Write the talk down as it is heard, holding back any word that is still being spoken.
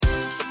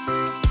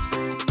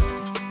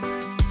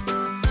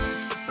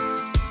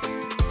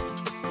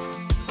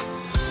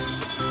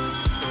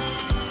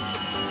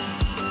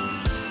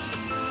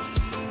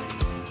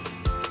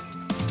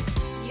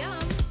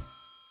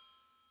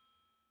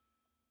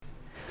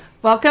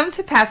Welcome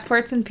to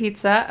Passports and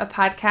Pizza, a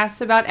podcast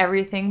about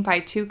everything by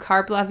two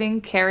carb-loving,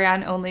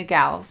 carry-on-only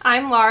gals.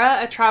 I'm Laura,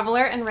 a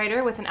traveler and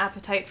writer with an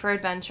appetite for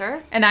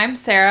adventure. And I'm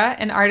Sarah,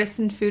 an artist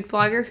and food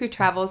blogger who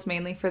travels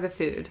mainly for the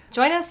food.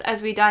 Join us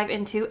as we dive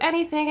into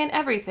anything and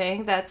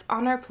everything that's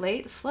on our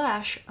plate /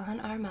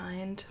 on our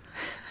mind.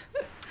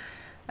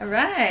 All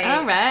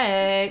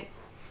right.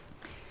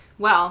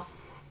 Well,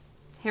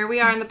 here we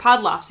are in the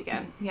pod loft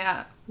again.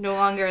 Yeah. No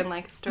longer in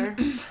Lancaster.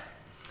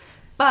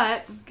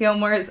 But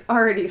Gilmore is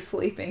already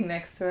sleeping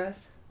next to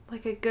us.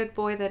 like a good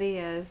boy that he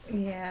is.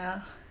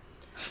 Yeah.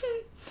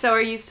 So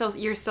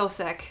you're still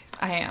sick?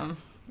 I am.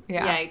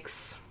 Yeah.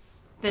 Yikes.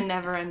 The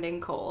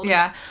never-ending cold.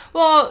 Yeah.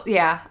 Well,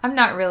 yeah. I'm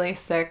not really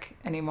sick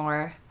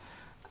anymore.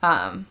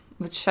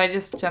 Should I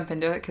just jump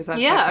into it? Because that's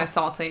like my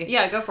salty.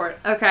 Yeah, go for it.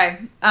 Okay.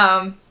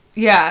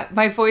 Yeah,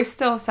 my voice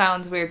still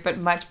sounds weird, but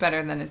much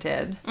better than it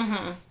did.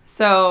 Mm-hmm.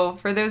 So,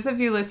 for those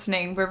of you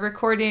listening, we're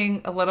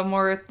recording a little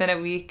more than a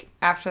week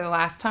after the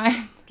last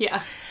time.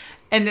 Yeah.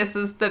 And this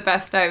is the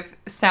best I've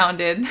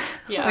sounded,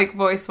 Yeah. like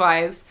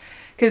voice-wise.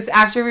 Because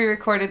after we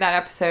recorded that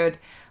episode,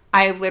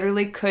 I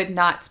literally could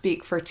not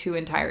speak for 2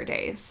 entire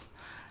days.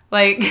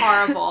 Like,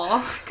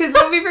 horrible. Because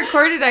when we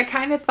recorded, I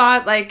kind of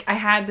thought, like, I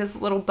had this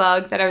little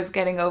bug that I was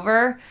getting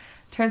over.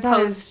 Turns out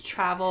it was...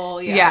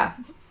 Post-travel, Yeah.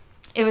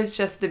 It was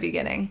just the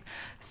beginning.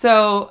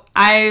 So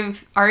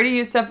I've already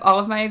used up all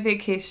of my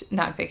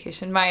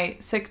my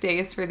sick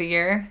days for the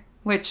year,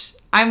 which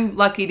I'm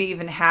lucky to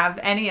even have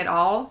any at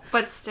all.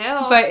 But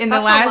still, But in the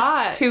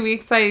last 2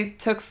 weeks, I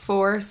took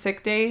 4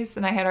 sick days,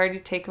 and I had already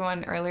taken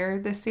one earlier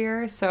this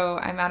year, so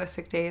I'm out of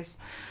sick days.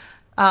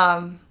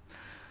 When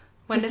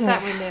does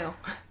that renew?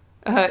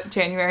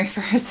 January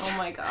 1st. Oh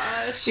my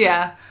gosh.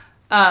 Yeah.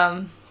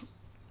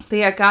 But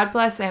yeah, God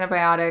bless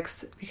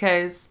antibiotics,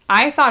 because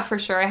I thought for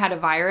sure I had a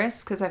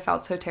virus because I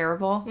felt so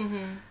terrible.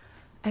 Mm-hmm.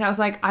 And I was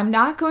like, I'm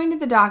not going to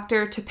the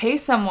doctor to pay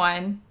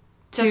someone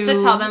just to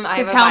tell them I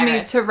have a tell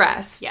virus. me to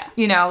rest. Yeah.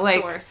 You know, like,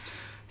 it's the worst.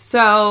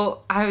 So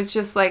I was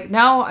just like,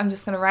 no, I'm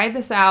just going to ride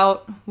this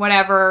out,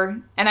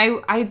 whatever. And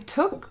I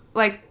took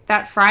like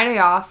that Friday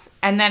off,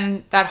 and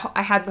then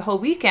I had the whole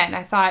weekend.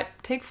 I thought,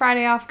 take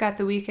Friday off, got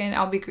the weekend,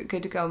 I'll be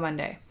good to go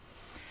Monday.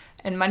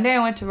 And Monday I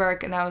went to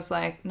work and I was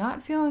like,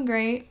 not feeling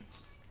great.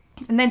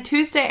 And then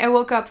Tuesday, I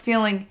woke up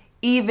feeling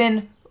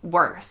even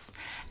worse.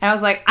 And I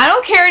was like, I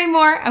don't care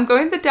anymore. I'm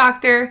going to the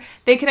doctor.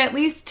 They can at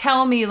least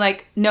tell me,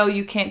 like, no,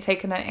 you can't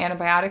take an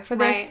antibiotic for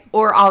this. Right.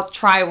 Or I'll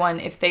try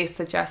one if they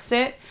suggest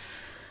it.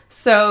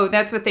 So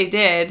that's what they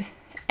did.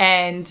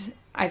 And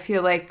I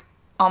feel like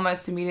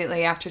almost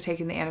immediately after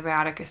taking the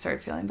antibiotic, I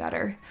started feeling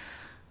better.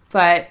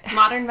 But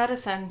modern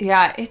medicine.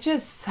 Yeah, it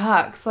just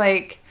sucks.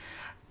 Like,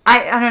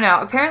 I don't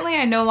know. Apparently,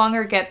 I no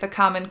longer get the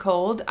common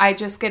cold. I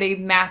just get a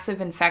massive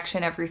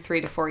infection every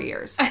 3 to 4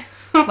 years.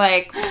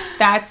 Like,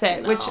 that's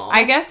it. No. Which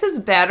I guess is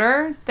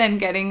better than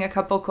getting a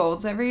couple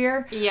colds every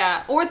year.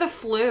 Yeah, or the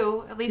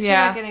flu. At least you're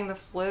not getting the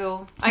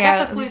flu. I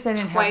got the flu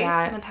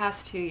twice in the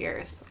past 2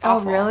 years.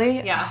 Awful. Oh, really?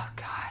 Yeah. Oh,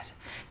 God.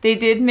 They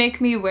did make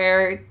me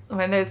wear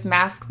one of those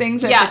mask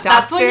things at the doctor. Yeah,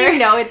 that's when you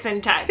know it's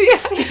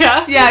intense.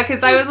 Yeah,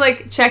 because I was,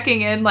 like,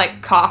 checking in,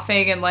 like,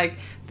 coughing, and, like,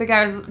 the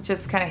guy was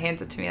just kind of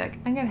hands it to me, like,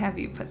 I'm going to have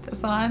you put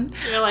this on.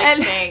 You're like,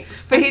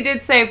 thanks. But he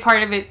did say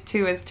part of it,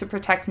 too, is to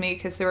protect me,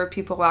 because there were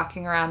people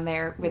walking around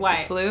there with the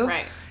flu.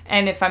 Right.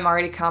 And if I'm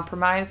already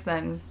compromised,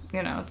 then,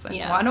 you know, it's like,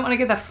 well, I don't want to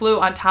get the flu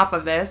on top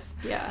of this.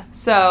 Yeah.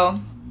 So,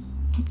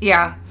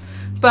 yeah.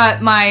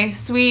 But my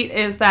sweet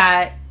is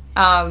that,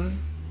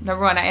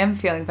 number one, I am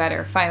feeling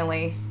better,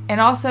 finally. And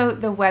also,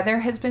 the weather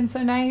has been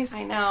so nice.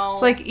 I know.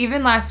 It's like,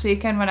 even last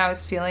weekend when I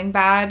was feeling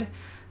bad,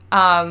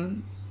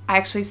 I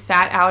actually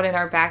sat out in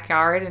our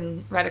backyard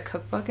and read a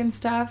cookbook and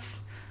stuff.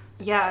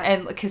 Yeah.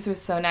 And because it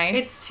was so nice.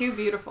 It's too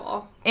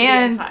beautiful to be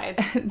and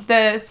inside.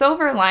 The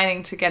silver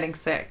lining to getting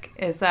sick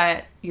is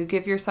that you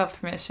give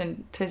yourself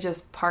permission to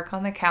just park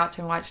on the couch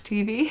and watch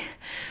TV.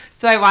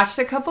 So I watched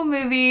a couple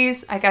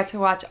movies. I got to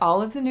watch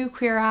all of the new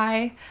Queer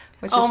Eye,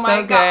 which is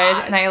so good.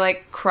 Gosh. And I,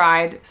 like,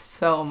 cried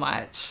so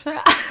much. So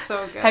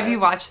good. Have you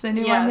watched the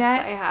new one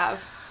yet?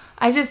 Yes,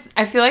 I have.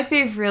 I feel like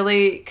they've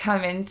really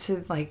come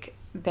into, like,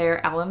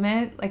 their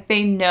element. Like,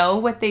 they know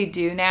what they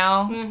do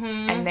now,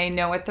 and they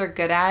know what they're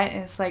good at.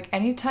 And it's like,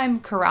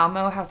 anytime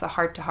Karamo has a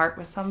heart-to-heart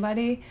with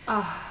somebody,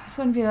 I just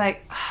want to be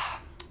like, oh,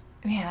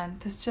 man,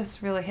 this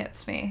just really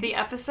hits me. The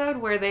episode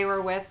where they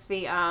were with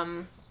the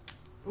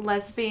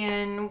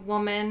lesbian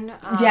woman.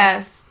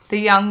 Yes, the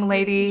young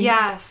lady.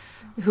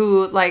 Yes.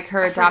 Who, like,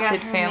 her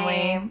adopted her family.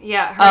 name.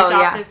 Yeah, her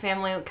adopted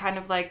family kind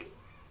of, like,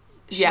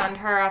 shunned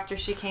her after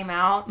she came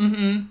out.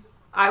 Mm-hmm.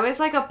 I was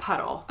like a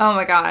puddle. Oh,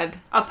 my God.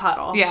 A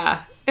puddle.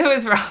 Yeah. It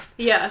was rough.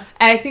 Yeah.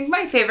 And I think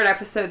my favorite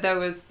episode, though,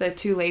 was the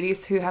 2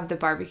 ladies who have the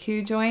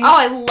barbecue joint. Oh,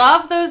 I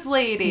love those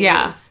ladies.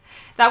 Yeah.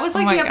 That was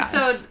like the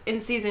episode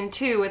in season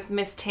 2 with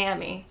Miss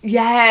Tammy.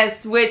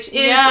 Yes, which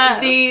is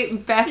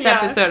the best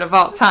episode of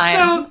all time.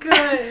 So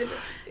good.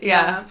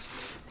 Yeah.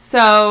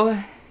 So,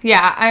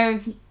 yeah,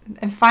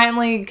 I'm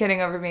finally getting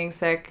over being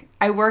sick.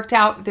 I worked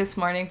out this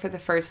morning for the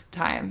first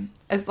time.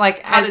 As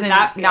How did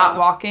that feel? Not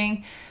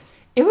walking.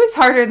 It was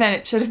harder than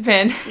it should have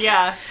been.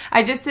 Yeah.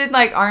 I just did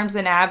like arms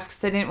and abs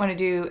because I didn't want to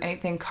do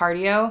anything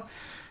cardio.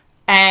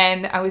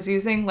 And I was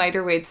using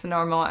lighter weights than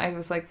normal. I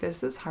was like,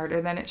 this is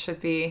harder than it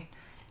should be.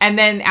 And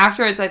then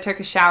afterwards I took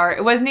a shower.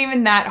 It wasn't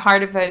even that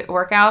hard of a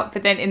workout.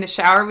 But then in the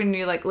shower when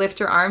you like lift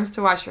your arms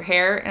to wash your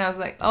hair. And I was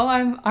like, oh,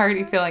 I'm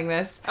already feeling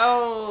this.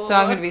 Oh. So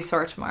I'm going to be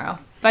sore tomorrow.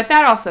 But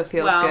that also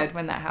feels good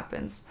when that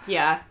happens.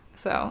 Yeah.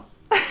 So.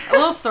 A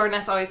little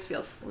soreness always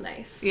feels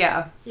nice.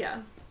 Yeah.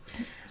 Yeah.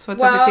 So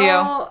what's up with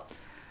you?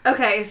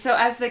 Okay, so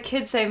as the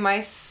kids say, my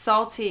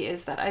salty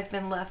is that I've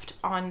been left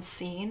on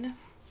scene.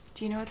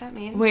 Do you know what that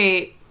means?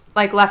 Wait,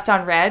 like left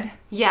on red?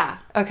 Yeah.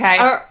 Okay.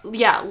 Or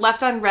yeah,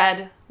 left on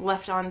red,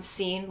 left on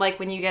scene. Like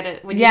when you get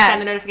it, when you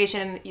send a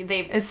notification and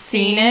they've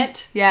seen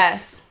it.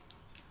 Yes.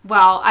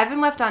 Well, I've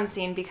been left on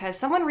scene because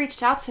someone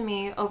reached out to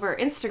me over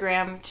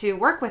Instagram to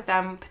work with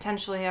them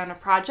potentially on a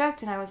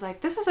project, and I was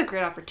like, this is a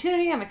great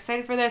opportunity. I'm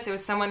excited for this. It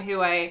was someone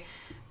who I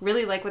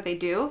really like what they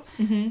do.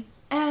 Mm-hmm.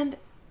 And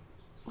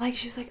like,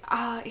 she was like,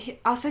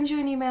 I'll send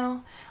you an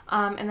email,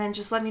 and then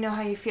just let me know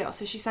how you feel.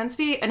 So she sends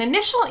me an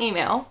initial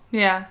email.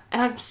 Yeah.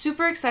 And I'm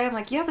super excited. I'm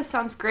like, yeah, this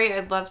sounds great.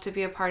 I'd love to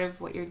be a part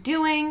of what you're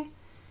doing.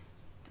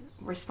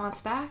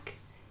 Response back,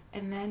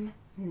 and then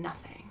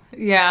nothing.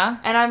 Yeah.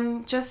 And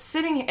I'm just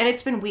sitting here, and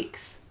it's been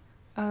weeks.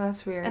 Oh,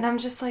 that's weird. And I'm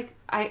just like,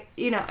 and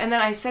then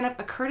I sent up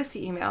a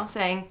courtesy email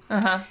saying,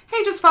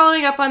 hey, just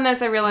following up on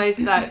this, I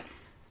realized that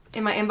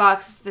in my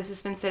inbox, this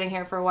has been sitting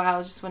here for a while.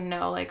 I just want to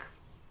know, like,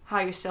 how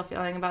you're still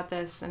feeling about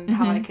this and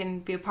how I can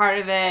be a part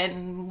of it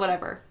and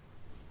whatever.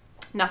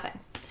 Nothing.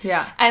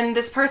 Yeah. And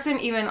this person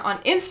even on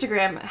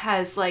Instagram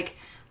has like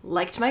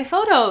liked my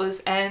photos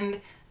and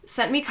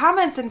sent me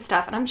comments and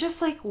stuff. And I'm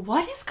just like,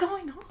 what is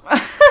going on?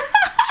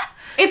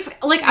 It's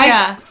like,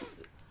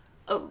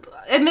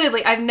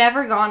 admittedly, I've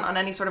never gone on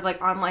any sort of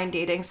like online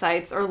dating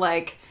sites or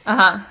like,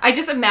 I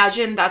just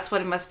imagine that's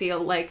what it must be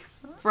like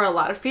for a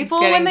lot of people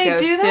when they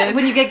do that,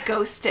 when you get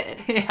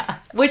ghosted. Yeah.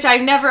 Which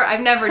I've never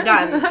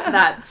done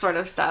that sort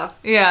of stuff.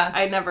 Yeah.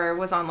 I never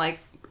was on like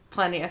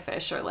Plenty of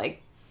Fish or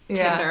like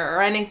Tinder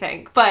or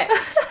anything. But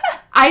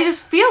I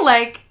just feel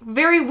like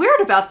very weird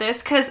about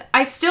this because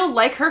I still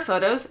like her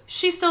photos.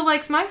 She still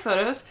likes my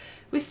photos.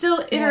 We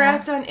still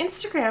interact on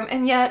Instagram,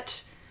 and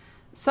yet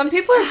some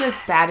people are just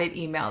bad at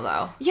email,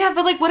 though. Yeah,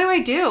 but, like, what do I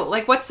do?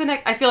 Like, what's the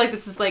next... I feel like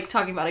this is, like,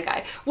 talking about a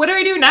guy. What do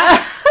I do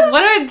next?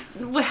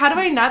 How do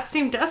I not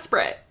seem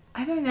desperate?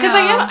 I don't know. Because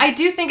I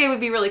do think it would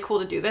be really cool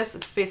to do this.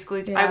 It's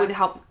basically... I would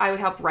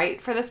help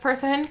write for this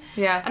person.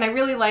 Yeah. And I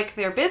really like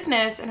their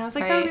business, and I was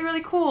like, that would be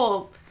really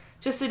cool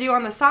just to do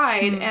on the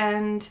side,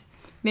 and...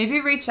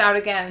 Maybe reach out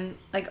again,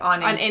 like,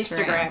 on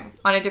Instagram.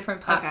 On a different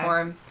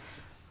platform. Okay.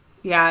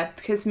 Yeah,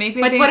 because maybe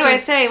But what do I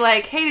say?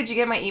 Like, hey, did you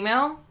get my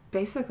email?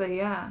 Basically,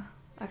 yeah.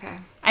 Okay.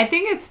 I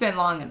think it's been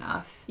long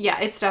enough. Yeah,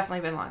 it's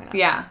definitely been long enough.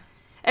 Yeah.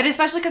 And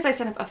especially because I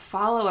sent up a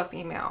follow-up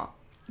email.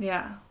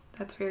 Yeah,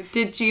 that's weird.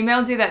 Did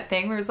Gmail do that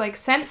thing where it was like,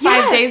 sent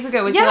 5 days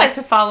ago, would you like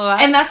to follow up?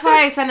 And that's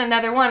why I sent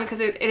another one,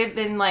 because it had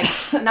been like,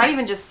 not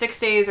even just 6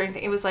 days or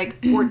anything, it was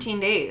like 14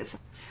 days.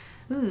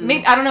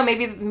 Maybe, I don't know,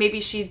 maybe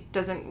she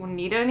doesn't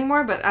need it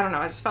anymore, but I don't know,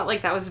 I just felt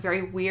like that was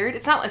very weird.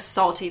 It's not a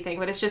salty thing,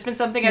 but it's just been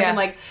something I've been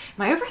like,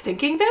 am I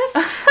overthinking this?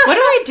 What do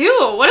I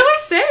do? What do I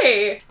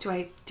say? Do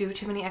I do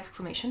too many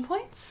exclamation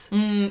points?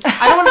 I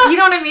don't, you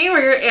know what I mean?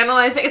 Where you're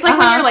analyzing. It's like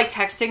when you're like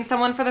texting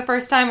someone for the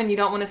first time and you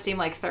don't want to seem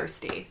like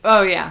thirsty.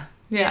 Oh, yeah.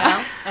 Yeah.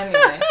 You know?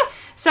 Anyway.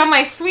 So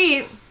my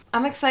suite,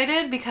 I'm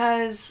excited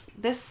because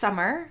this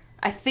summer...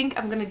 I think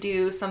I'm going to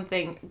do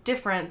something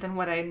different than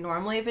what I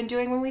normally have been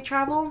doing when we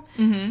travel.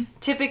 Mm-hmm.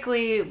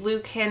 Typically,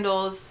 Luke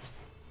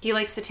he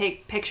likes to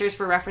take pictures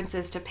for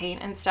references to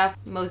paint and stuff,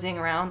 moseying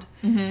around.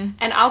 Mm-hmm.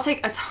 And I'll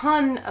take a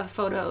ton of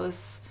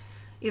photos,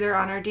 either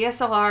on our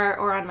DSLR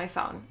or on my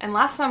phone. And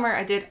last summer,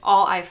 I did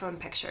all iPhone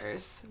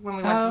pictures when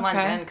we went to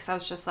London, because I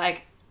was just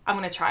like, I'm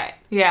going to try it.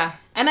 Yeah.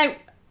 And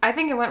I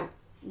think it went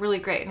really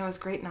great, and it was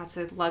great not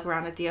to lug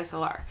around a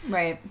DSLR.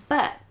 Right.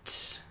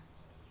 But...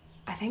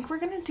 I think we're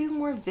going to do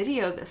more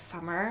video this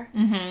summer.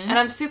 Mm-hmm. And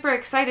I'm super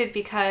excited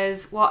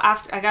because,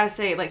 I gotta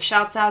say, like,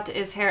 shouts out to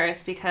Iz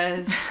Harris,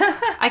 because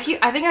I think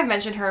I've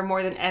mentioned her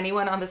more than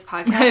anyone on this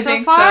podcast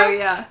so far. So,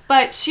 yeah.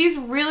 But she's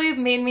really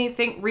made me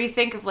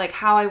rethink of, like,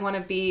 how I want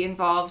to be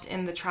involved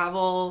in the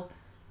travel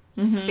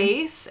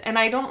space. And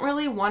I don't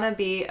really want to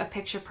be a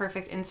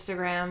picture-perfect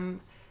Instagram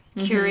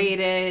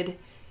curated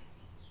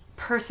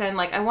person.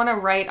 Like, I want to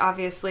write,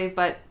 obviously,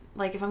 but...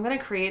 Like, if I'm going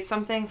to create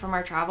something from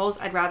our travels,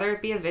 I'd rather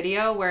it be a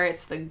video where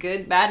it's the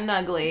good, bad, and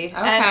ugly. Okay.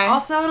 And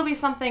also, it'll be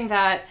something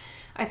that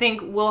I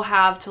think we'll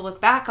have to look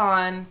back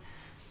on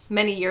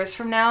many years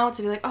from now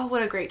to be like, oh,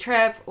 what a great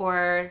trip,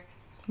 or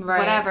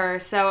whatever.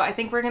 So I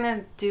think we're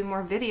going to do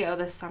more video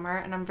this summer,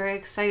 and I'm very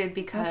excited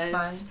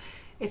because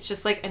it's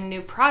just, like, a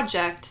new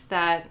project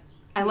that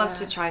I love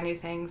to try new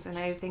things, and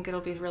I think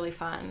it'll be really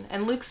fun.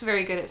 And Luke's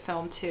very good at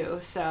film, too,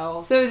 so...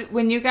 So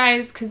when you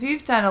guys... Because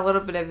you've done a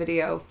little bit of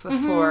video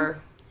before...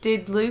 Mm-hmm.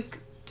 Did Luke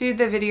do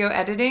the video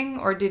editing,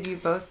 or did you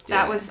both do it?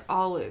 That was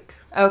all Luke.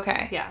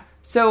 Okay. Yeah.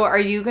 So are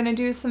you going to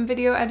do some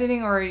video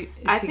editing, or is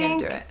he going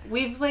to do it?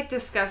 We've like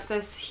discussed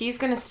this. He's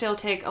going to still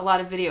take a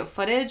lot of video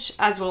footage,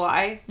 as will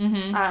I.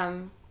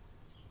 Mm-hmm.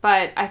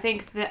 But I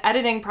think the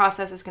editing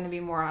process is going to be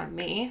more on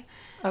me.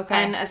 Okay.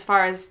 And as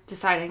far as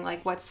deciding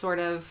like what sort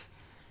of,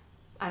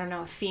 I don't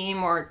know,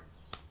 theme or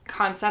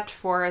concept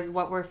for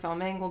what we're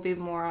filming will be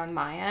more on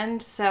my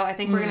end. So I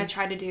think we're going to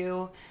try to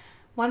do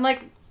one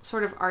like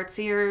sort of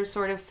artsier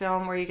sort of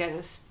film where you get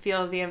a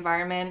feel of the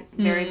environment,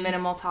 very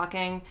minimal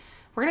talking.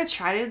 We're going to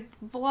try to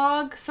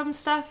vlog some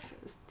stuff.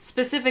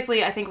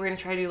 Specifically, I think we're going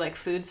to try to do like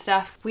food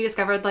stuff. We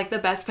discovered like the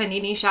best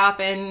panini shop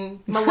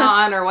in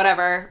Milan or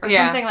whatever, or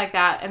something like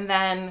that. And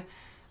then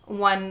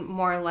one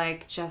more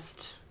like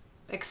just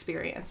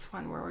experience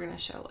one where we're going to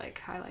show like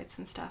highlights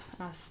and stuff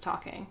and us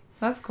talking.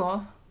 That's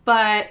cool.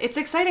 But it's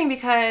exciting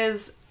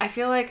because I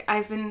feel like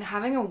I've been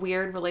having a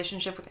weird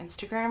relationship with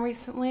Instagram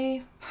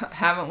recently.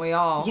 Haven't we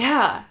all?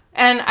 Yeah.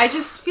 And I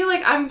just feel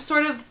like I'm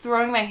sort of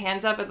throwing my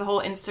hands up at the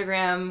whole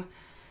Instagram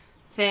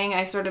thing.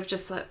 I sort of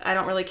just, I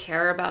don't really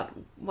care about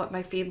what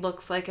my feed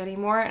looks like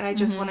anymore. And I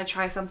just want to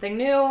try something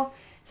new.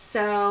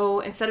 So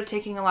instead of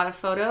taking a lot of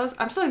photos,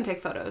 I'm still going to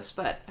take photos,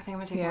 but I think I'm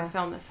going to take more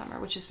film this summer,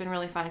 which has been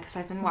really fun because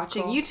I've been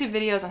watching YouTube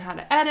videos on how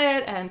to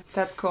edit. And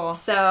that's cool.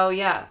 So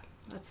yeah,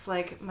 that's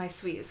like my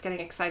sweet is getting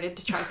excited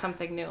to try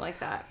something new like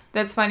that.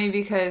 That's funny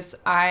because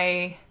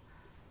I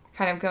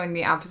kind of go in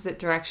the opposite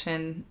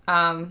direction.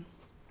 On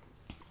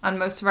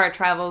most of our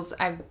travels,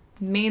 I've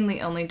mainly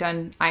only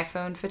done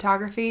iPhone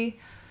photography.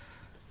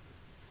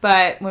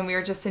 But when we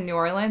were just in New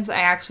Orleans, I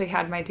actually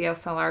had my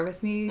DSLR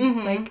with me,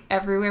 like,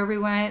 everywhere we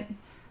went.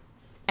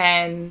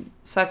 And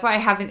so that's why I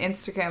haven't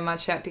Instagram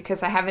much yet,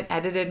 because I haven't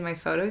edited my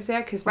photos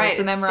yet, because most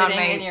of them are on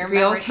my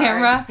real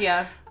camera.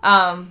 Yeah.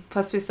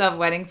 Plus, we still have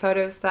wedding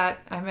photos that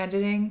I'm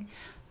editing.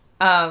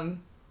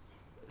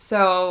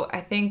 So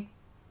I think,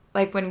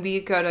 like, when we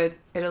go to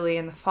Italy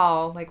in the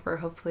fall, like we're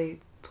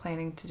hopefully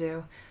planning to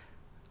do,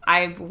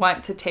 I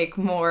want to take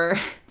more.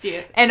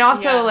 And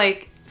also,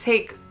 like,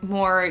 take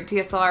more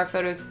DSLR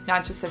photos,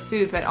 not just of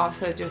food, but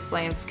also just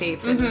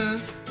landscape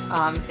and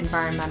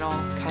environmental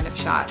kind of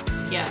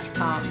shots. Yeah.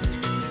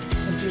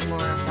 And do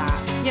more of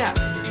that. Yeah.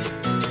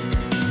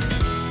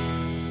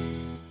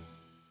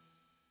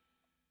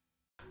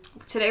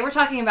 Today we're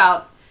talking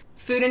about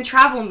food and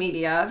travel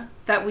media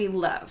that we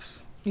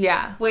love.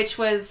 Yeah. Which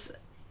was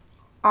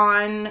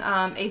on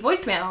a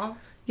voicemail.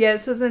 Yeah,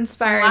 this was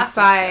inspired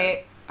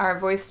by our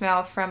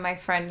voicemail from my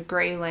friend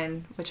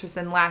Graylin, which was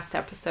in last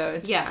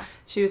episode. Yeah.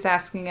 She was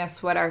asking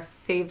us what our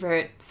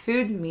favorite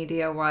food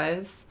media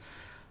was,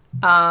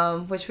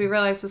 which we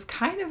realized was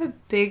kind of a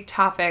big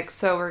topic.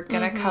 So we're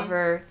going to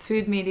cover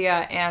food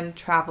media and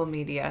travel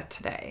media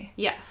today.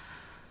 Yes.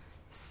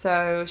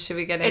 So should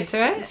we get into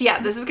it?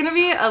 Yeah, this is going to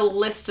be a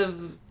list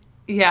of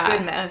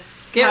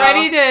goodness. Get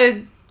ready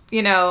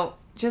to,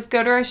 just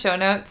go to our show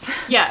notes.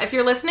 Yeah, if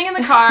you're listening in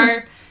the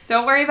car,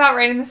 don't worry about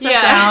writing the stuff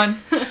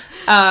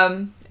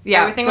down.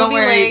 Everything don't will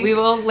be worry. linked. We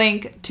will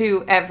link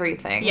to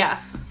everything.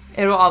 Yeah.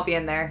 It'll all be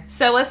in there.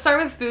 So let's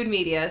start with food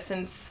media,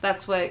 since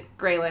that's what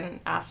Graylin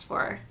asked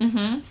for.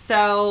 Mm-hmm.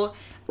 So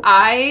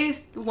I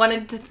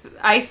wanted to...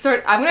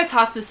 I'm going to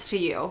toss this to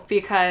you,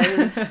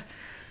 because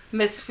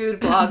Miss Food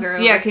Blogger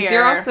over because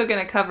you're also going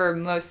to cover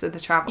most of the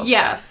travel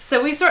stuff.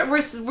 So we're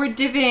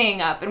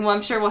divvying up, and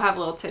I'm sure we'll have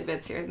little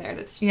tidbits here and there.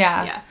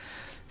 Yeah.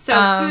 So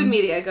food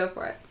media, go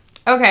for it.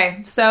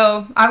 Okay,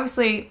 so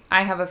obviously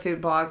I have a food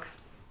blog.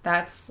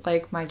 That's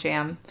like my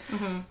jam.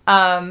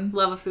 Mm-hmm.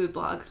 Love a food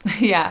blog.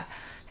 Yeah.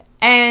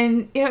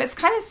 And, it's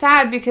kind of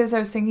sad because I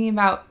was thinking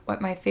about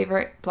what my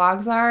favorite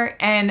blogs are.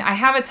 And I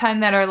have a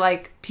ton that are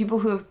like people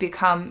who have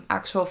become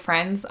actual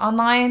friends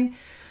online.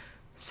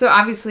 So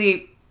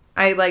obviously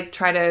I like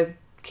try to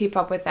keep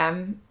up with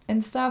them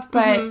and stuff.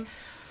 But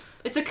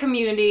it's a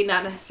community,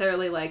 not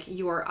necessarily like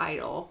your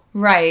idol.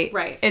 Right.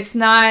 Right. It's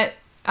not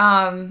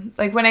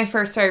like when I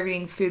first started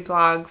reading food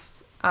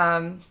blogs,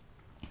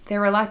 they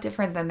were a lot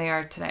different than they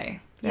are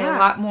today. They're a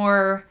lot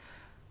more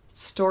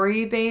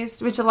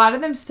story-based, which a lot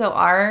of them still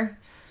are,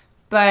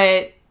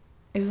 but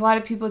there's a lot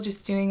of people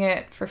just doing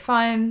it for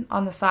fun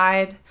on the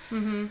side.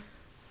 Mm-hmm.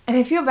 And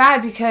I feel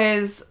bad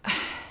because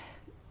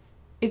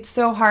it's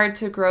so hard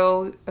to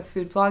grow a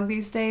food blog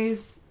these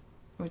days,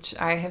 which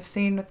I have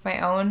seen with my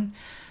own.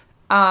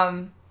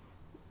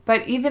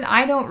 But even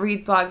I don't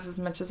read blogs as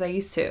much as I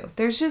used to.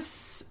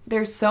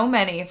 There's so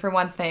many, for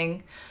one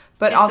thing.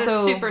 But it's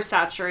also super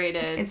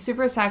saturated. It's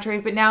super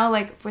saturated. But now,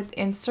 like, with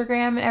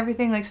Instagram and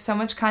everything, like, so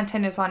much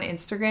content is on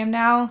Instagram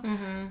now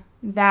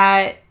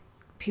that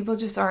people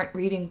just aren't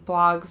reading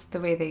blogs the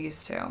way they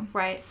used to.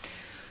 Right.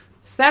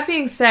 So that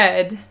being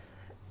said,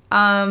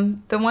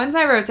 the ones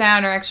I wrote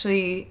down are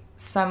actually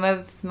some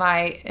of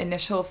my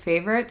initial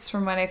favorites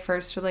from when I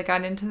first really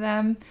got into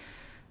them.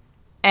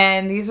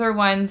 And these are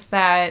ones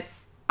that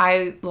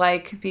I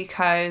like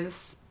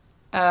because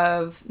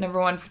of,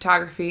 number one,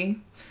 photography,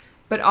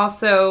 but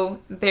also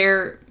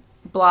their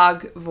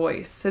blog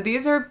voice. So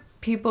these are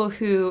people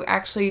who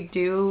actually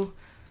do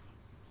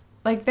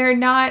like, they're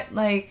not,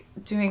 like,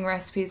 doing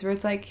recipes where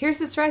it's like, here's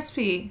this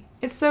recipe.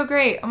 It's so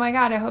great. Oh, my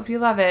God, I hope you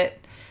love it.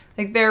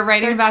 Like, they're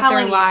writing about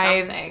their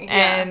lives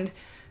and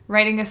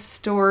writing a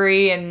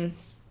story, and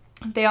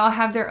they all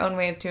have their own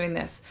way of doing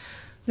this.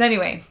 But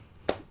anyway,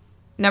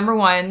 number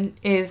 1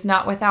 is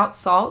Not Without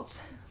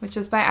Salt, which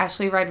is by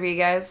Ashley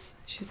Rodriguez.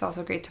 She's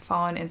also great to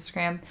follow on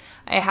Instagram.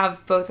 I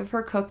have both of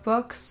her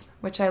cookbooks,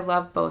 which I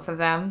love both of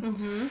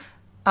them.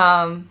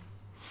 Mm-hmm.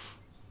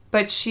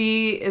 But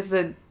she is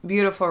a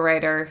beautiful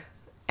writer,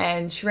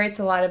 and she writes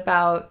a lot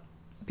about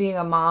being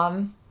a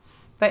mom,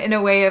 but in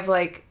a way of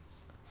like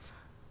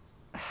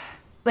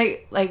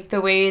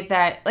the way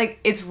that, like,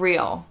 it's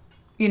real,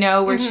 you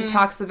know, where she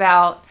talks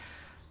about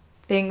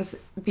things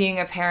being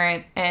a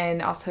parent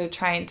and also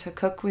trying to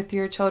cook with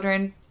your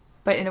children,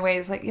 but in a way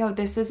it's like, yo,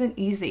 this isn't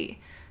easy.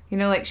 You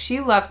know, like, she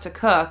loves to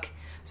cook,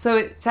 so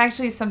it's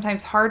actually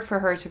sometimes hard for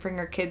her to bring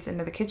her kids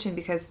into the kitchen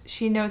because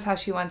she knows how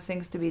she wants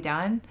things to be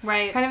done.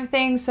 Right. Kind of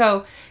thing.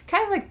 So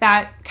kind of like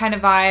that kind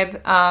of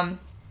vibe.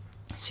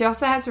 She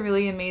also has a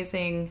really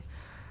amazing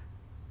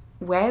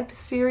web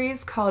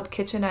series called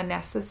Kitchen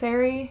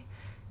Unnecessary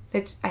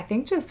that I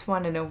think just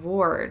won an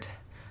award.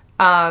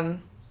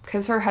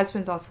 Because her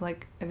husband's also,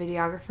 like, a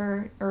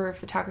videographer or a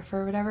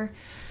photographer or whatever.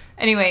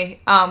 Anyway,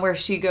 where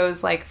she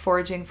goes, like,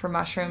 foraging for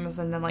mushrooms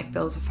and then, like,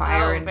 builds a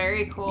fire. Oh, and,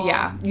 very cool.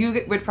 Yeah,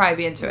 you would probably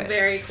be into it.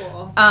 Very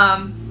cool.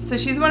 So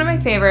she's one of my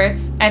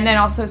favorites. And then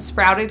also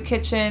Sprouted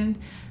Kitchen.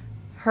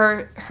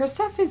 Her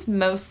stuff is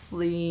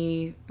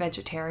mostly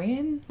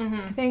vegetarian,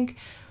 I think.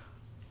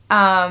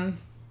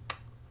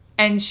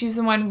 And she's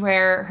the one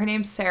where her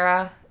name's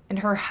Sarah, and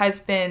her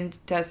husband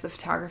does the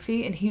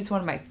photography, and he's one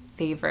of my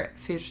favorite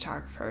food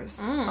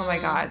photographers. Oh my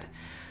God.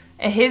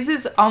 His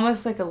is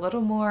almost like a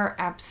little more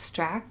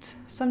abstract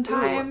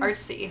sometimes. Ooh,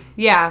 artsy.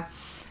 Yeah.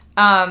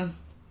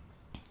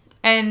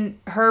 And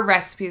her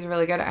recipes are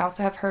really good. I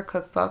also have her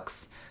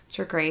cookbooks, which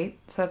are great.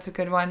 So that's a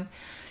good one.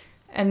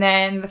 And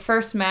then The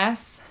First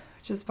Mess,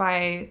 which is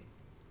by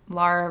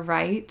Laura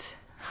Wright.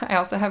 I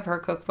also have her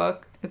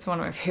cookbook. It's one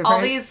of my favorites.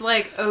 All these,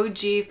 like,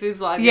 OG food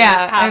vloggers I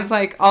have... have,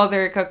 like, all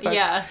their cookbooks.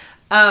 Yeah.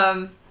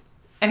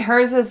 And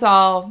hers is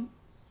all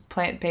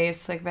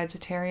plant-based, like,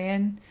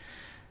 vegetarian.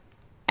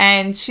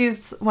 And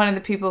she's one of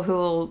the people who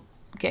will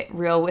get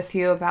real with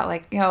you about,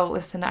 like, yo,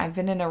 listen, I've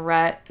been in a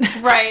rut.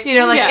 Right. You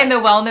know, like, in the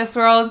wellness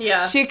world.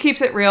 Yeah. She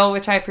keeps it real,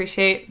 which I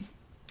appreciate.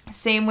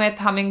 Same with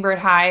Hummingbird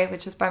High,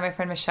 which is by my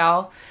friend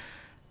Michelle.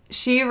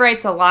 She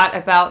writes a lot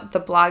about the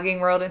blogging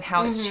world and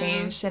how it's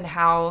changed and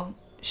how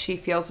she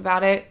feels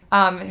about it.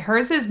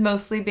 Hers is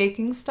mostly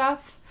baking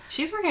stuff.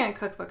 She's working on a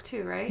cookbook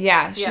too, right?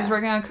 Yeah, she's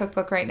working on a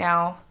cookbook right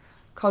now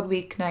called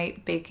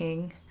Weeknight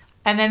Baking.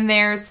 And then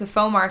there's The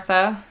Faux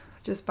Martha,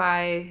 which is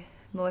by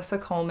Melissa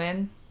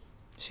Coleman.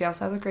 She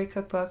also has a great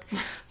cookbook.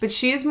 But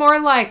she's more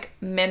like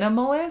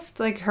minimalist.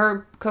 Like,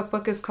 her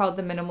cookbook is called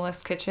The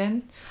Minimalist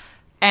Kitchen.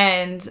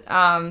 And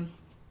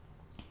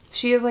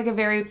she has, like, a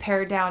very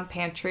pared down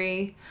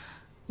pantry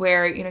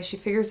where, you know, she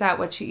figures out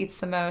what she eats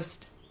the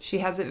most. She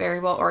has it very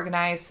well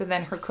organized. So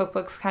then her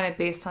cookbook's kind of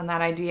based on that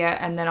idea.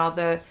 And then all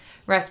the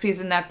recipes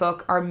in that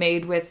book are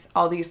made with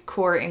all these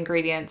core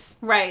ingredients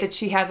that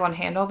she has on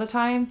hand all the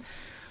time.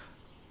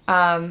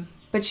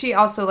 But she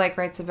also, like,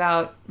 writes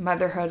about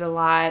motherhood a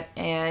lot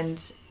and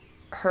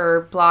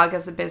her blog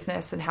as a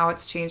business and how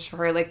it's changed for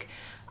her. Like,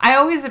 I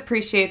always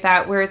appreciate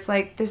that, where it's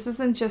like, this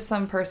isn't just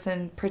some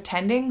person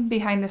pretending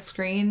behind the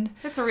screen.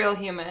 It's a real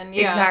human.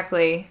 Yeah.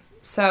 Exactly.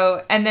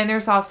 So, and then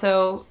there's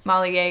also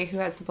Molly Ye, who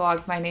has the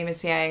blog My Name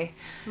Is Ye.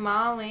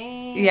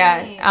 Molly.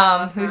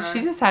 Yeah.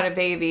 She just had a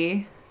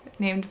baby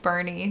named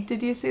Bernie.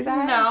 Did you see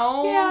that?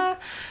 No. Yeah.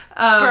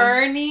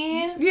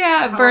 Bernie?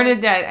 Yeah,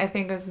 Bernadette, I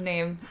think was the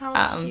name.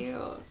 How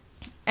cute.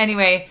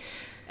 Anyway.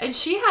 And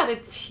she had a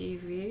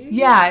TV.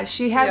 Yeah,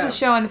 she has a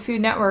show on the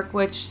Food Network,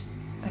 which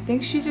I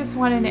think she just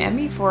won an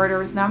Emmy for it or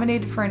was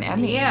nominated for an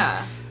Emmy.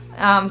 Yeah.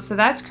 So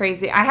that's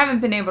crazy. I haven't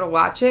been able to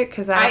watch it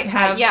because I don't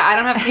have I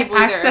don't have cable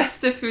access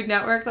to Food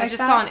Network like that. I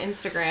just saw on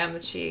Instagram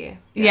that she...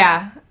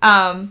 Yeah.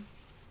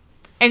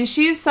 And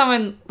she's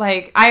someone,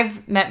 like,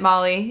 I've met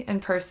Molly in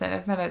person.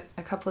 I've met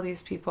a couple of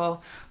these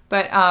people.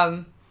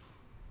 But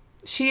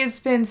she has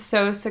been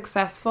so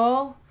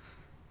successful.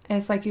 And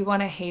it's like you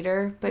want to hate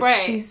her. But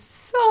she's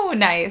so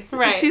nice.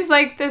 Right. She's,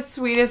 like, the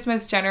sweetest,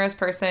 most generous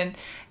person.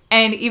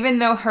 And even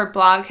though her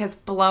blog has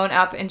blown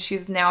up and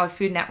she's now a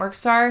Food Network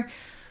star...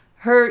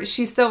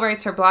 She still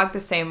writes her blog the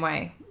same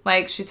way.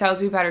 Like, she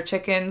tells you about her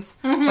chickens,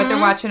 what they're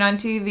watching on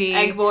TV.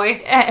 Egg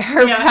Boy.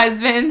 Her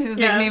husband, his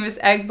nickname is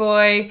Egg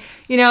Boy.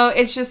 You know,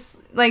 it's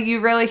just, like, you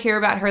really hear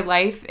about her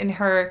life in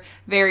her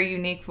very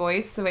unique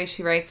voice, the way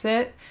she writes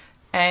it.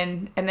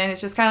 And then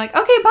it's just kind of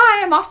like, okay,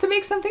 bye, I'm off to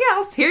make something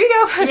else. Here you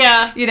go.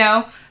 Yeah. You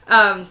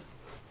know?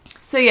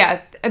 So,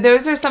 yeah,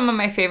 those are some of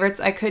my favorites.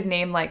 I could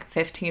name, like,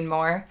 15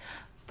 more.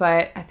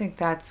 But I think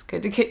that's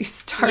good to get you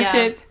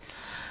started.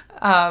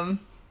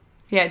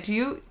 Yeah, do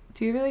you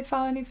really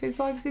follow any food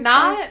blogs these days?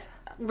 Not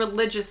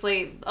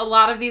religiously. A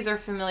lot of these are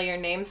familiar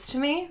names to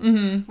me.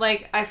 Mm-hmm.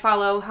 Like, I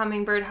follow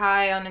Hummingbird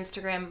High on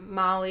Instagram,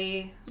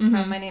 Molly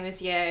from My Name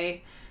Is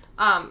Ye.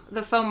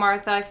 The Faux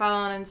Martha I follow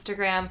on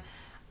Instagram.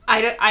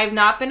 I've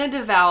not been a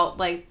devout,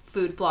 like,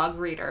 food blog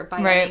reader by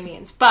any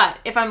means. But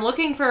if I'm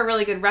looking for a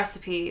really good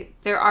recipe,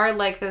 there are,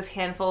 like, those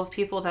handful of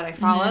people that I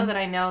follow that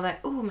I know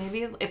that, ooh,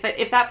 maybe if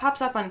that pops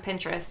up on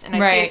Pinterest and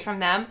I see it's from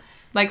them,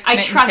 like Smitten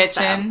I trust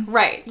Kitchen. them.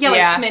 Right. Yeah,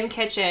 like Smitten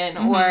Kitchen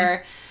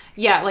or,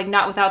 like,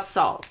 Not Without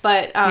Salt.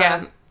 But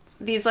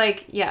these,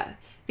 like,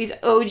 these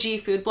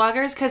OG food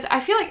bloggers, because I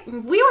feel like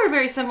we were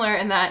very similar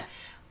in that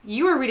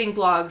you were reading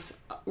blogs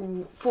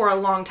for a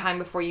long time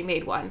before you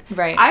made one.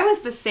 Right. I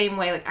was the same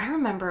way. Like, I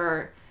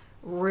remember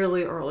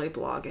really early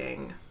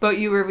blogging. But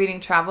you were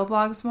reading travel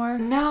blogs more?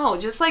 No,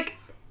 just like...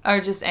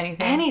 Or just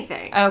anything?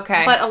 Anything.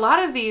 Okay. But a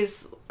lot of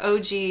these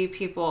OG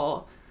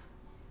people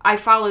I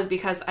followed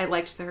because I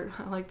liked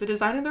the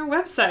design of their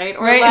website.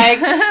 Or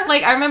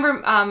like I remember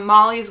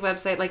Molly's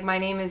website, like My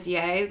Name Is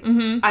Yay.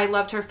 I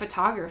loved her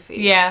photography.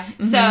 Yeah.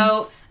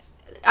 So...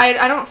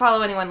 I don't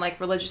follow anyone, like,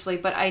 religiously,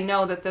 but I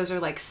know that those are,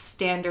 like,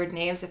 standard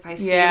names. If I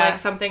see, like,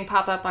 something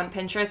pop up on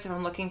Pinterest, if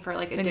I'm looking for,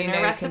 like, a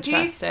dinner recipe. You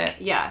can trust it.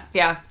 Yeah.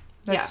 Yeah,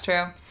 that's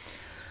true.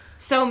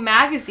 So,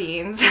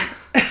 magazines.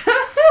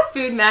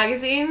 Food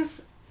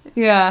magazines.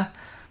 Yeah.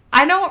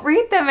 I don't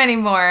read them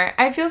anymore.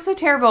 I feel so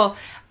terrible.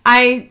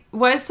 I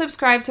was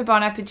subscribed to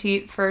Bon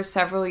Appetit for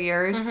several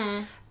years,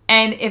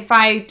 and if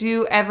I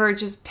do ever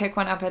just pick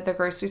one up at the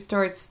grocery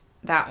store, it's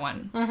that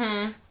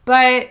one.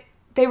 But...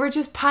 they were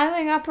just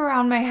piling up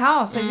around my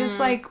house. I just,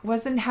 like,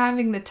 wasn't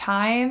having the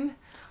time.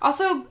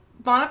 Also,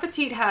 Bon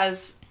Appetit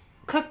has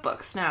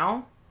cookbooks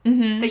now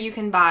that you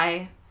can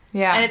buy.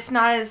 Yeah. And it's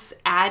not as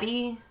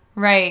addy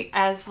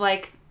as,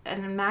 like, a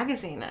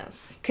magazine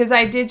is. Because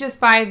I did just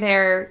buy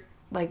their,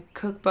 like,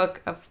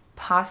 cookbook of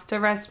pasta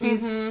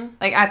recipes,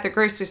 like, at the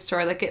grocery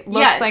store. Like, it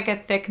looks like a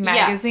thick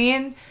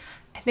magazine. Yes.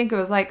 I think it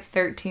was like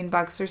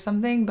 $13 or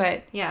something,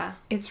 but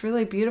it's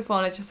really beautiful,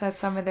 and it just has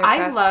some of their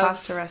best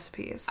pasta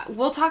recipes.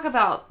 We'll talk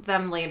about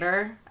them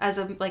later as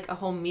a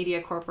whole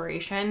media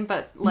corporation,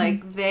 but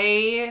like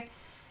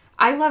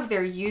I love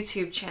their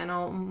YouTube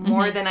channel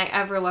more than I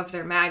ever loved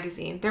their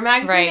magazine. Their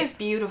magazine is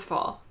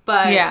beautiful,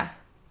 but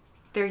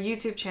their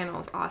YouTube channel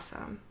is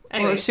awesome.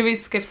 Anyway. Well, should we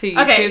skip to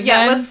YouTube? Okay,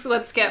 yeah, then?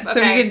 let's skip. Okay. So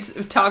we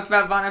can talk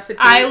about Bon Appetit.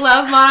 I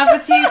love Bon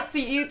Appetit's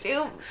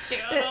YouTube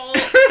channel.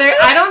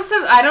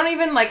 I don't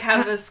even like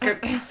have a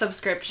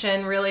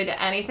subscription really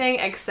to anything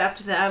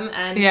except them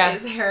and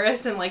Liz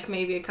Harris and like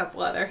maybe a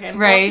couple other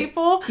handful of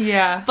people.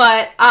 Yeah.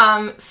 But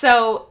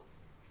so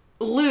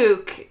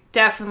Luke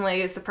definitely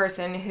is the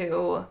person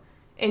who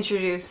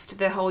introduced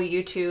the whole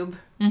YouTube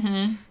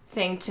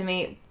thing to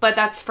me. But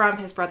that's from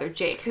his brother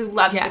Jake, who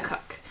loves to cook.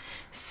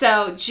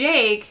 So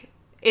Jake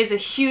is a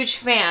huge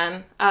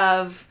fan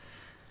of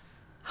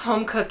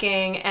home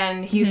cooking,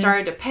 and he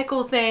started to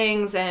pickle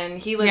things, and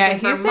he lives in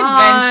Vermont. He's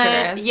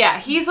adventurous. Yeah,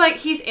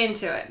 he's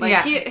into it.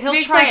 Like he'll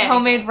makes try like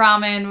homemade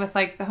ramen with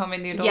like the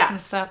homemade noodles and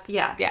stuff.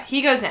 Yeah,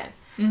 he goes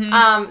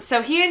in.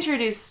 So he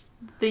introduced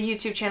the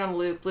YouTube channel to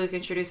Luke. Luke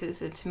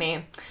introduces it to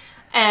me,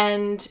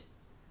 and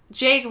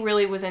Jake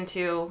really was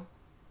into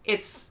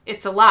It's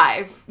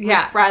Alive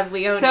with Brad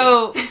Leone.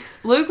 So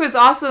Luke was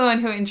also the one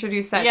who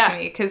introduced that to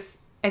me, because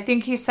I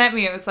think he sent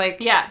me, it was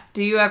like,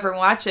 do you ever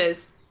watch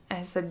this? And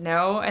I said,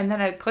 no. And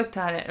then I clicked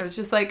on it. It was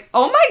just like,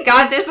 oh my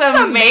God, this is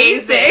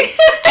amazing.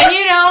 And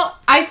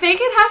I think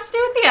it has to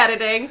do with the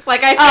editing.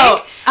 Like, I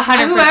think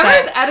 100%.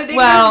 Whoever's editing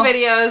those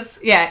videos.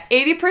 Yeah,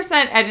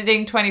 80%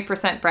 editing,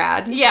 20%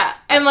 Brad. Yeah.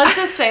 And let's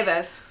just say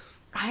this.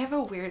 I have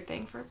a weird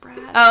thing for Brad.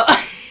 Oh,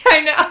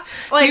 I know.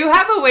 Like, you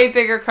have a way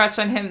bigger crush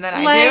on him than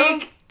I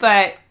do.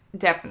 But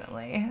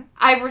definitely.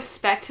 I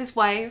respect his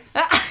wife.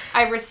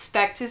 I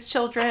respect his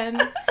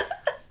children.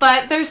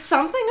 But there's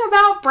something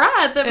about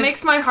Brad that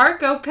makes my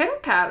heart go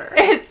pitter-patter.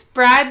 It's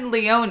Brad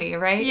Leone,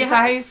 right? Yes. Is that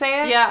how you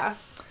say it? Yeah.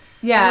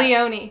 Yeah.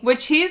 Leone.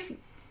 Which he's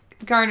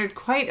garnered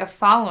quite a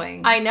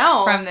following. I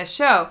know. From this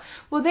show.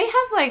 Well, they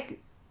have like,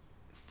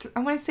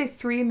 I want to say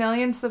 3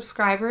 million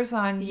subscribers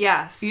on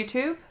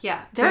YouTube.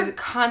 Yeah. They're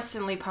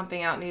constantly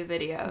pumping out new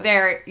videos.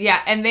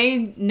 And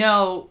they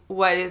know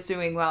what is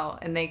doing well,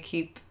 and they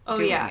keep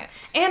doing it.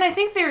 And I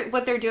think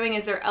what they're doing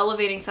is they're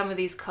elevating some of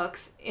these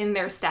cooks in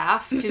their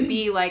staff to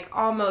be like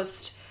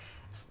almost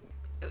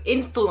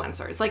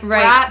influencers. Like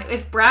Brad,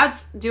 if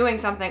Brad's doing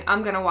something,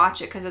 I'm going to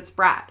watch it because it's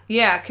Brad.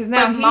 Yeah, because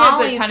now he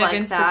has a ton of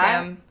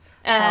Instagram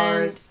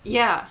followers.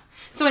 Yeah.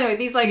 So anyway,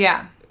 these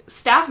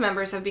staff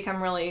members have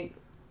become really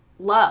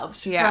loved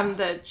from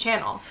the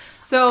channel.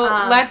 So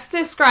let's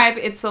describe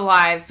It's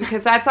Alive,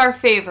 because that's our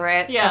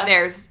favorite of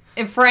theirs.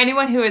 And for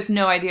anyone who has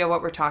no idea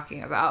what we're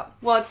talking about.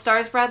 Well, it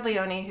stars Brad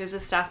Leone, who's a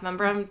staff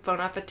member on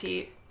Bon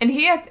Appetit. And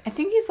I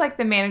think he's like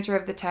the manager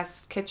of the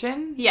test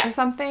kitchen or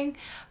something.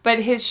 But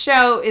his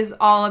show is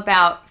all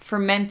about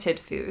fermented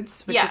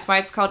foods, which is why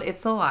it's called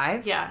It's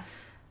Alive. Yeah.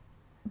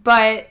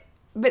 But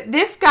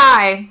this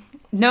guy,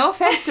 no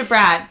offense to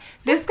Brad,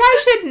 this guy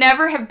should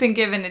never have been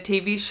given a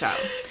TV show.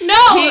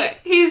 No,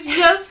 he's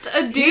just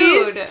a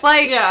dude. He's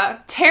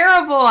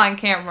terrible on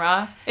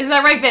camera. Isn't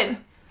that right, Vin?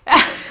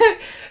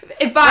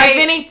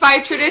 By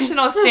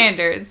traditional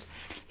standards.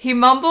 He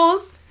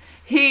mumbles.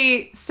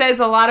 He says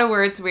a lot of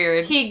words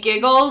weird. He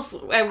giggles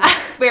at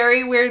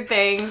very weird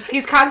things.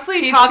 He's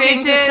constantly talking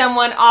to fidgets.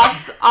 someone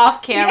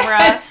off camera.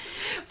 Yes.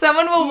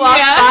 Someone will walk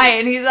by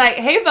and he's like,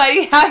 "Hey,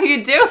 buddy, how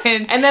you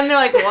doing?" And then they're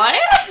like, "What?"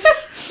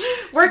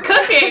 We're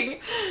cooking.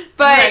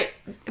 But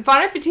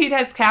Bon Appetit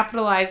has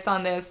capitalized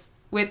on this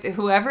with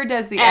whoever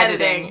does the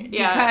editing.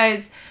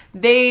 Because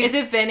they... Is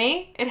it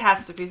Vinny? It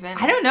has to be Vinny.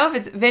 I don't know if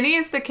it's... Vinny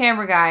is the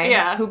camera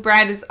guy who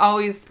Brad is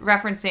always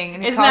referencing.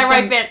 And he Isn't calls that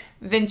right, him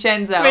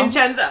Vincenzo.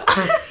 Vincenzo.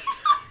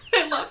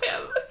 I love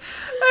him.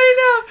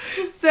 I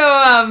know.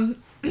 So,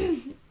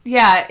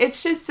 yeah,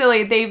 it's just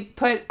silly. They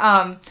put...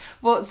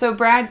 so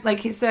Brad,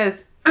 like he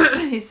says...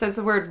 he says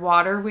the word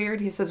water weird.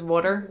 He says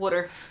water.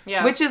 Water.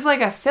 Yeah. Which is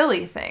like a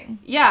Philly thing.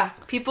 Yeah.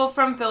 People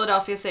from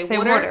Philadelphia say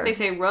water. They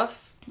say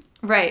roof.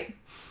 Right.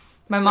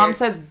 My mom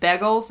says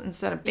bagels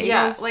instead of bagels.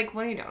 Yeah. Like,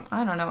 what are you doing?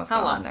 I don't know what's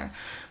going on there.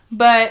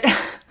 But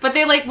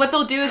they what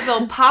they'll do is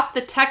they'll pop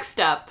the text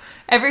up.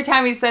 Every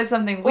time he says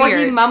something weird.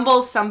 Or he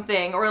mumbles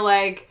something or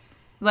like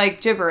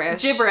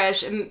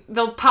gibberish. And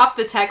they'll pop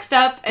the text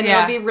up and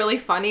it'll be really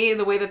funny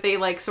the way that they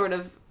like sort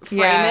of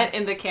frame it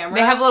in the camera.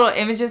 They have little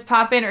images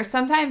pop in, or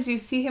sometimes you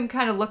see him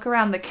kind of look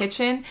around the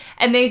kitchen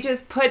and they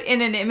just put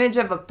in an image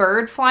of a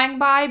bird flying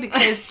by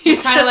because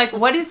he's kind of like,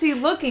 what is he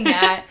looking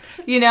at?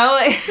 You know?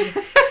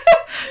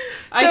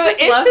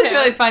 It's just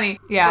really funny.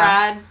 Yeah.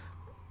 Brad.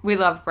 We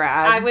love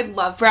Brad. I would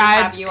love Brad,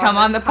 to have you come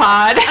on the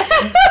pod.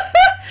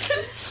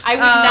 I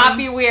would not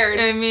be weird.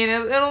 I mean,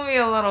 it'll be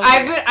a little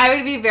weird. I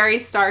would be very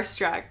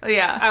starstruck.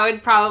 Yeah. I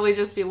would probably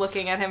just be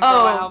looking at him for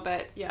a while,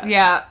 but yeah.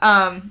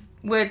 Yeah.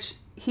 Which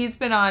he's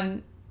been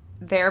on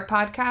their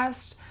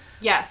podcast.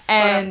 Yes.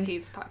 And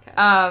Bon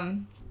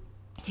podcast.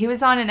 He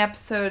was on an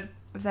episode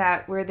of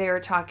that where they were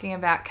talking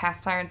about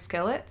cast iron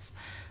skillets.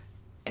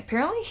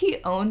 Apparently he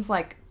owns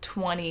like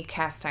 20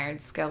 cast iron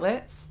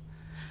skillets.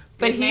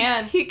 But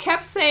he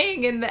kept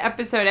saying in the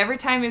episode, every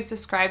time he was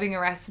describing a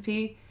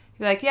recipe, he'd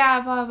be like,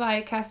 yeah, blah, blah,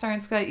 blah, cast iron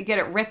skillet. You get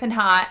it ripping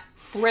hot.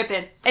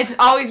 Ripping. It's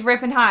always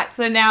ripping hot.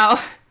 So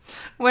now,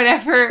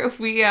 whenever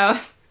we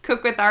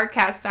cook with our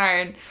cast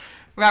iron,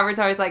 Robert's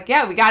always like,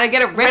 yeah, we got to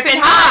get it ripping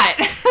hot.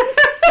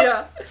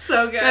 Yeah,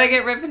 so good. Gotta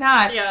get ripping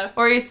hot. Yeah.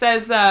 Or he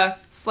says,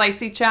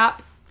 slicey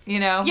chop, you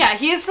know? Yeah,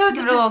 he is so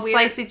Give it a little weird.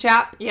 slicey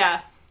chop.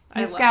 Yeah.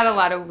 He's got a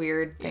lot of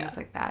weird things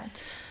like that.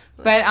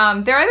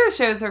 But their other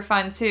shows are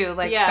fun too,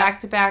 like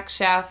Back to Back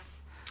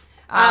Chef.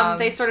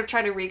 They sort of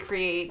try to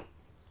recreate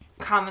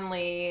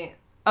commonly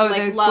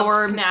the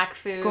loved snack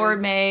foods.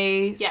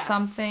 Gourmet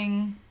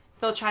something.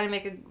 They'll try to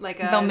make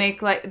They'll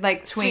make like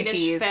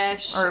Twinkies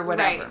fish, or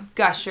whatever. Right.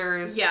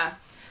 Gushers. Yeah.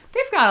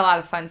 They've got a lot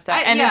of fun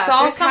stuff. And it's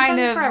all kind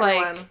of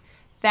like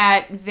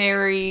that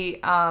very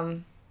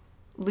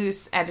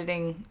loose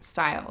editing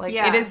style. Like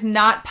it is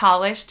not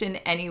polished in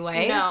any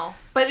way. No.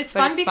 But it's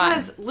fun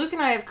because Luke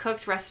and I have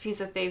cooked recipes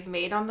that they've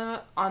made on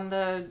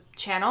the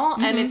channel,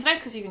 and it's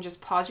nice because you can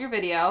just pause your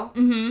video,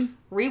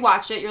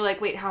 rewatch it. You're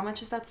like, wait, how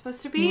much is that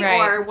supposed to be,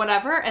 or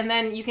whatever, and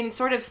then you can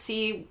sort of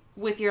see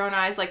with your own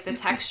eyes like the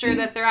texture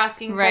that they're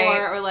asking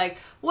for, or like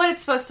what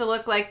it's supposed to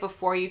look like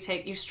before you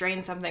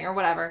strain something or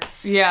whatever.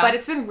 Yeah. But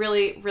it's been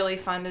really, really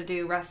fun to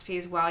do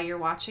recipes while you're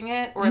watching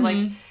it, or like,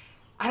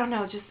 I don't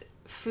know, just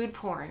food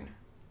porn.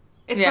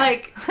 It's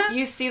like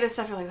you see this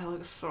stuff, you're like, that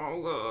looks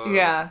so good.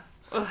 Yeah.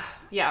 Ugh,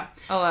 yeah.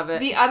 I love it.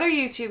 The other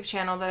YouTube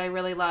channel that I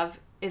really love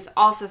is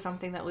also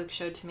something that Luke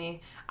showed to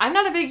me. I'm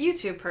not a big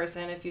YouTube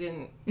person, if you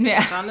didn't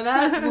catch on to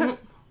that.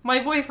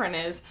 My boyfriend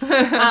is.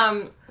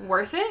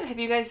 Worth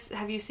It?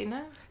 Have you seen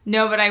that?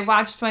 No, but I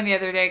watched one the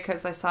other day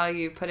because I saw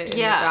you put it in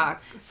the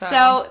doc.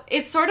 So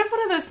it's sort of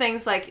one of those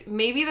things, like,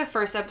 maybe the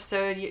first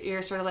episode,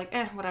 you're sort of like,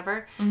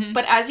 whatever. Mm-hmm.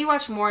 But as you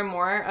watch more and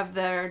more of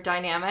their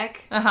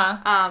dynamic,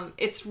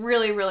 it's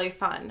really, really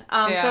fun.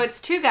 So it's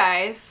two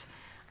guys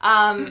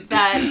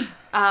that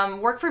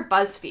work for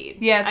BuzzFeed.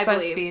 Yeah, it's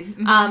BuzzFeed.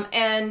 Mm-hmm.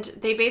 And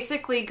they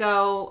basically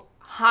go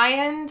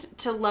high-end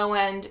to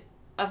low-end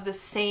of the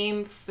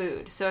same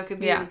food. So it could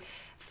be...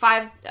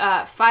 $5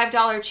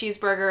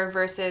 cheeseburger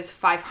versus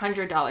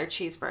 $500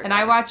 cheeseburger. And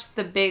I watched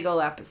the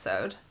bagel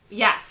episode.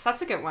 Yes,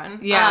 that's a good one.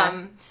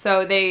 Yeah.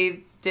 So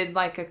they did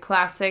like a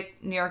classic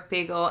New York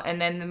bagel,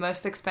 and then the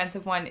most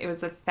expensive one, it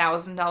was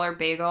 $1,000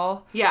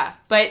 bagel. Yeah.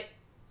 But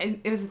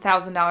it was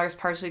 $1,000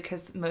 partially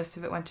because most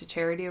of it went to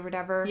charity or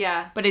whatever.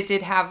 Yeah. But it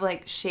did have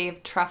like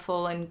shaved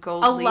truffle and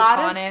gold leaf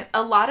on it.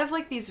 A lot of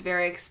like these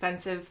very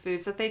expensive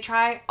foods that they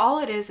try, all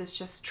it is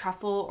just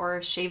truffle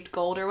or shaved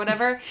gold or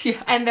whatever.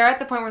 And they're at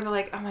the point where they're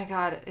like, oh my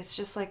God, it's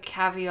just like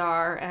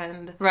caviar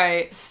and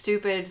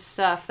stupid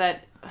stuff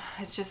that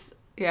it's just,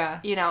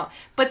 you know.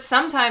 But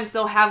sometimes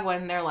they'll have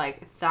one and they're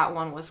like, that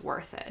one was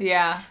worth it.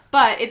 Yeah.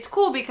 But it's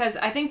cool because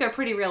I think they're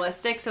pretty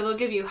realistic. So they'll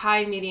give you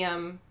high,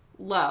 medium,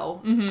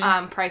 low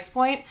price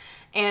point,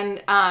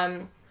 and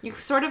you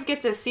sort of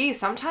get to see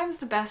sometimes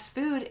the best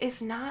food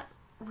is not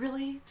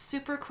really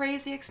super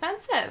crazy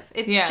expensive.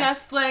 It's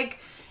just like,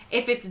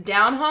 if it's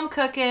down home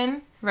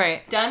cooking,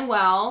 done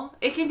well,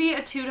 it can be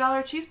a $2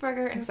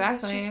 cheeseburger and it's the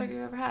best cheeseburger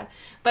you've ever had.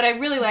 But I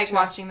really like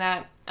watching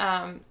that.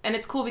 And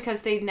it's cool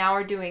because they now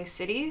are doing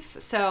cities.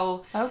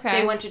 So Okay.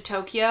 they went to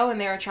Tokyo and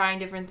they were trying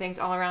different things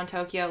all around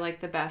Tokyo, like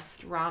the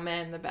best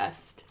ramen, the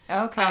best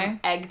Okay.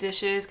 egg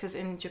dishes. Because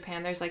in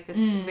Japan, there's like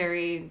this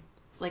very,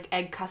 like,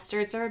 egg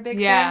custards are a big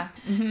Yeah.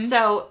 thing. Mm-hmm.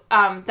 So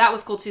that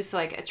was cool too. So,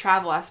 like, a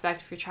travel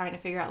aspect, if you're trying to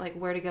figure out, like,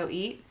 where to go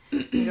eat,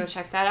 you can go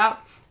check that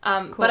out.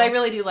 Cool. But I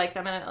really do like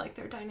them, and I like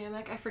their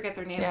dynamic. I forget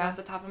their names Yeah. off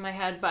the top of my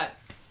head, but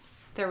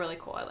they're really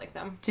cool. I like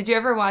them. Did you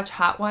ever watch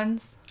Hot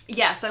Ones?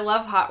 Yes, I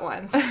love hot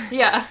ones.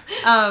 Yeah.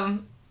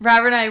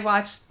 Robert and I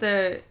watched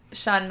the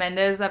Shawn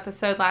Mendes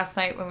episode last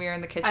night when we were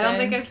in the kitchen. I don't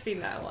think I've seen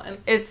that one.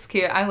 It's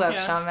cute. I love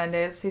Yeah. Shawn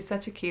Mendes. He's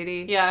such a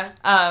cutie. Yeah.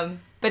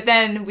 But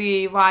then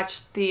we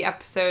watched the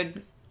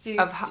episode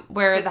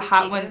where the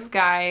Hot Ones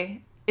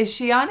guy... Is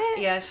she on it?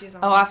 Yeah, she's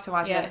on Oh, I'll have to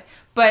watch Yeah. it.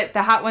 But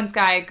the Hot Ones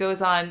guy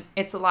goes on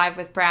It's Alive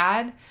with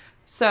Brad.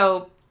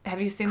 So,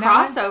 have you seen that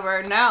one?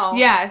 Crossover, no.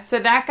 Yeah, so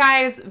that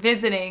guy's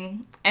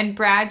visiting, and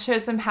Brad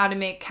shows him how to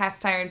make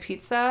cast iron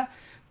pizza,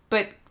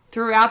 but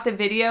throughout the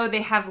video,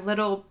 they have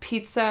little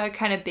pizza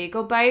kind of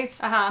bagel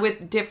bites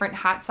with different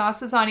hot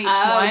sauces on each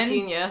one. Oh,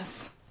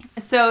 genius.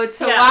 So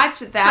to watch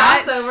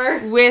that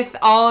Crossover. with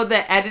all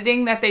the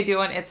editing that they do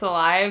on It's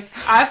Alive.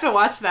 I have to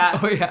watch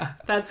that. Oh, yeah.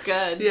 That's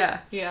good. Yeah.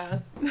 Yeah.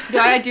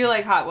 I do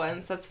like hot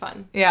ones. That's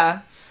fun.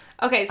 Yeah.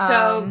 Okay,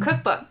 so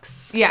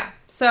cookbooks. Yeah.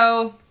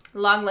 So,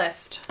 Long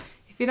list.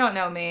 if you don't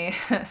know me,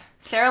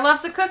 Sarah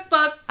loves a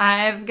cookbook.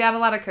 I've got a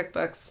lot of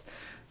cookbooks.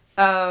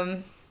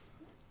 I've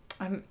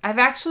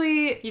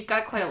actually... You've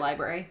got quite a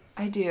library.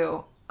 I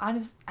do. I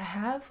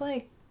have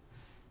like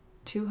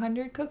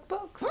 200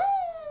 cookbooks.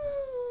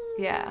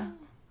 Yeah.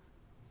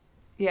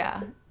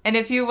 Yeah. And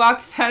if you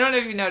walked, I don't know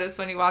if you noticed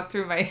when you walked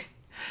through my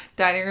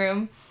dining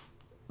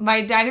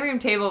room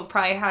table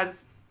probably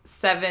has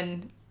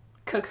 7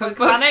 Cookbooks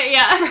cookbooks on it,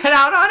 yeah. spread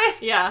out on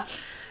it. Yeah.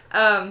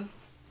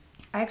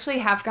 I actually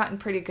have gotten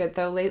pretty good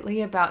though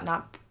lately about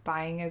not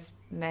buying as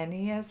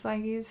many as I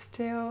used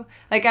to.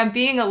 Like I'm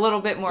being a little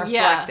bit more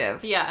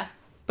selective. Yeah.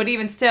 But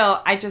even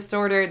still, I just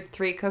ordered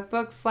 3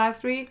 cookbooks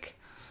last week.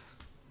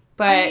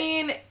 But I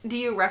mean, do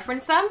you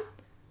reference them?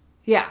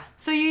 yeah.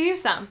 So you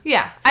use them.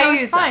 Yeah, So I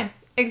it's use fine. them.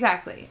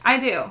 Exactly. I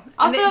do.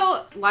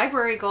 Also,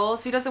 library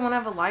goals. Who doesn't want to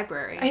have a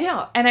library? I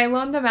know. And I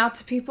loan them out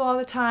to people all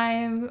the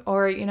time.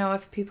 Or, you know,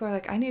 if people are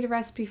like, I need a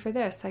recipe for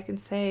this, I can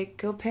say,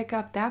 go pick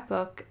up that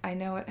book. I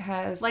know it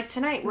has... Like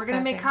tonight, we're this going to kind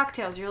of make thing.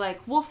 cocktails. You're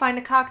like, we'll find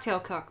a cocktail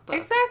cookbook.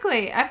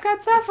 Exactly. I've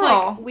got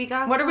several. we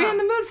got What are we some. in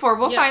the mood for?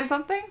 We'll Yeah. find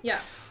something. Yeah.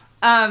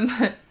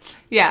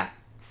 Yeah.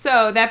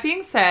 So, that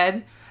being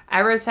said,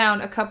 I wrote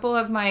down a couple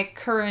of my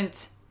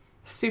current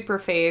super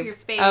faves, Your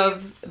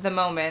faves. of the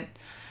moment.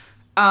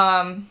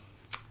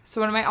 So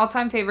one of my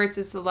all-time favorites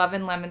is the Love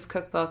and Lemons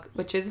cookbook,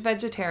 which is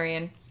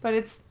vegetarian, but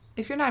it's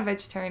if you're not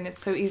vegetarian,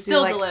 it's so easy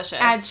Still to like, delicious.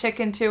 add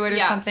chicken to it or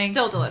Yeah, something.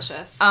 still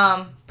delicious.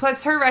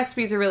 Plus her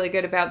recipes are really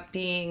good about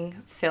being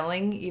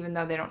filling, even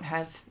though they don't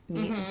have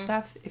meat and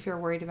stuff, if you're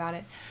worried about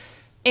it.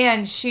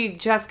 And she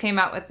just came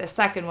out with the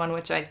second one,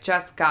 which I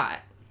just got.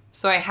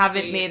 So I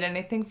haven't Sweet. made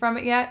anything from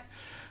it yet.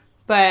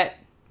 But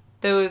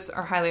those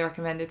are highly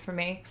recommended for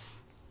me.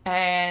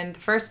 And the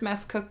First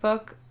Mess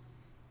cookbook,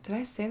 did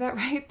I say that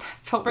right? That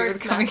felt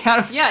First weird coming Mess. out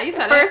of Yeah, you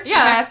said First it.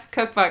 Yeah. Mess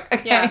cookbook.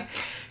 Okay.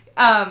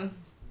 Yeah.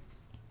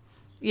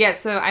 Yeah,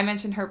 so I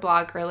mentioned her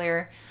blog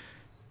earlier.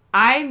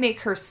 I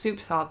make her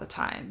soups all the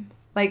time.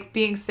 Like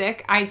being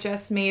sick, I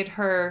just made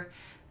her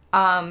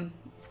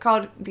it's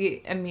called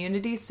the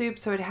immunity soup,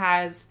 so it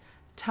has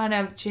a ton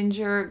of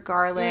ginger,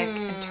 garlic,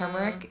 and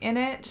turmeric in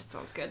it.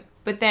 Sounds good.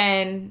 But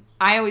then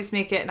I always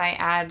make it and I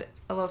add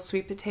a little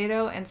sweet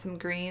potato and some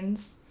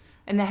greens.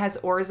 And it has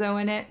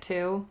orzo in it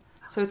too.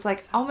 So it's like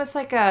almost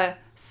like a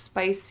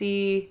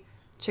spicy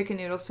chicken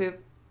noodle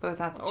soup, but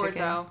without the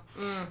chicken.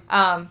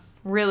 Orzo.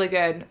 Really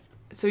good.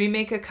 So we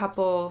make a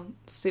couple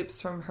soups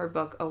from her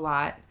book a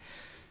lot.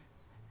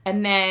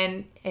 And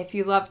then if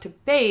you love to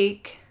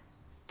bake,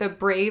 the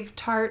Brave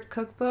Tart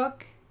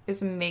cookbook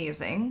is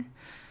amazing.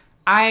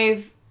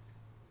 I've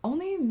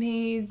only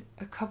made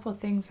a couple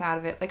things out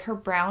of it. Like her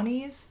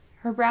brownies.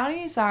 Her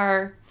brownies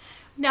are...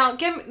 Now,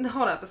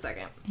 hold up a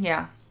second.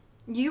 Yeah.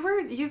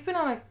 You've been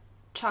on a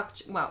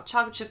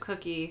chocolate chip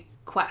cookie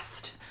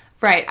quest.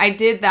 Right. I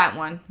did that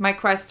one. My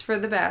quest for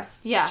the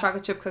best. Yeah.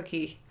 Chocolate chip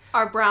cookie.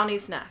 Are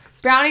brownies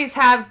next? Brownies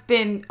have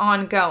been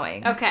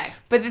ongoing. Okay.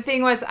 But the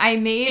thing was, I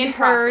made In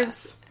hers.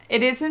 process.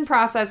 It is in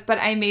process, but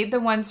I made the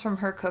ones from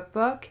her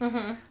cookbook.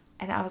 Mm-hmm.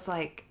 And I was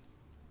like,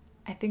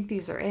 I think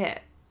these are it.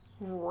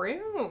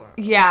 Really?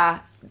 Yeah.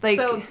 Like,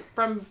 so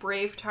from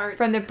Brave Tart.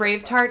 from the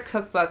Brave Tart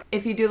cookbook.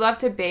 If you do love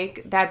to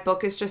bake, that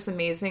book is just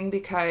amazing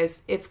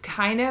because it's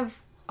kind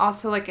of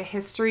also like a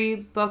history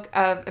book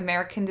of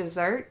American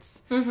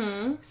desserts.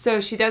 Mm-hmm. So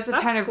she does a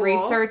ton of cool.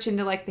 research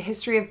into like the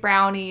history of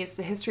brownies,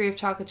 the history of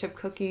chocolate chip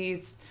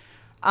cookies.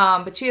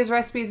 But she has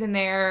recipes in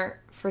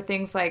there for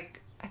things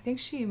like, I think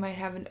she might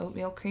have an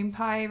oatmeal cream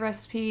pie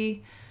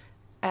recipe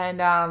and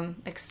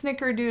like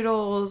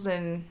snickerdoodles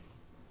and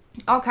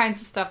all kinds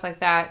of stuff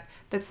like that.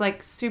 That's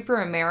like super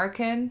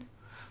American.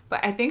 But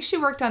I think she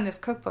worked on this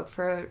cookbook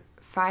for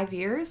 5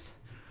 years.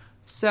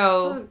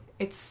 So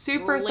it's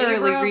super labor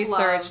thoroughly of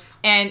researched. love.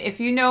 And if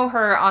you know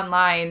her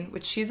online,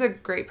 which she's a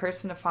great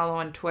person to follow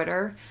on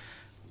Twitter,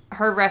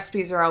 her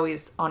recipes are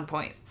always on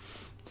point.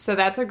 So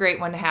that's a great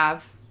one to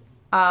have.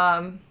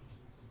 I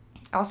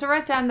also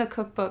wrote down the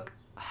cookbook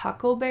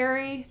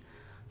Huckleberry,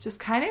 just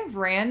kind of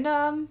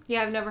random.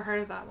 Yeah, I've never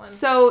heard of that one.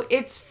 So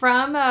it's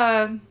from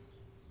a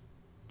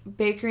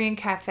bakery and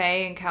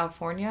cafe in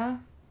California,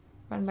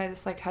 run by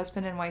this like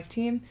husband and wife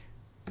team.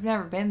 I've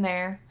never been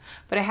there,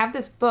 but I have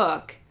this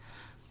book.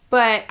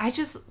 But I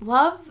just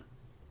love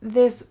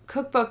this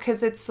cookbook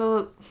because it's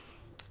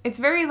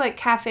very like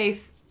cafe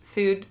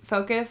food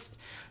focused.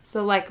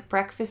 So like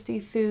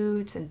breakfasty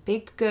foods and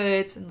baked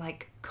goods and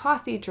like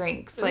coffee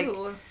drinks, like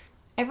Ooh.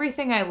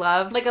 everything I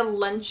love. Like a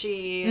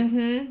lunchy.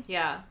 Mm-hmm.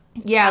 Yeah.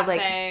 Yeah,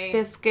 cafe. like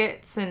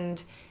biscuits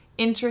and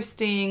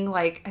interesting,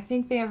 like, I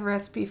think they have a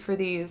recipe for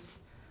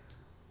these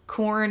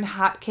corn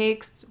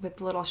hotcakes with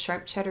little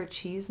sharp cheddar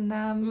cheese in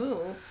them.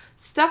 Ooh.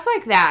 Stuff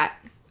like that.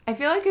 I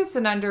feel like it's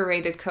an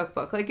underrated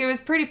cookbook. Like, it was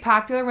pretty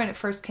popular when it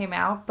first came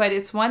out, but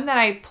it's one that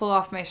I pull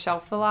off my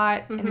shelf a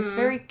lot, and it's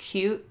very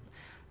cute.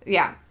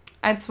 Yeah,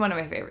 it's one of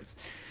my favorites.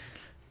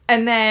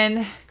 And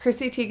then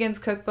Chrissy Teigen's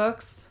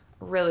cookbooks,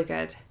 really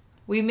good.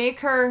 We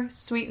make her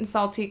sweet and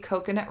salty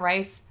coconut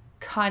rice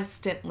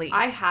constantly.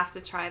 I have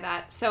to try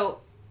that. So,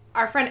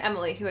 our friend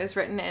Emily, who has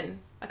written in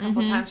a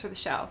couple times for the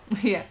show,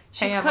 Yeah.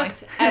 she's Hey, Emily.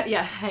 cooked.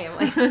 Hey,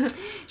 Emily.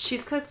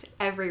 She's cooked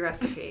every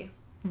recipe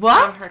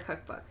What? on her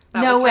cookbook.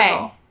 No was her way.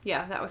 goal.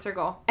 Yeah, that was her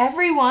goal.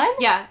 Everyone?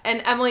 Yeah,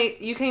 and Emily,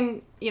 you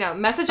can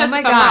message us Oh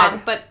my if I'm God.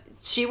 wrong, but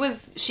she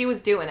was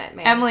doing it,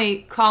 man. Emily,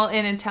 call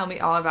in and tell me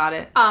all about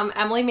it.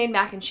 Emily made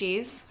mac and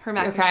cheese. Her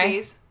mac and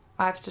cheese.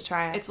 I have to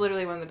try it. It's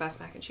literally one of the best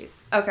mac and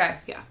cheeses. Okay.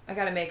 Yeah. I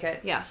gotta make it.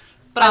 Yeah.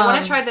 But I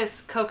want to try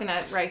this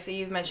coconut rice that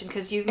you've mentioned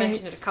because you've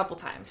mentioned it a couple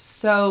times.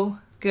 So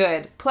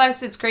good.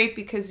 Plus, it's great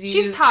because you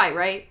She's use... Thai,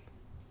 right?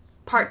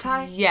 Part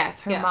Thai?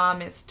 Yes, her Yeah.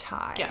 mom is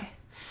Thai.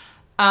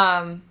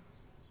 Yeah.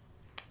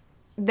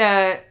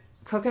 The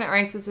coconut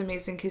rice is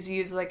amazing because you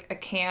use like a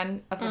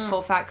can of the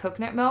full fat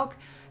coconut milk,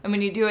 and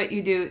when you do it,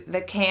 you do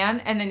the can,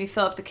 and then you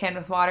fill up the can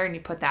with water, and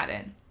you put that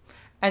in,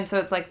 and so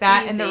it's like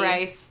that and the Easy.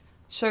 rice,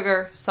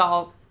 sugar,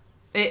 salt.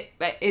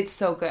 It's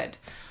so good.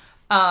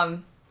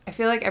 I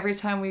feel like every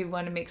time we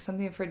want to make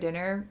something for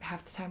dinner,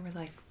 half the time we're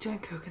like, Doing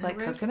coconut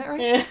rice? coconut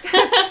rice.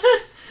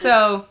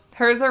 So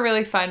hers are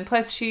really fun.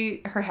 Plus,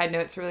 her head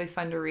notes are really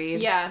fun to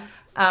read. Yeah.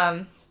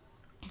 But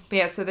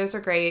yeah, so those are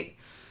great.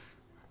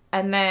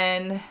 And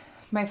then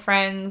my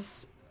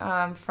friends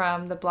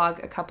from the blog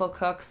A Couple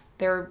Cooks,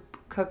 their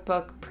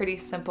cookbook, Pretty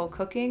Simple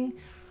Cooking.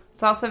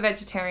 It's also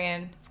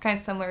vegetarian. It's kind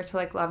of similar to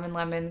like Love and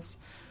Lemons.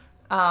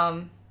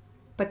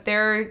 But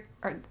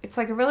it's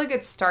like a really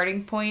good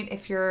starting point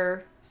if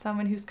you're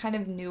someone who's kind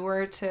of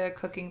newer to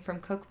cooking from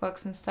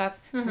cookbooks and stuff.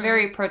 It's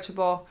very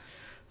approachable.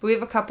 But we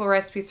have a couple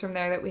recipes from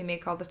there that we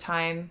make all the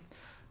time.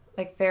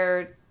 Like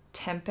their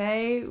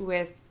tempeh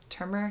with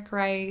turmeric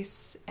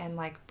rice and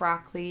like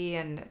broccoli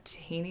and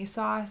tahini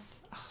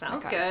sauce. Oh,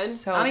 Sounds my God, good.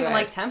 so I don't even good.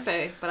 like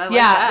tempeh, but I like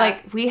Yeah, that.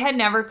 like we had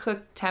never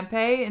cooked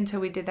tempeh until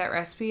we did that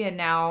recipe, and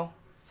now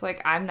it's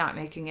like I'm not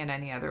making it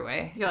any other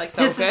way. You're like, It's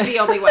so this good. is the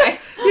only way.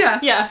 Yeah.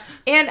 Yeah.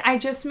 And I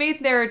just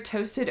made their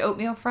toasted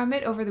oatmeal from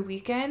it over the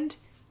weekend.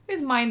 It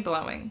was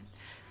mind-blowing.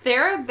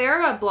 They're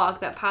a blog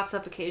that pops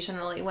up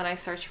occasionally when I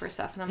search for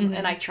stuff,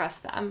 and I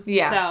trust them.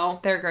 Yeah, So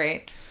they're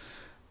great.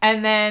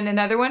 And then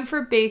another one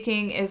for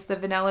baking is the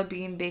Vanilla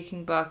Bean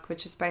Baking Book,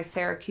 which is by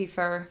Sarah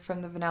Kiefer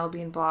from the Vanilla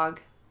Bean blog.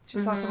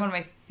 She's also one of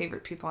my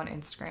favorite people on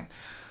Instagram.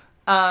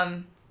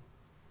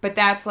 But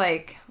that's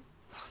like,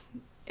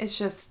 it's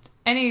just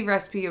any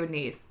recipe you would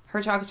need.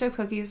 Her chocolate chip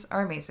cookies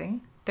are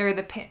amazing. They're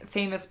the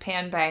famous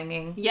pan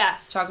banging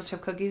yes, chocolate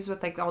chip cookies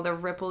with like all the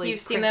ripply,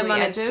 You've seen them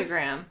crinkly on edges.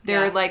 Instagram.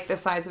 They're Yes. like the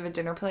size of a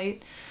dinner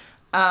plate.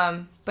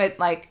 But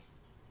like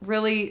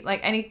really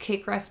like any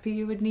cake recipe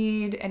you would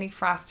need, any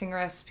frosting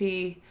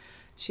recipe.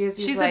 She's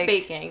like, a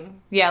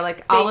baking. Yeah,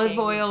 like olive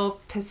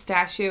oil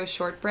pistachio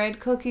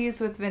shortbread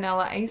cookies with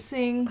vanilla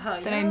icing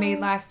Oh, that I yeah. made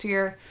last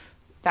year.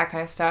 That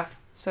kind of stuff.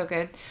 So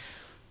good.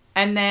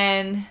 And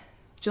then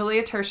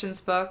Julia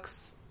Turshen's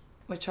books,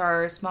 which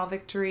are Small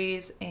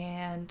Victories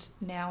and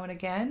Now and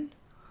Again.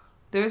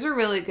 Those are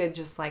really good,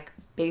 just like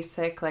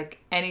basic, like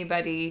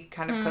anybody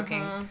kind of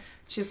cooking.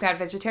 She's got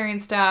vegetarian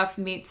stuff,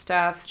 meat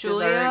stuff,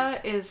 Julia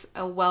desserts. is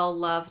a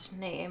well-loved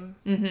name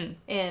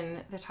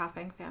in the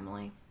Topping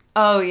family.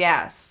 Oh,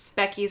 yes.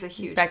 Becky's a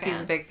huge Becky's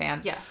fan. a big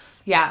fan.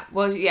 Yes. Yeah,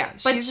 well, yeah,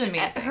 she's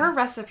amazing. Her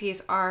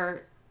recipes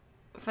are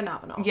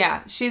phenomenal.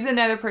 Yeah, she's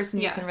another person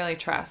you Yeah. can really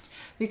trust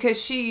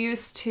because she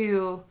used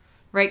to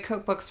write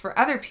cookbooks for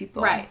other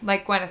people, Right.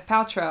 like Gwyneth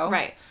Paltrow,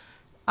 Right.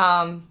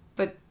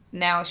 But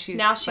now she's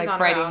like on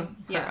her writing own.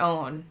 Yeah. her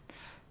own,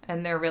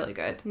 and they're really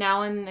good.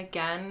 Now and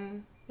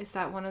Again, is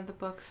that one of the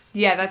books?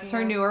 Yeah, you're that's her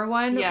thinking of? newer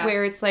one Yeah.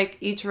 where it's like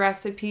each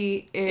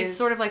recipe is It's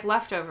sort of like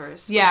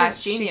leftovers. yeah, which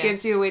is genius. she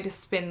gives you a way to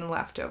spin the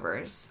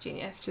leftovers.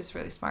 Genius. It's just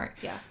really smart.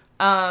 Yeah.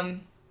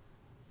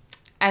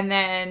 And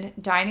then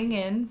Dining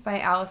In by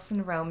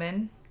Allison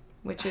Roman.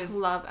 which is...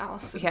 love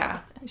Allison. Yeah.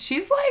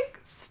 She's like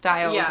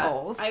style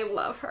goals. I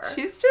love her.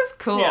 She's just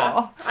cool.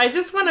 Yeah. I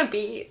just want to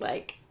be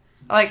like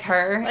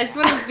her. I just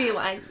want to be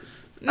like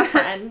a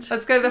friend.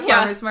 Let's go to the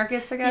farmer's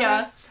market together.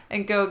 Yeah.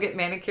 And go get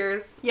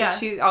manicures. Yeah. And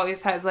she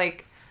always has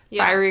like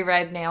fiery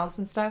red nails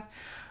and stuff.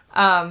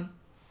 And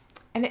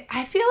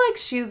I feel like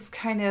she's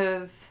kind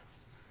of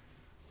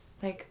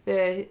like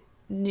the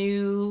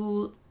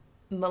new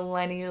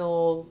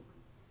millennial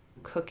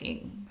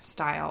cooking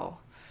style.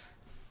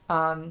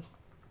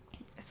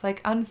 It's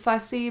like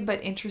unfussy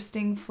but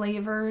interesting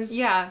flavors.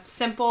 Yeah,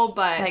 simple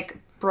but like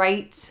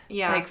bright.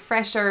 Yeah. Like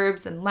fresh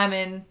herbs and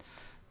lemon,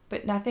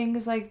 but nothing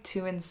is like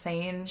too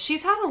insane.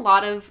 She's had a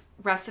lot of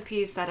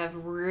recipes that have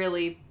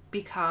really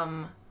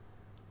become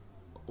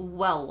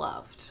well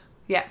loved.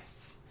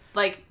 Yes.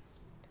 Like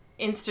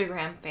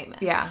Instagram famous.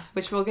 Yeah,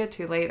 which we'll get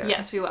to later.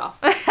 Yes, we will.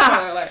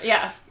 Spoiler alert.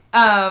 Yeah.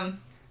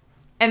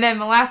 And then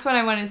the last one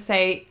I want to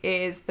say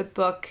is the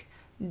book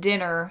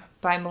Dinner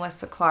by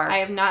Melissa Clark. I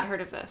have not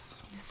heard of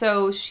this.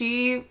 So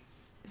she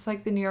is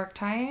like the New York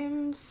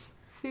Times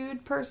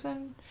food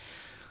person.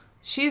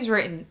 She's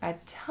written a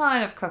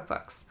ton of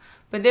cookbooks,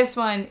 but this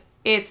one,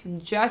 it's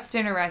just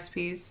dinner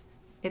recipes.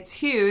 It's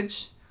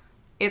huge.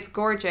 It's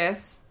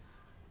gorgeous.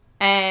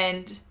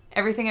 And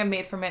everything I've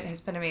made from it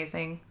has been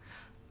amazing.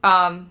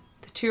 The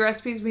two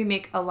recipes we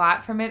make a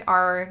lot from it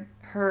are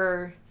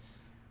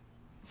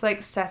it's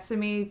like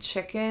sesame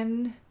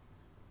chicken,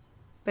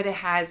 but it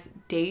has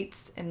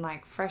dates and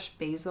like fresh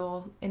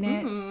basil in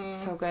it. Mm-hmm. It's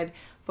so good.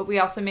 But we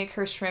also make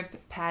her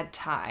shrimp pad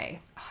thai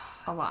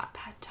a lot.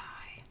 Pad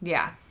thai.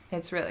 Yeah,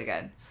 it's really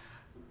good.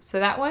 So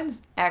that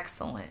one's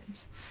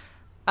excellent.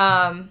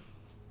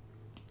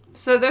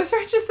 So those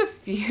are just a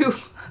few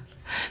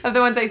of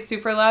the ones I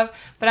super love.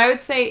 But I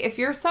would say if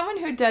you're someone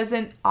who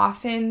doesn't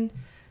often,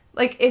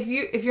 like if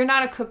you're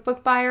not a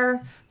cookbook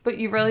buyer, but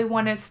you really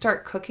want to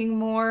start cooking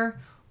more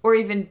or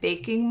even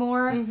baking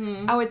more,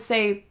 I would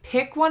say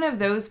pick one of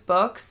those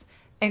books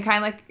and kind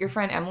of like your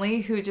friend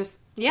Emily who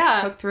just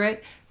cooked through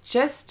it.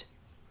 Just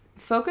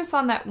focus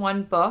on that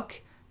one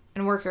book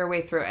and work your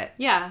way through it.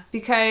 Yeah.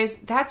 Because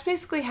that's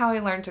basically how I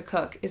learned to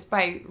cook, is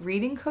by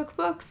reading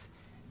cookbooks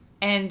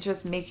and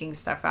just making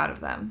stuff out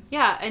of them.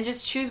 Yeah, and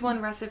just choose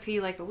one recipe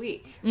like a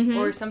week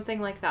or something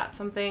like that.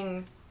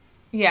 Something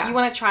you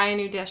want to try a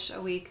new dish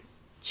a week,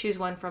 choose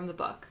one from the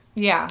book.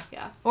 Yeah.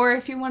 Yeah. Or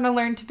if you want to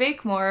learn to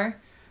bake more,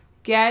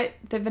 get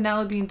the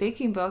Vanilla Bean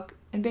Baking Book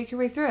and bake your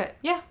way through it.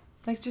 Yeah.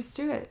 Like, just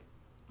do it.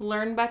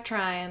 Learn by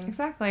trying.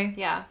 Exactly.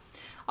 Yeah.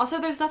 Also,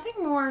 there's nothing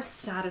more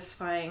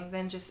satisfying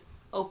than just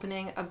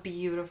opening a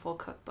beautiful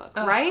cookbook,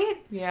 right?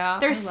 Yeah.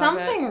 There's I love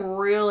something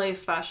really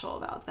special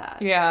about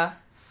that. Yeah.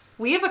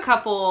 We have a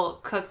couple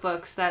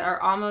cookbooks that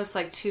are almost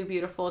like too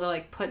beautiful to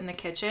like put in the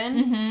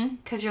kitchen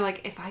because you're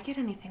like, if I get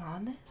anything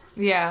on this,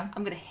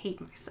 I'm gonna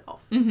hate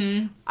myself.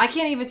 I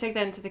can't even take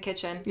that into the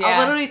kitchen. Yeah.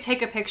 I'll literally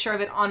take a picture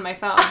of it on my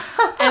phone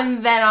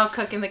and then I'll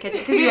cook in the kitchen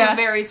because we're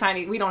very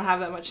tiny. We don't have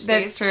that much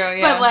space. That's true.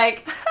 Yeah, but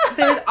like,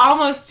 they're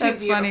almost too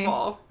That's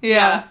beautiful. Funny.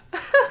 Yeah.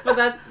 But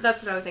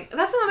that's another thing.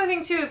 That's another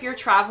thing too. If you're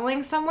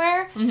traveling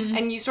somewhere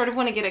and you sort of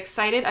want to get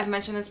excited, I've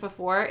mentioned this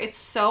before. It's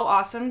so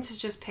awesome to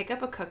just pick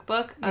up a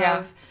cookbook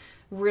of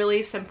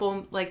really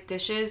simple like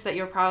dishes that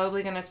you're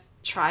probably gonna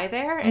try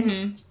there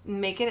and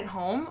make it at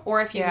home.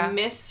 Or if you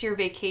miss your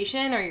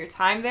vacation or your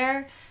time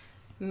there,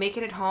 make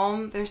it at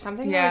home. There's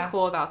something really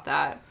cool about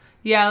that.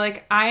 Yeah,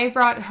 like I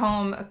brought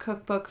home a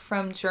cookbook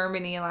from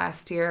Germany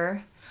last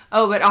year.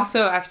 Oh, but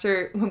also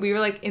after when we were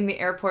like in the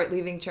airport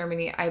leaving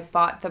Germany, I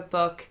bought the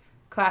book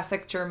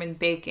Classic German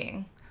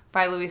Baking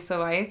by Louisa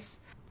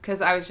Weiss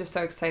because I was just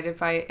so excited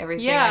by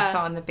everything I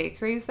saw in the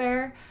bakeries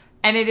there.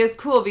 And it is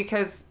cool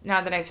because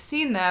now that I've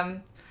seen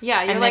them,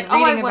 you're like,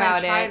 oh, I want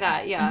to try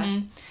that.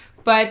 Yeah.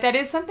 But that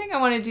is something I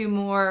want to do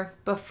more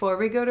before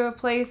we go to a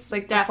place.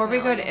 Like before we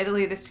go to Definitely.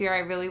 Italy this year, I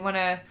really want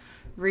to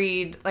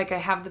read. Like I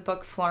have the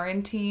book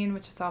Florentine,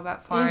 which is all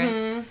about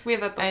Florence. We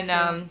have that book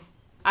And too.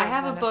 I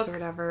have a book or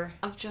whatever.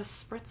 of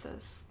just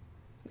spritzes.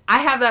 I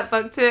have that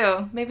book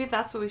too. Maybe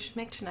that's what we should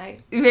make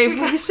tonight. Maybe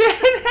we should.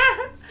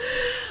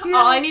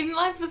 All I need in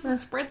life is a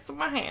spritz in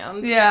my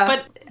hand. Yeah.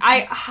 But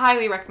I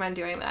highly recommend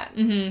doing that.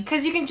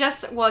 Because you can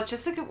it's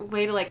just a good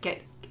way to like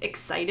get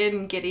excited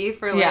and giddy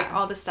for like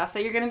all the stuff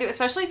that you're going to do.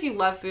 Especially if you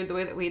love food the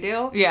way that we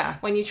do. Yeah.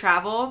 When you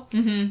travel.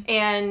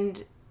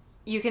 And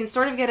you can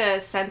sort of get a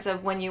sense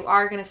of when you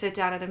are going to sit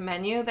down at a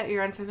menu that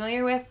you're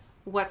unfamiliar with,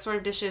 what sort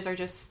of dishes are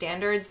just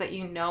standards that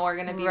you know are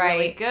going to be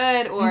really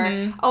good,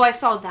 or oh, I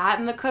saw that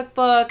in the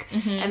cookbook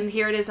and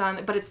here it is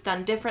but it's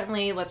done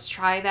differently, let's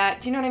try that.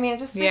 Do you know what I mean? It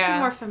just makes you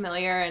more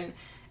familiar and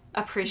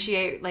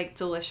appreciate like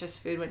delicious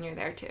food when you're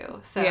there too.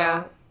 So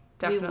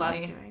definitely. we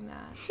love doing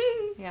that.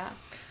 Yeah.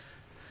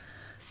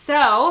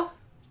 So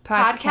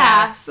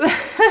podcasts. So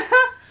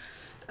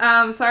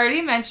I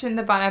already mentioned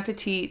the Bon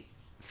Appetit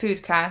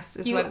Foodcast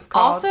is what it's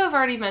called. You also have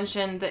already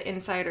mentioned the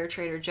Insider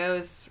Trader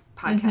Joe's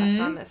podcast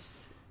on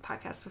this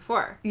podcast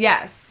before.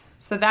 Yes.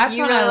 So that's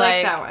you what really I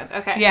like. that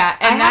one. Okay. Yeah.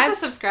 And I have to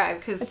subscribe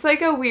because it's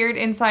like a weird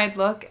inside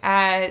look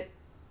at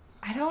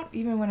I don't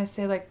even want to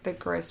say like the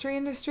grocery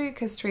industry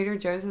because Trader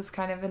Joe's is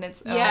kind of in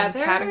its own they're,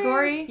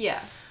 category.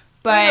 Yeah.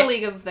 But they're in a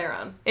league of their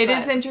own. It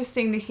is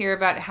interesting to hear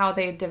about how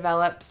they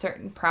develop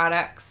certain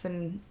products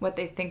and what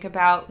they think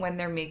about when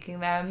they're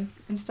making them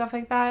and stuff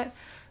like that.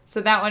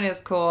 So that one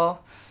is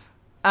cool.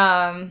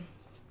 And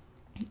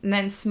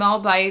then Small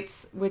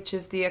Bites, which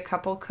is the A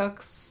Couple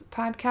Cooks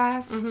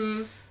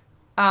podcast.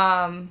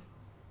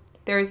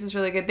 Theirs is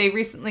really good. They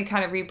recently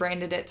kind of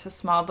rebranded it to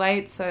Small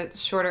Bites, so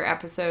it's shorter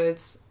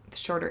episodes,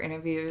 shorter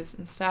interviews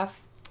and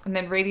stuff. And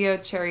then Radio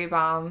Cherry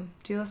Bomb.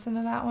 Do you listen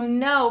to that one?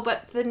 No,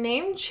 but the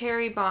name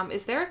Cherry Bomb,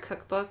 is there a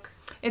cookbook?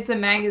 It's a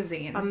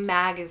magazine. A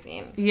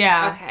magazine.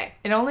 Yeah. Okay.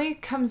 It only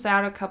comes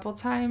out a couple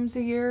times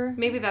a year.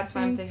 Maybe that's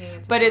what I'm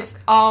thinking. But it's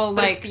all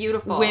but like it's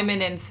beautiful.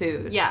 Women in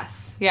food.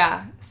 Yes.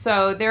 Yeah.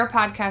 So their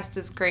podcast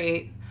is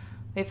great.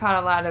 They've had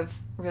a lot of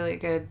really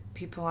good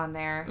people on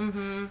there.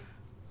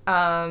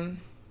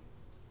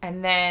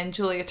 And then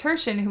Julia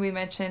Turshen, who we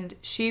mentioned,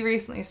 she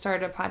recently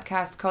started a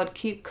podcast called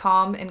Keep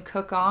Calm and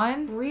Cook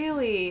On.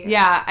 Really?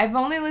 Yeah. I've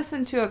only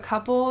listened to a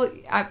couple.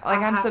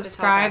 I'm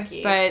subscribed,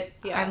 but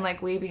I'm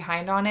like way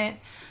behind on it.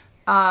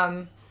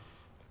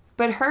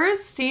 But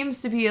hers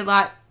seems to be a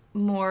lot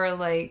more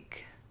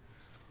like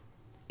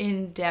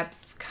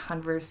in-depth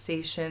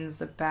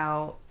conversations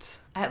about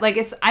like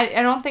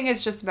I don't think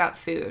it's just about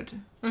food.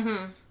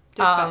 Just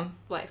about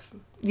life.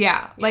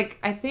 Yeah. Like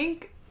I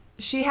think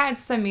she had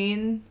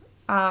Samin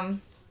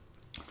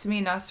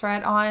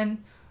Nosrat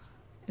on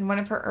in one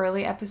of her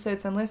early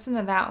episodes and listened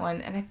to that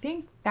one, and I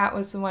think that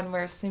was the one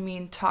where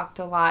Samin talked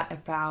a lot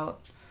about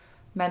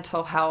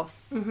mental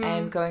health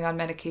and going on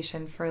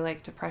medication for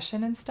like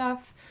depression and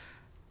stuff,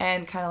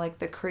 and kind of like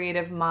the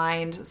creative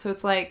mind. So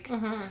it's like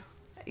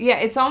yeah,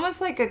 it's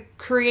almost like a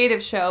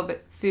creative show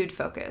but food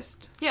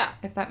focused. Yeah.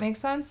 If that makes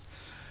sense.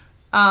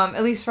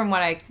 At least from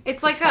what I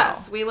It's like tell.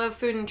 us. We love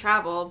food and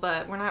travel,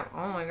 but we're not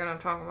only going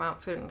to talk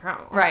about food and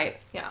travel. Right.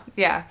 Yeah.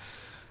 Yeah.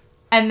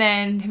 And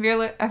then, have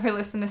you ever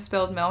listened to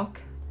Spilled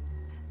Milk?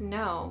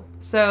 No.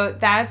 So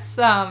that's,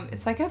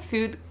 it's like a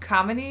food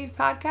comedy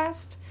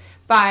podcast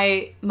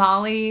by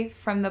Molly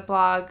from the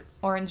blog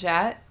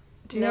Orangette.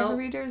 Do you ever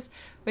read hers?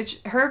 Which,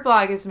 her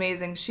blog is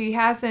amazing. She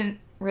hasn't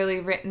really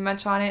written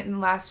much on it in the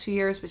last few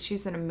years, but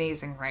she's an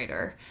amazing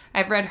writer.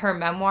 I've read her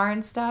memoir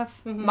and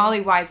stuff.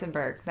 Molly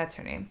Weisenberg, that's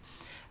her name.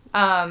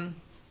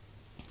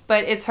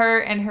 But it's her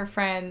and her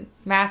friend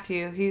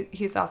Matthew.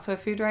 He's also a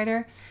food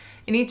writer.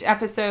 And each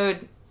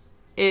episode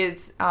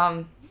is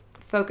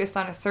focused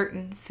on a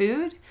certain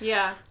food.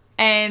 Yeah.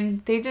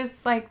 And they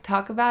just like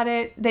talk about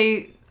it.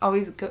 They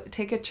always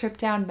take a trip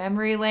down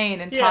memory lane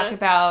and talk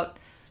about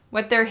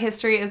what their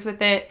history is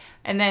with it.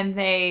 And then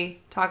they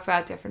talk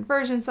about different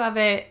versions of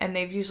it. And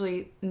they've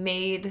usually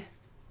made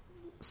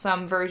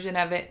some version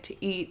of it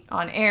to eat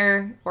on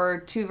air or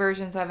two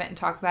versions of it and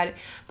talk about it.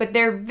 But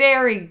they're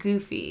very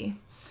goofy.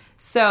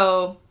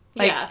 So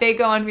like they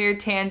go on weird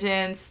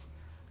tangents.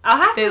 I'll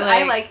have to.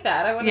 I like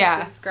that. I want to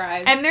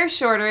subscribe. And they're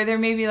shorter. They're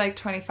maybe like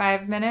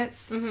 25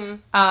 minutes.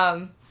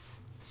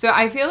 So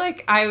I feel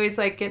like I always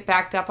like get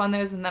backed up on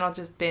those, and then I'll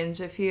just binge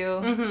a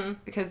few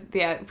because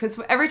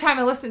every time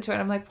I listen to it,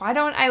 I'm like, why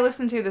don't I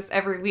listen to this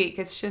every week?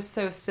 It's just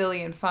so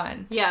silly and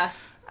fun. Yeah.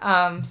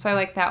 So I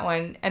like that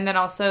one, and then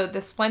also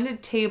The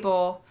Splendid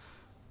Table.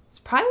 It's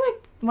probably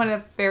like one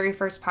of the very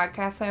first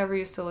podcasts I ever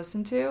used to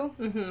listen to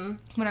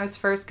when I was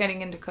first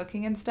getting into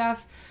cooking and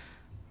stuff,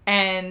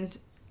 and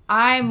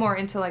I'm more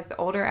into like the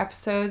older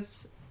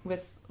episodes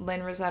with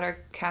Lynn Rosetta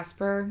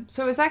Casper.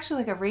 So it was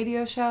actually like a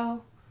radio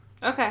show.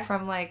 Okay.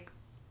 From like,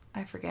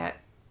 I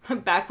forget.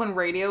 Back when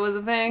radio was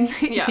a thing?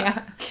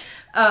 Yeah.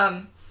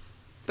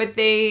 But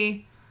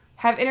they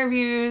have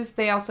interviews.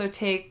 They also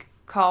take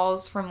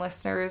calls from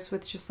listeners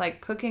with just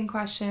like cooking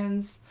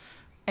questions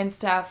and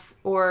stuff.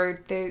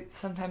 Or they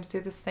sometimes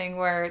do this thing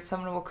where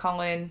someone will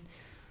call in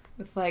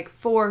with like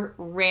 4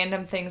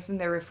 random things in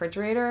their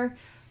refrigerator.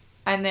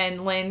 And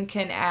then Lynn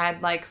can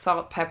add like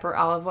salt, pepper,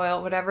 olive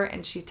oil, whatever.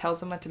 And she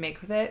tells them what to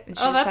make with it. And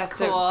she just that's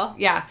has cool.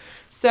 Yeah.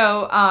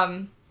 So,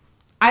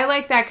 I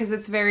like that because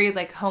it's very,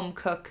 like, home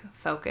cook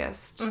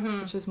focused,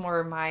 which is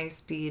more my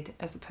speed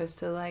as opposed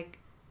to, like,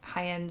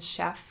 high-end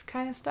chef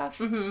kind of stuff.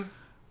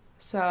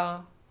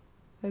 So,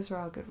 those were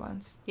all good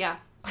ones. Yeah.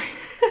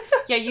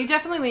 Yeah, you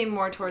definitely lean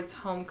more towards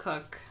home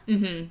cook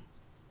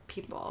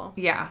people.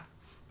 Yeah.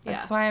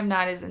 That's why I'm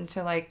not as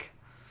into, like,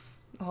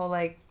 the whole,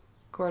 like,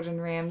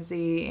 Gordon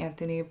Ramsay,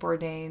 Anthony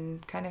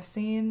Bourdain kind of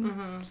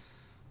scene.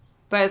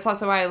 But it's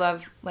also why I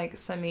love, like,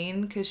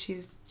 Samin, because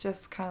she's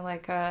just kind of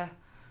like a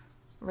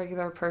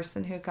regular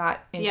person who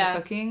got into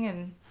cooking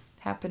and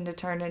happened to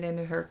turn it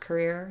into her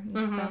career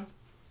and stuff.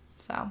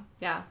 So,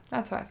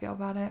 that's how I feel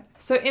about it.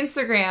 So,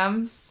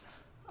 Instagrams,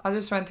 I'll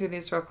just run through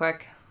these real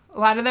quick. A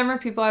lot of them are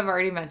people I've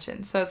already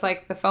mentioned. So, it's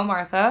like the Faux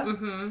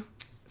Martha,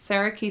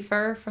 Sarah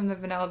Kiefer from the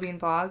Vanilla Bean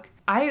blog.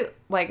 I,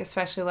 like,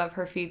 especially love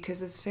her feed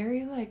because it's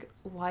very, like,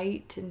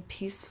 white and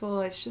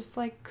peaceful. It's just,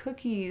 like,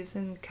 cookies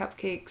and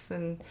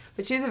cupcakes.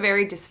 But she has a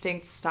very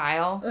distinct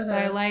style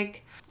that I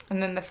like.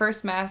 And then The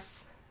First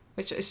Mess,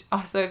 which is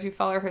also, if you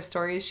follow her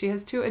stories, she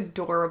has 2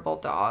 adorable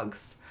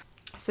dogs.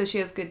 So she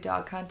has good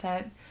dog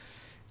content.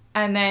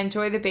 And then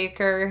Joy the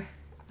Baker,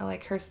 I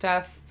like her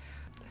stuff.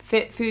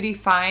 Fit Foodie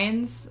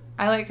Finds,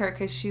 I like her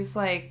because she's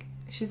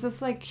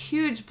this like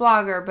huge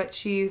blogger, but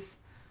she's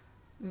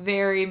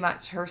very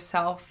much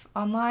herself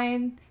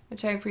online,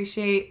 which I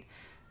appreciate.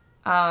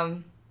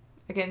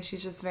 Again,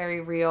 she's just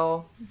very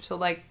real. She'll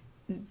like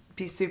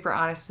be super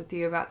honest with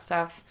you about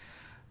stuff.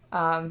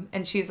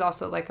 And she's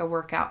also like a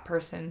workout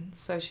person,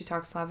 so she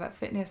talks a lot about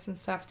fitness and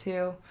stuff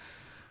too.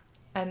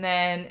 And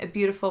then A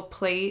Beautiful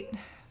Plate,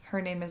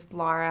 her name is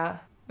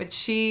Laura, but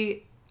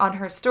she, on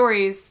her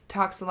stories,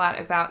 talks a lot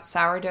about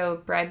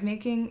sourdough bread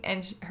making,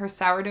 and her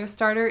sourdough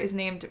starter is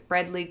named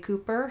Breadly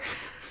Cooper.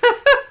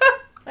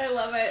 I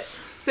love it.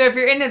 So if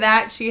you're into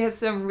that, she has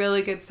some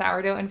really good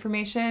sourdough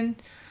information.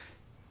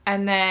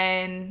 And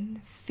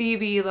then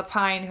Phoebe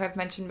Lapine, who I've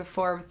mentioned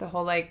before with the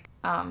whole like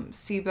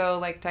SIBO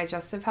like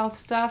digestive health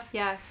stuff.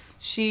 Yes.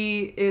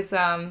 She is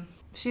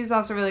she's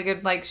also really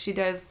good. Like she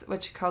does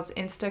what she calls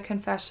Insta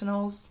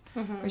confessionals,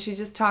 where she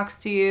just talks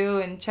to you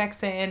and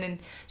checks in, and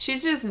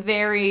she's just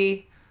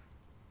very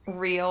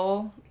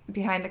real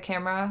behind the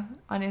camera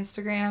on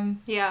Instagram.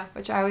 Yeah.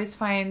 Which I always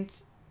find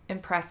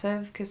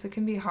impressive because it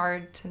can be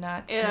hard to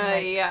not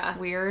seem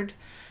weird.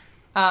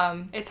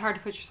 It's hard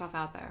to put yourself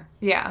out there.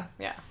 Yeah.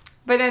 Yeah.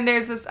 But then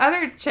there's this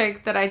other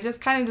chick that I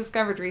just kind of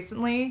discovered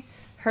recently.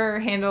 Her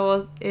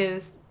handle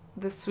is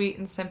The Sweet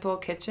and Simple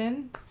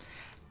Kitchen.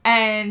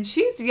 And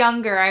she's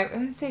younger. I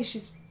would say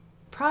she's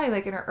probably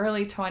like in her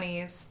early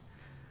 20s.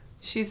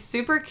 She's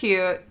super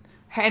cute.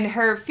 And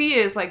her feed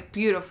is like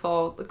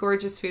beautiful,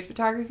 gorgeous food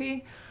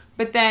photography.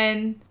 But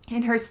then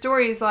in her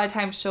stories, a lot of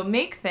times she'll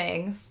make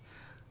things.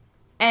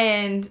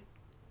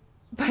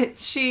 But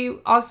she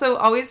also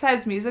always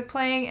has music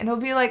playing. And it'll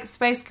be like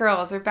Spice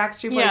Girls or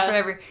Backstreet Boys,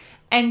 whatever.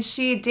 And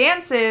she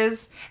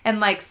dances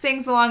and, like,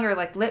 sings along or,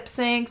 like, lip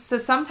syncs. So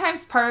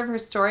sometimes part of her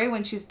story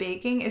when she's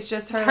baking is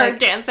just her like,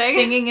 dancing.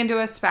 Singing into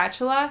a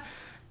spatula.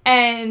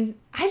 And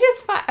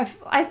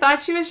I thought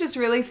she was just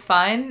really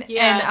fun.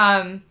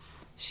 Yeah. And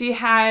she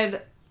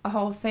had a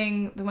whole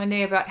thing the one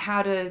day about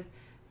how to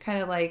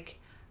kind of, like,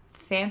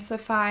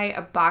 fancify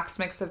a box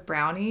mix of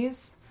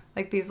brownies.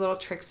 Like, these little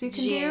tricks you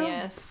can do.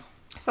 Genius.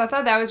 So I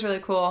thought that was really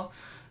cool.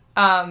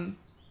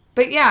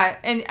 But yeah,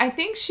 and I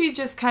think she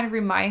just kind of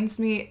reminds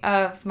me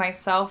of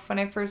myself when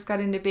I first got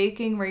into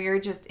baking, where you're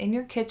just in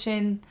your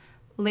kitchen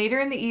later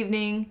in the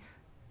evening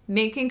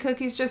making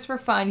cookies just for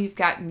fun. You've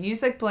got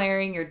music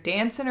blaring, you're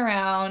dancing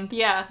around.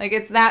 Yeah. Like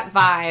it's that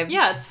vibe.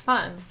 Yeah, it's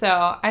fun.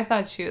 So I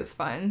thought she was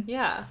fun.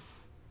 Yeah.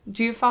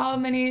 Do you follow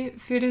many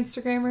food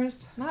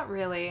Instagrammers? Not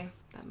really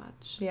that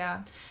much.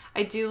 Yeah.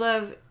 I do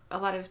love a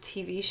lot of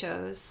TV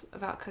shows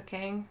about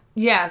cooking.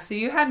 Yeah, so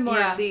you had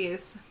more of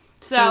these.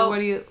 So what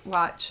do you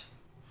watch?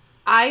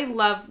 I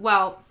love,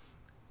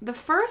 the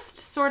first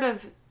sort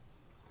of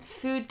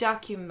food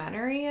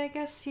documentary, I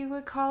guess you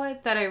would call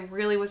it, that I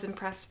really was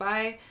impressed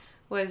by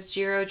was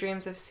Jiro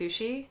Dreams of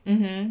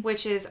Sushi,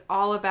 which is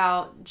all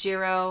about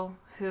Jiro,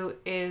 who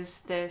is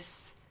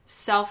this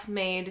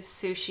self-made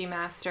sushi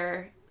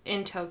master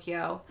in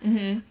Tokyo.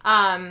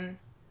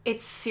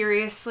 It's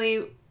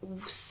seriously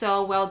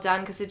so well done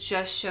because it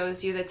just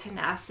shows you the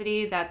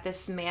tenacity that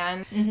this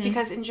man,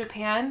 because in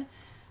Japan,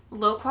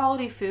 low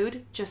quality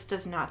food just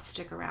does not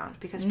stick around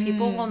because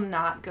people will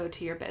not go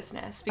to your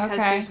business because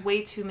there's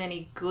way too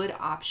many good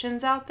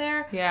options out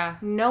there. Yeah.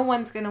 No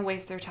one's going to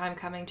waste their time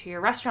coming to your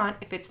restaurant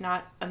if it's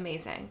not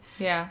amazing.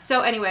 Yeah.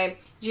 So anyway,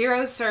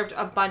 Jiro served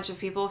a bunch of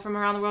people from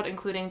around the world,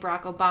 including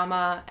Barack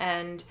Obama.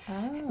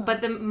 But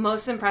the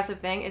most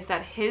impressive thing is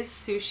that his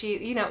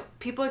sushi, you know,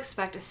 people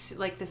expect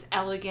like this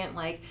elegant,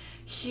 like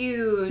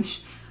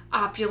huge,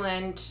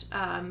 opulent,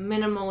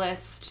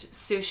 minimalist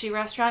sushi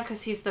restaurant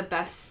because he's the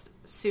best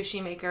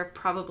sushi maker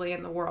probably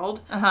in the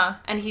world.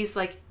 And he's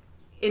like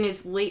in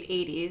his late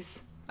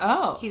 80s.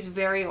 Oh. He's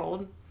very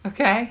old.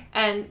 Okay.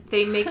 And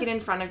they make it in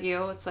front of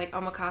you. It's like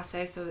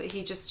omakase, so that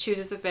he just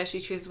chooses the fish, he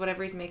chooses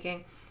whatever he's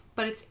making.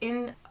 But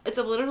it's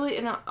literally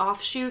in an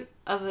offshoot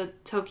of a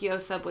Tokyo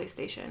subway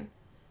station.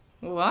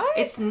 What?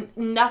 It's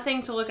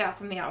nothing to look at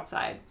from the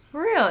outside.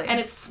 Really? And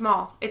it's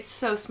small. It's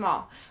so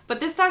small. But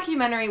this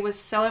documentary was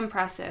so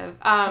impressive.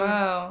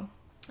 Wow.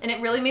 And it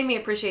really made me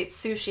appreciate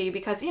sushi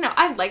because, you know,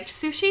 I liked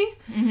sushi,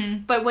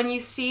 but when you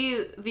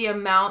see the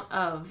amount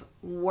of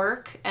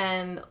work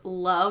and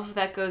love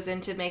that goes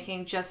into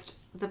making just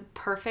the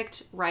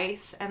perfect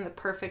rice and the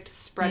perfect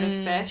spread of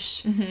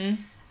fish,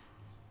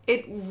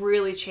 it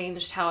really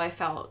changed how I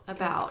felt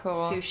about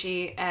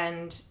sushi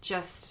and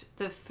just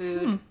the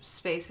food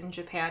space in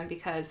Japan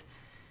because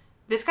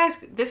this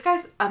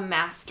guy's a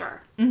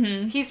master.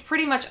 He's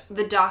pretty much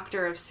the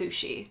doctor of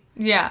sushi.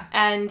 Yeah.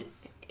 And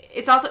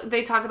it's also,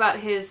 they talk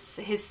about his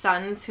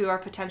sons who are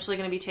potentially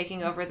going to be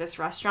taking over this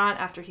restaurant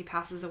after he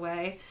passes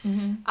away.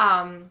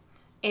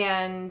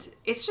 And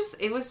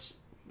it was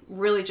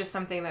really just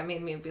something that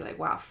made me be like,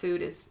 wow,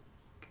 food is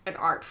an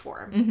art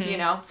form, you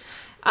know?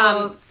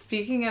 Well,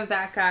 speaking of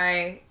that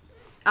guy,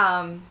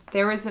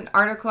 there was an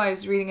article I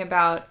was reading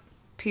about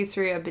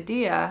Pizzeria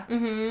Badia.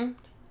 Mm-hmm.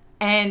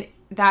 And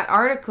that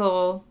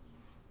article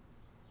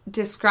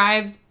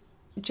described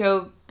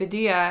Joe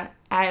Badia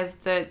as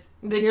the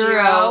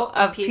Jiro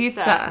of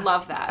pizza.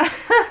 Love that.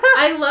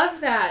 I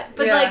love that.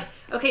 But like,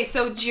 okay,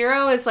 so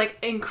Jiro is like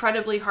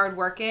incredibly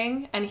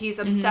hardworking, and he's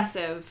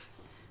obsessive.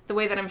 The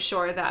way that I'm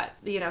sure that,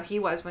 you know, he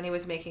was when he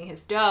was making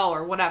his dough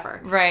or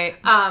whatever. Right.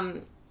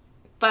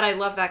 But I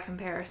love that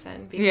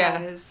comparison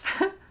because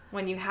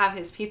when you have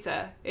his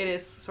pizza, it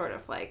is sort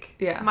of like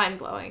mind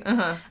blowing.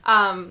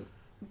 Uh-huh.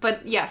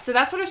 But yeah, so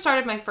that sort of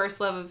started my first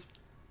love of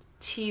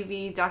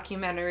TV,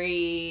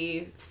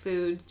 documentary,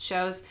 food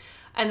shows.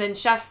 And then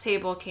Chef's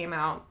Table came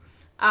out.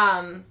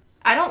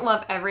 I don't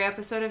love every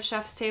episode of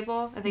Chef's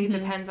Table. I think it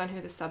depends on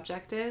who the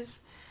subject is.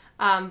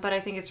 But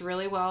I think it's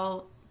really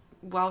well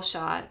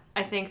shot.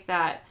 I think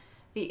that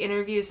the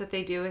interviews that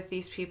they do with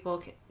these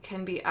people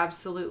can be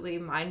absolutely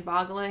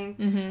mind-boggling.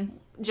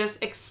 Mm-hmm.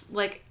 Just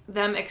like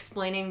them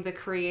explaining the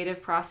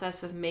creative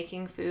process of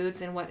making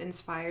foods and what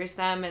inspires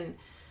them. And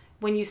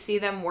when you see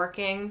them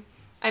working,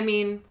 I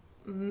mean,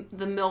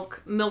 the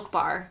milk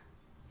bar,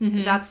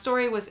 that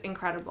story was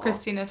incredible.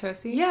 Christina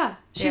Tosi? Yeah.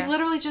 She's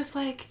literally just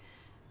like,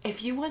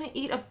 if you want to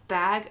eat a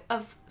bag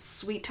of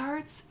sweet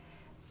tarts,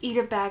 eat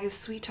a bag of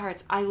sweet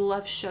tarts. I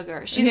love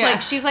sugar. She's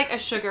like a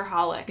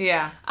sugarholic.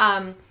 Yeah.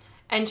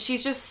 And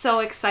she's just so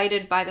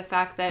excited by the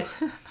fact that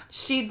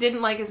she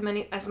didn't like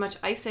as much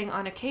icing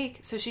on a cake,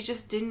 so she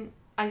just didn't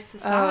ice the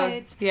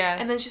sides. Yeah.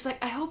 And then she's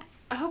like, I hope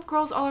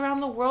girls all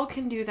around the world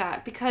can do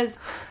that, because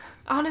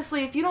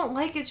honestly, if you don't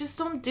like it, just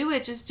don't do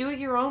it. Just do it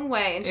your own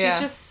way. And she's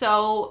just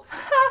so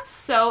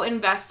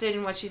invested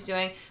in what she's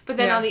doing. But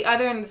then on the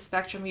other end of the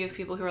spectrum, you have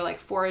people who are like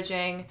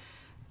foraging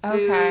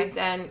foods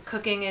and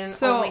cooking in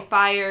only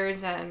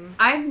fires. And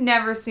I've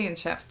never seen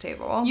Chef's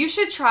Table. You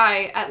should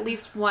try at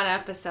least one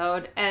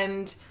episode,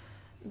 and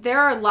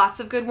there are lots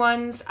of good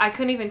ones. I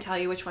couldn't even tell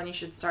you which one you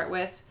should start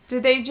with. Do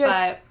they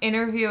just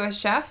interview a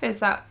chef? Is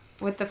that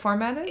what the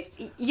format is?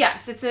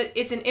 Yes,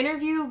 it's an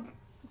interview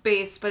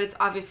based, but it's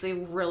obviously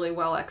really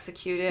well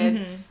executed.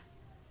 Mm-hmm.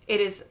 It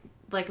is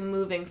like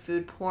moving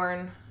food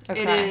porn.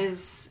 Okay. It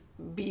is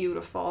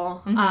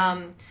beautiful.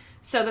 Mm-hmm.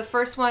 So the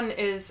first one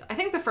is, I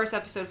think the first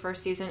episode,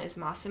 first season is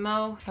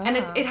Massimo. Oh. And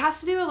it has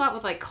to do a lot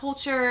with like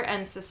culture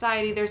and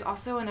society. There's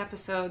also an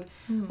episode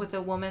with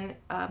a woman,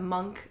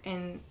 monk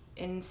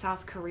in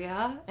South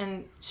Korea,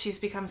 and she's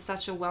become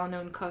such a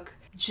well-known cook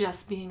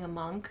just being a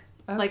monk.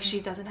 Okay. Like,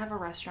 she doesn't have a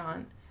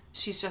restaurant.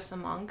 She's just a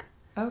monk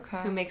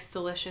who makes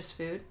delicious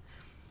food.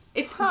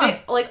 It's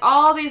like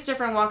all these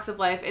different walks of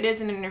life. It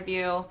is an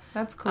interview.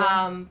 That's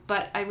cool.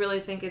 But I really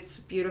think it's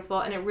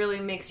beautiful, and it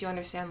really makes you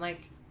understand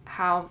like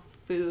how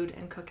food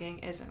and cooking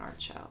is an art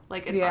show,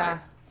 like an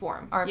art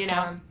form. You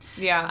know?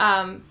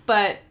 Yeah.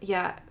 But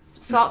yeah,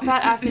 Salt,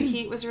 Fat, Acid,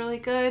 Heat was really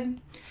good.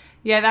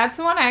 Yeah, that's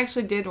the one I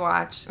actually did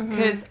watch,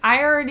 because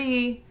I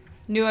already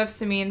knew of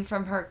Samin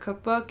from her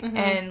cookbook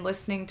and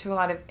listening to a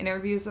lot of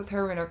interviews with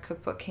her when her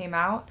cookbook came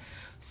out.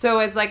 So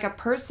as like a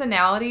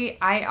personality,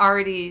 I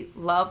already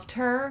loved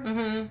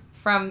her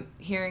from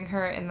hearing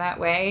her in that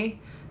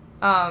way.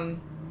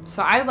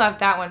 So I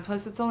loved that one.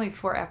 Plus, it's only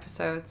 4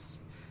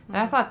 episodes. And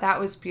I thought that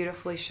was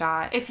beautifully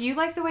shot. If you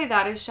like the way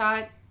that is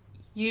shot,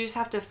 you just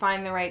have to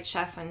find the right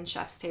chef on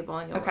Chef's Table,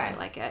 and you'll really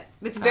like it.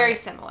 It's very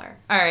similar.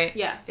 All right.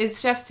 Yeah. Is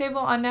Chef's Table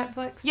on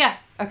Netflix? Yeah.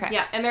 Okay.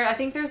 Yeah, and I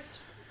think there's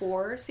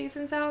 4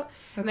 seasons out.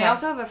 Okay. And they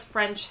also have a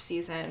French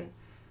season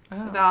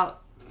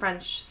about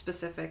French,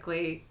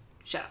 specifically,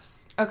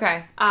 chefs.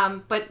 Okay.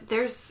 But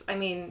there's, I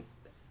mean,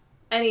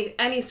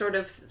 any sort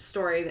of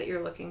story that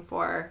you're looking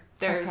for,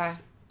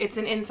 it's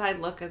an inside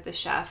look of the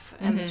chef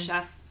and the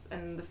chef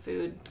and the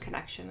food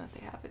connection that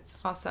they have. It's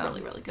awesome.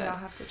 Really, really good. I'll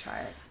have to try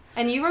it.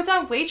 And you wrote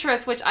down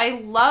Waitress, which I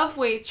love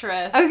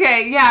Waitress.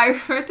 Okay, yeah,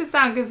 I wrote this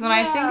down because when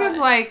I think of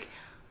like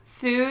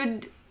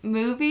food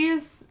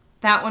movies,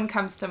 that one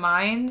comes to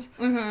mind.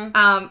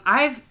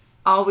 I've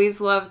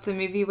always loved the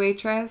movie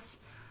Waitress,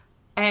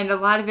 and a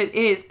lot of it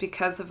is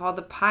because of all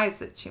the pies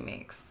that she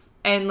makes,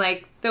 and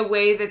like the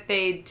way that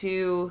they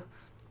do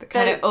the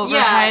kind of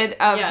overhead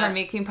of her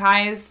making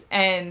pies,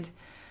 and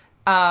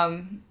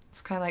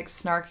it's kind of like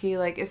snarky.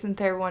 Like, isn't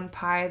there one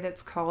pie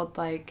that's called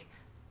like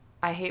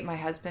I Hate My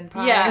Husband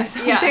pie or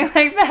something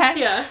like that?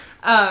 Yeah.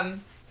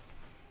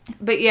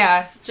 But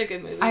yeah, such a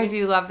good movie. I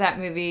do love that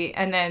movie.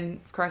 And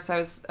then, of course, I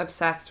was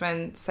obsessed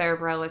when Sarah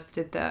Bareilles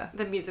did the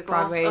musical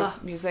Broadway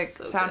music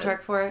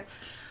soundtrack for it.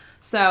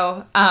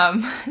 So,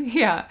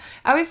 yeah.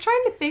 I was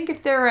trying to think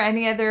if there were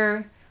any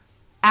other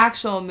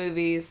actual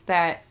movies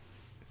that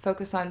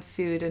focus on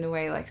food in a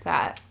way like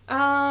that. But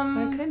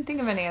I couldn't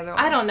think of any other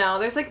ones. I don't know.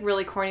 There's like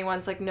really corny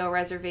ones like No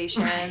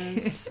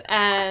Reservations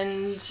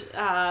and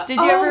did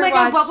you ever watch...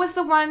 God, what was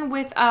the one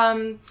with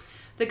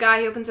the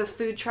guy who opens a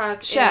food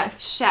truck?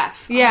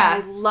 Chef.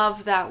 Yeah. I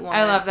love that one.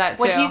 I love that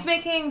too. When he's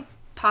making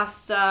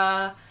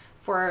pasta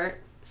for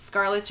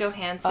Scarlett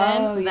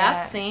Johansson, that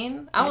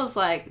scene, I was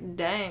like,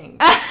 dang.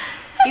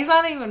 He's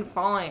not even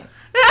falling.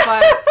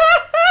 But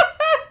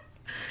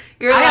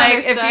you're like,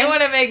 if you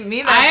want to make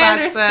me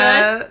that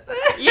pasta.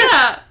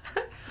 Yeah.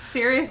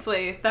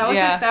 Seriously, that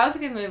was a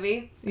good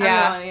movie. Yeah.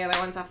 I don't know any other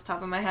ones off the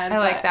top of my head. I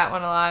like that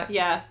one a lot.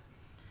 Yeah.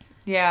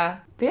 Yeah.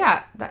 But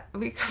yeah,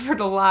 we covered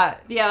a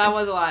lot. Yeah, that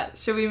was a lot.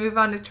 Should we move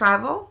on to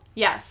travel?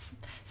 Yes.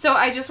 So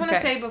I just want to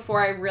Okay. say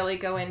before I really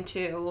go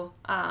into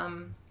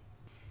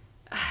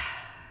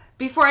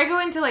before I go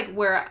into like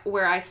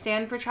where I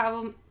stand for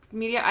travel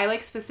media, I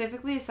like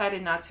specifically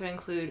decided not to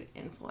include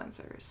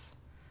influencers.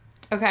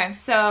 Okay.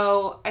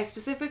 So I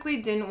specifically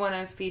didn't want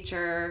to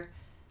feature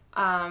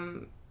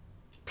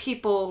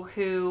people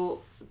who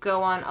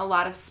go on a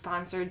lot of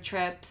sponsored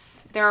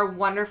trips. There are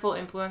wonderful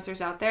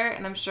influencers out there,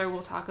 and I'm sure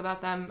we'll talk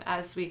about them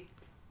as we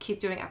keep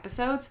doing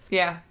episodes.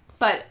 Yeah.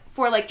 But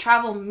for like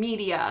travel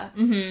media,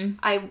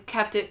 I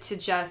kept it to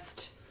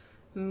just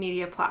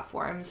media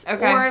platforms.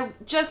 Okay. Or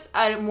just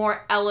a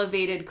more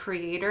elevated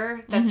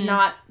creator that's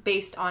not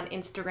based on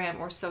Instagram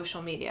or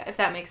social media, if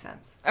that makes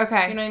sense.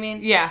 Okay. You know what I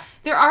mean? Yeah.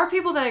 There are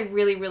people that I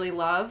really, really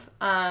love,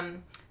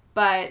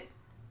 but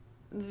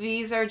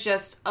these are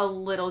just a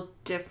little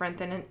different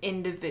than an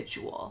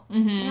individual. Do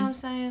you know what I'm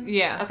saying?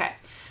 Yeah.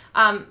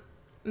 Okay.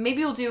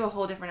 Maybe we'll do a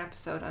whole different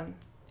episode on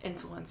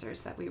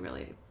influencers that we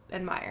really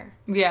admire.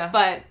 Yeah.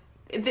 But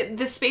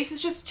the space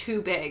is just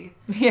too big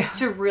Yeah.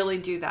 to really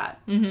do that.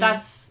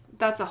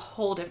 That's a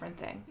whole different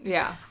thing.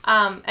 Yeah.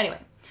 Anyway,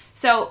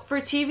 so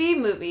for TV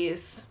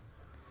movies,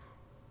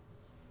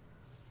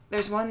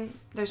 there's one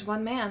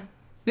man.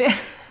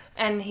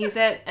 And he's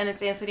it, and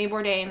it's Anthony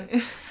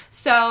Bourdain.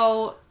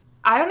 So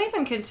I don't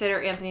even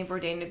consider Anthony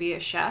Bourdain to be a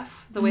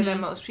chef the way that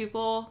most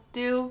people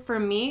do. For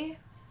me,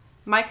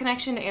 my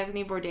connection to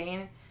Anthony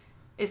Bourdain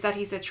is that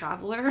he's a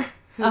traveler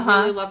who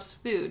really loves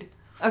food.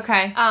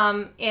 Okay.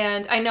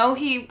 And I know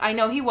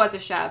he was a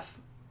chef.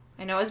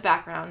 I know his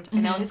background. I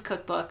know his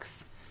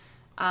cookbooks.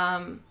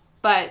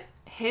 But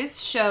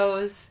his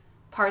shows,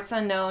 Parts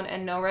Unknown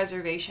and No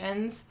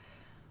Reservations,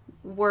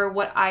 were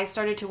what I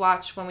started to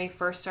watch when we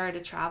first started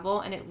to travel,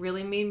 and it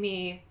really made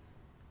me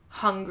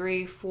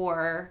hungry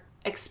for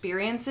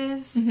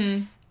experiences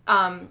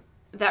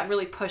that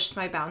really pushed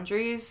my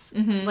boundaries.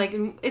 Like,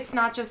 it's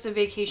not just a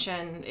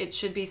vacation. It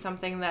should be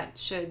something that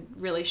should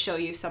really show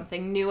you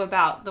something new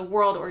about the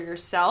world or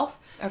yourself.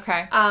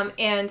 Okay.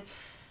 And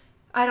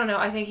I don't know,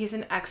 I think he's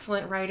an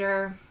excellent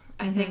writer.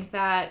 I think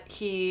that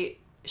he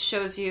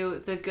shows you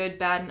the good,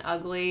 bad, and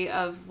ugly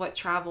of what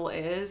travel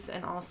is,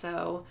 and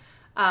also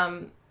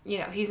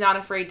he's not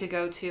afraid to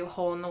go to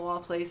hole-in-the-wall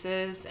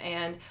places,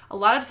 and a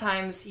lot of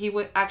times he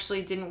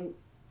didn't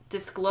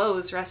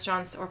disclose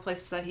restaurants or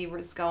places that he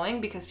was going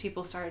because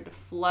people started to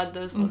flood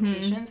those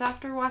locations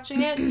after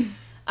watching it.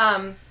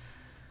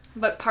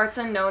 But Parts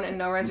Unknown and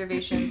No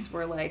Reservations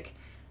were like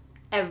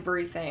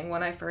everything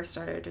when I first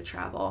started to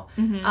travel.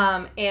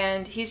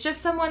 And he's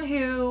just someone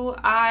who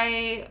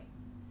I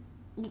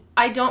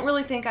don't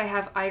really think I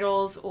have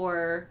idols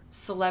or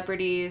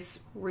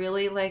celebrities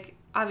really. Like,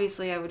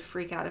 obviously I would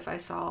freak out if I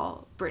saw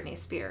Britney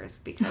Spears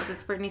because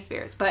it's Britney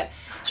Spears. But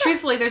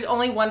truthfully, there's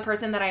only one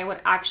person that I would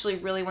actually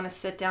really want to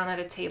sit down at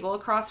a table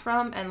across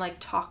from and like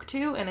talk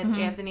to, and it's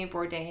Anthony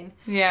Bourdain.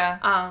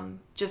 Yeah.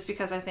 Just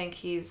because I think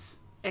he's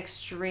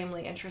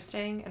extremely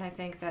interesting, and I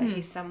think that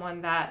he's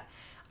someone that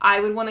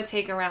I would want to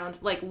take around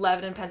like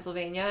Lebanon,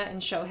 Pennsylvania,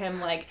 and show him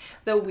like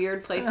the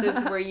weird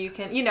places where you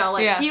can,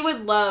 he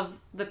would love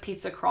the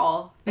pizza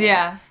crawl thing.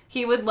 Yeah.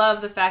 He would love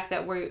the fact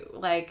that we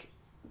like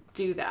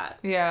do that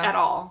at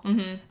all.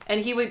 And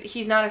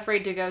he's not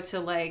afraid to go to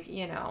like,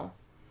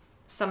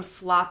 some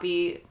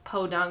sloppy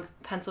podunk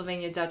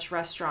Pennsylvania Dutch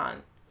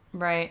restaurant.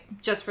 Right.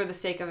 Just for the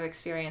sake of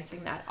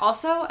experiencing that.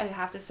 Also, I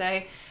have to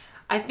say,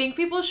 I think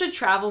people should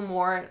travel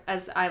more,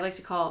 as I like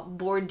to call it,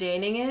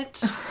 Bourdaining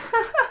it.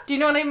 Do you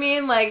know what I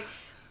mean? Like,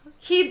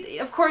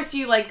 of course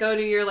you like go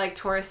to your like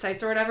tourist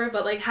sites or whatever,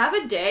 but like have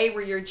a day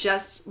where you're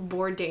just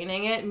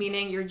Bourdaining it,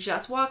 meaning you're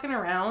just walking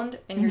around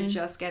and you're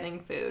just getting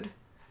food.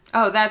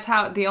 Oh, that's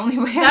the only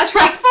way That's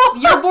I travel?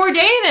 like, you're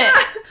Bourdaining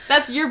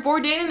it. You're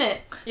Bourdaining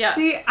it. Yeah.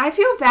 See, I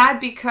feel bad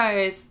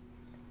because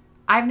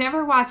I've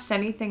never watched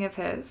anything of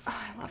his.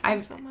 Oh, I love him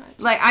so much.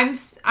 Like,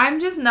 I'm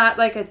just not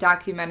like a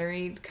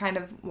documentary kind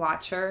of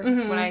watcher.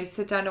 When I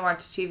sit down to watch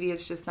TV,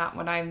 it's just not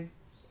what I'm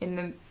in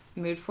the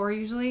mood for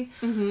usually.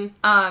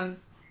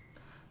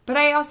 But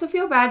I also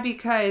feel bad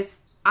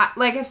because,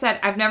 like I've said,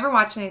 I've never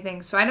watched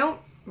anything, so I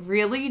don't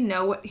really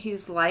know what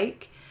he's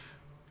like.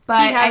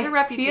 But he has a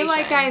reputation. I feel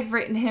like I've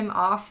written him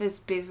off as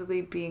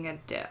basically being a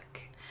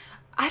dick.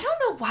 I don't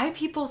know why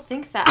people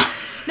think that.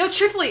 No,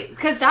 truthfully,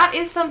 because that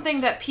is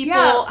something that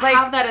people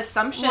have that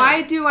assumption.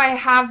 Why do I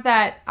have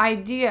that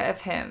idea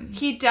of him?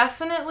 He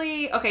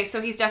definitely,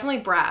 so he's definitely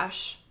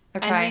brash.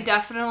 Okay. And he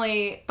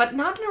definitely, but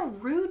not in a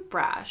rude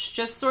brash,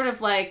 just sort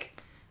of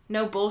like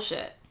no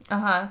bullshit.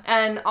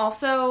 And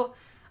also,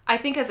 I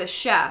think as a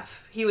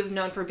chef, he was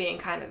known for being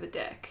kind of a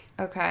dick.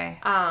 Okay.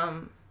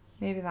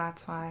 Maybe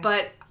that's why.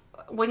 But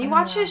when you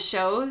watch his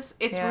shows,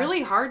 it's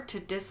really hard to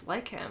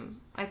dislike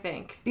him, I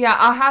think. Yeah,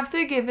 I'll have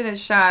to give it a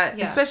shot.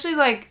 Yeah. Especially,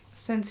 like,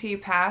 since he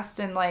passed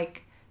and,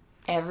 like,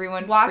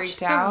 everyone Watch freaked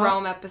the out.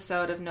 Rome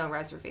episode of No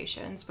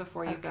Reservations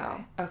before you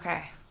go.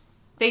 Okay.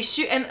 They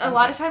shoot, and a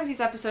lot of times these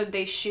episodes,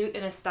 they shoot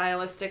in a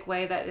stylistic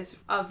way that is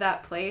of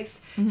that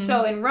place.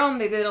 So in Rome,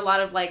 they did a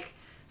lot of, like,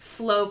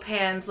 slow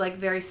pans, like,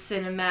 very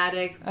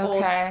cinematic,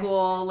 old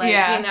school, like,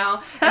 you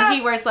know. And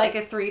he wears, like,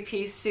 a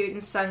 3-piece suit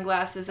and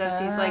sunglasses as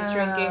he's, like,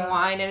 drinking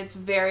wine, and it's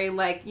very,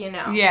 like, you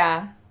know.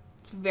 Yeah.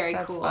 Very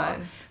That's cool.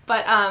 fun.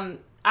 But,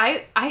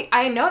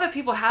 I know that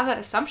people have that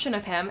assumption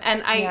of him,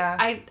 and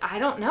I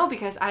don't know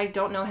because I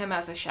don't know him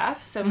as a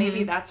chef, so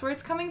maybe that's where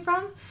it's coming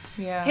from.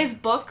 Yeah. His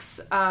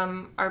books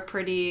are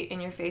pretty in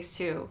your face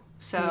too,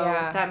 so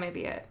that may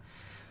be it.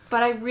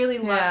 But I really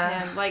love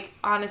him. Like,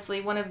 honestly,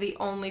 one of the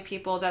only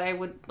people that I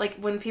would, like,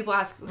 when people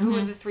ask who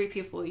are the 3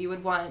 people you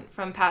would want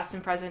from past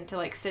and present to,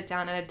 like, sit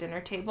down at a dinner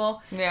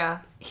table,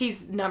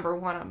 he's number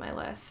 1 on my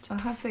list. I'll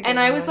have to give and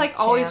him I was, like, a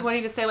always chance.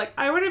 wanting to say, like,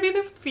 I want to be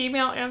the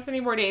female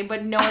Anthony Bourdain,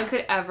 but no one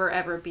could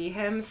ever be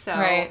him,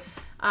 so,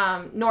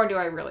 nor do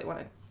I really want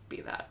to be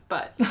that.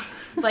 But,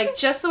 like,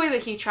 just the way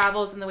that he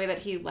travels and the way that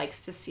he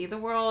likes to see the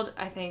world,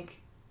 I think...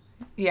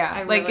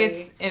 Yeah, like,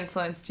 it's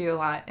influenced you a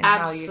lot in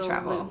how you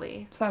travel.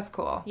 Absolutely. So that's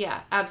cool. Yeah,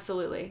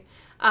 absolutely.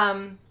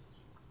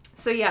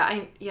 So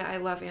I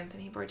love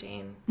Anthony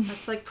Bourdain.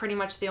 That's, like, pretty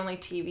much the only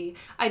TV.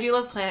 I do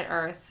love Planet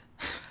Earth.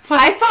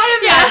 I thought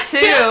of that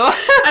too.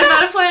 I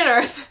thought of Planet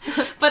Earth.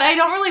 But I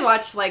don't really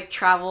watch, like,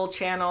 Travel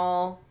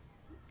Channel,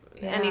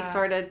 any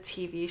sort of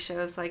TV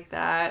shows like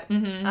that.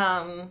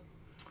 I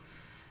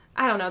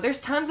don't know. There's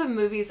tons of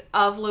movies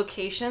of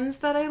locations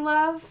that I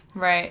love.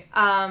 Right.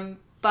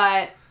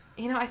 But...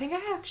 You know, I think I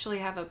actually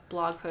have a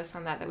blog post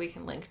on that we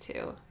can link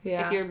to.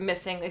 Yeah. If you're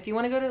missing, if you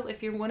want to go to France I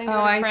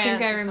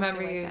think I or remember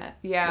something you. like that.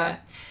 Yeah.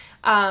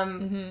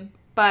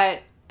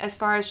 But as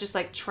far as just,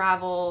 like,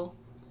 travel,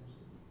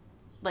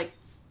 like,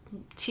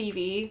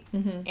 TV,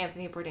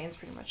 Anthony Bourdain's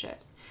pretty much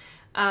it.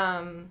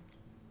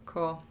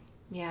 Cool.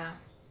 Yeah.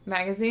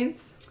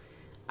 Magazines?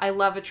 I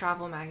love a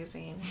travel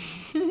magazine.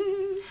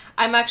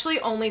 I'm actually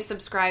only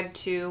subscribed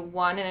to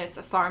one, and it's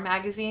Afar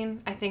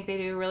magazine. I think they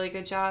do a really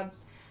good job.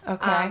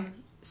 Okay.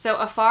 So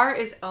Afar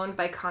is owned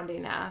by Condé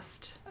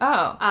Nast.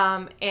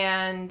 Oh.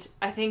 And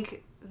I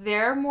think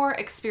they're more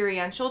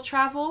experiential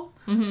travel.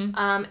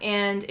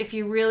 And if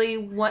you really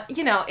want,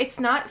 you know, it's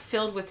not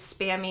filled with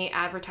spammy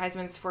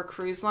advertisements for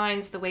cruise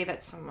lines the way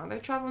that some other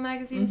travel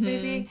magazines may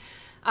be.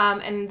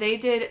 And they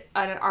did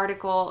an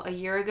article a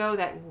year ago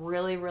that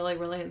really, really,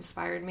 really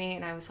inspired me.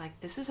 And I was like,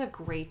 this is a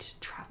great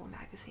travel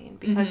magazine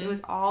because it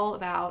was all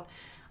about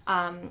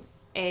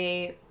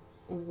a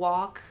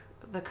walk,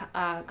 the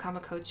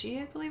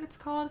Kamakochi, I believe it's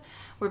called,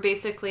 where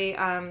basically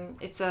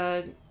it's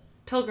a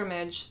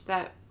pilgrimage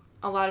that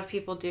a lot of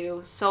people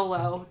do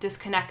solo,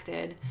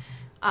 disconnected,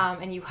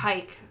 and you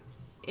hike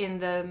in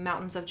the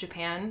mountains of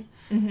Japan.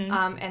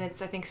 And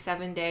it's, I think,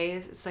 7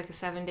 days. It's like a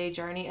 7-day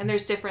journey, and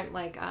there's different,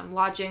 like,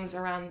 lodgings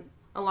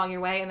along your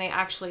way, and they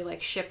actually,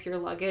 like, ship your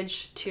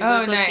luggage to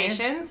those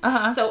locations.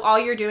 So all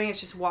you're doing is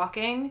just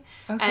walking,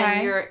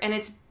 and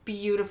it's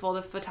beautiful,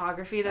 the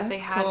photography that they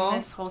had in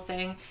this whole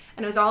thing.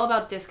 And it was all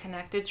about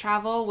disconnected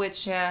travel,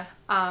 which I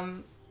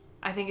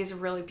think is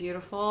really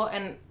beautiful.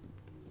 And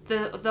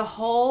the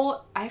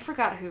whole, I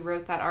forgot who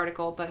wrote that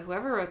article, but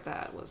whoever wrote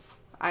that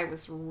I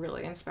was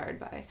really inspired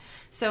by.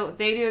 So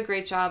they do a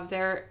great job.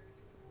 Their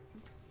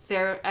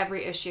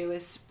every issue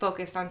is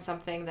focused on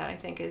something that I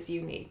think is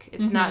unique.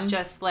 It's not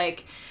just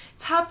like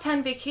top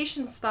 10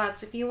 vacation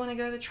spots if you want to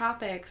go to the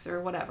tropics or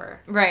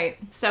whatever. Right.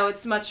 So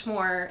it's much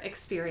more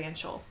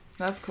experiential.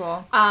 That's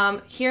cool.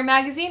 Here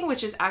Magazine,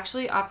 which is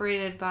actually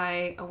operated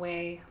by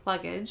Away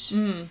Luggage.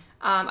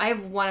 I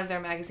have one of their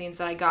magazines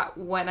that I got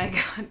when I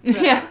got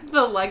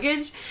the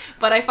luggage,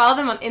 but I follow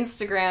them on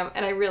Instagram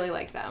and I really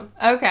like them.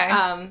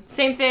 Okay.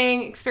 Same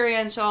thing,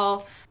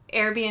 experiential.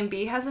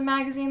 Airbnb has a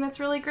magazine that's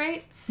really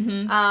great.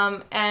 And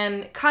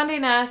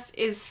Condé Nast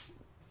is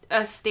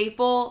a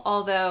staple,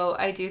 although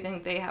I do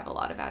think they have a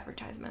lot of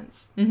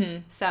advertisements.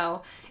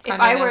 So if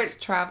I were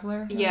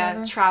Traveler,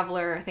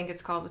 Traveler, I think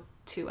it's called with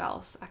 2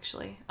 L's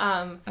actually.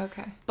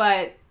 Okay.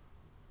 But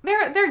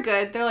they're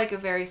good. They're like a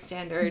very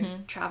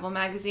standard travel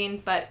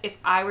magazine. But if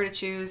I were to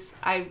choose,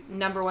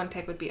 number 1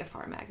 pick would be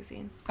Afar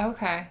magazine.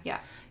 Okay. Yeah.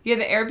 Yeah,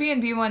 the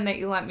Airbnb one that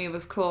you lent me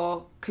was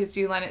cool because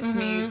you lent it to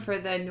me for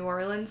the New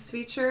Orleans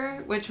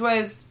feature, which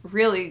was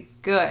really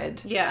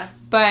good. Yeah.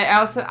 But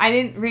I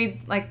didn't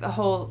read, like, the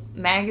whole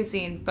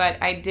magazine,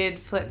 but I did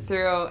flip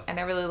through and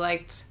I really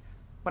liked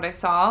what I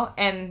saw.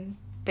 And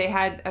they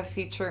had a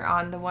feature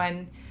on the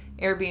one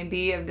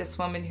Airbnb of this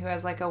woman who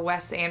has, like, a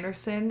Wes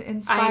Anderson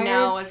inspired. I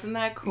know, isn't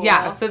that cool?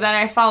 Yeah, so then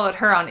I followed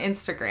her on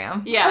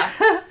Instagram. Yeah.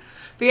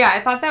 But yeah,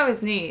 I thought that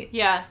was neat.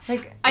 Yeah.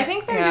 Like, I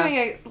think they're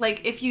doing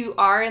like, if you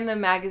are in the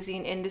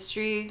magazine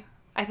industry,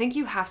 I think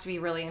you have to be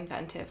really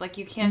inventive. Like,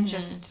 you can't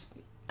just,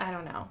 I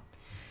don't know.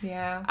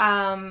 Yeah.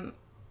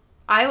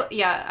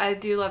 I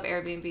do love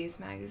Airbnb's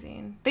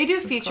magazine. They do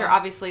feature,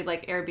 obviously,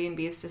 like,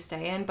 Airbnbs to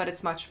stay in, but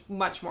it's much,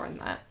 much more than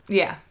that.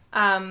 Yeah.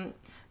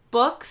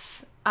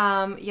 Books,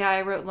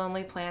 I wrote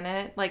Lonely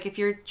Planet. Like, if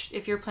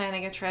you're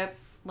planning a trip,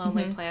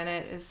 Lonely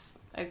Planet is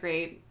a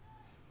great,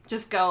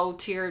 just go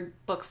to your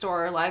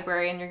bookstore or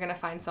library and you're going to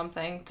find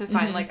something to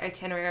find, like,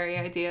 itinerary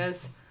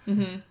ideas.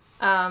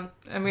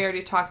 And we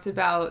already talked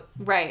about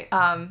Right.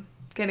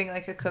 getting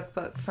like a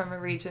cookbook from a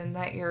region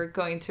that you're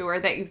going to or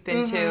that you've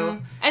been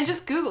to. And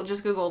just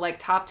Google like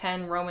top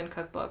 10 Roman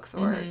cookbooks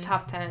or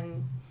top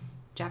 10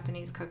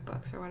 Japanese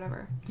cookbooks or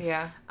whatever.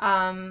 Yeah.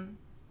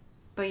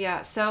 But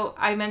yeah, so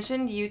I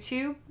mentioned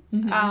YouTube.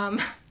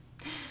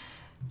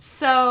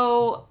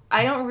 So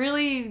I don't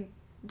really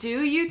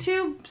do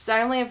YouTube. So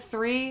I only have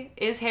 3.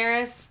 Is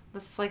Harris.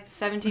 This is like the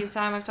 17th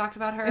time I've talked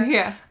about her.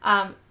 Yeah.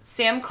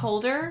 Sam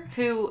Colder,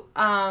 who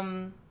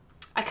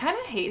I kind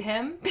of hate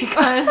him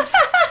because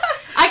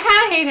I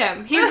kind of hate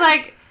him. He's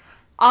like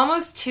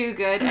almost too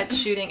good at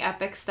shooting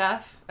epic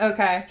stuff.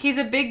 Okay. He's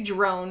a big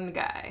drone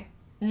guy.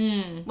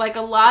 Like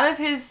a lot of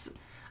his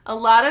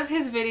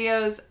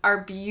videos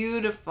are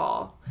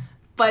beautiful,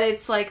 but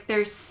it's like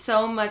there's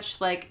so much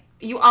like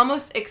you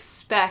almost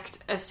expect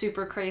a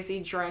super crazy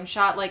drone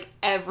shot like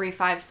every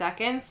 5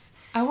 seconds.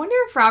 I wonder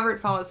if Robert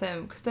follows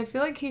him because I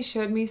feel like he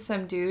showed me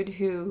some dude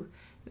who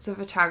is a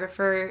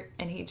photographer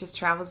and he just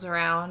travels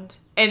around.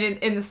 And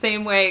in the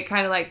same way,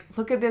 kind of like,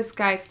 look at this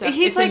guy's stuff.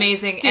 He's it's like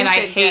amazing and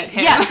I hate good.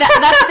 him. Yeah,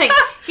 that's the thing.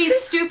 He's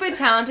stupid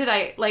talented.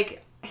 I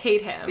like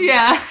hate him.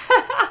 Yeah.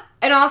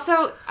 And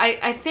also,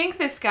 I think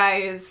this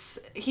guy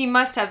he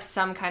must have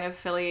some kind of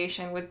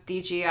affiliation with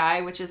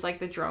DJI, which is like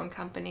the drone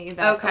company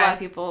that a lot of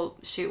people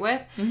shoot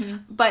with.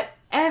 But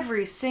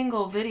every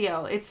single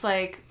video, it's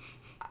like,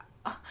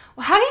 well,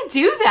 how do you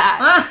do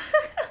that?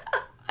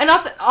 And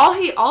also,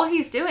 all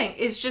he's doing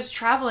is just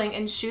traveling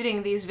and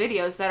shooting these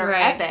videos that are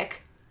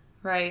epic.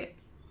 Right.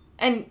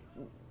 And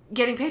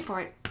getting paid for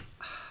it.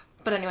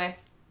 But anyway.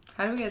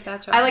 How do we get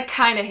that job? I like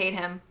kind of hate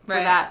him for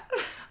that.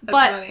 That's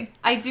but funny.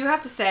 I do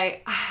have to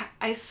say,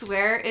 I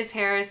swear Is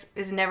Harris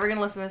is never going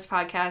to listen to this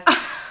podcast.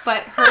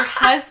 But her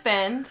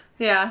husband,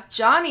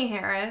 Johnny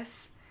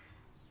Harris,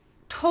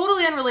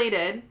 totally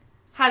unrelated,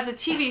 has a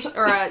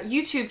or a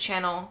YouTube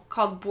channel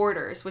called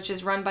Borders, which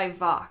is run by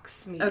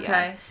Vox Media.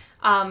 Okay.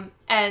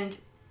 And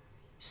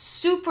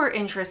super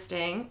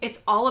interesting.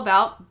 It's all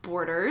about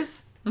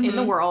borders in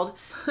the world,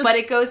 but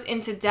it goes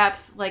into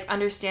depth, like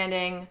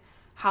understanding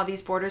how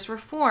these borders were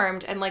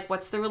formed and like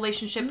what's the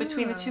relationship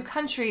between the two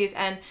countries.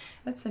 And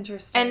that's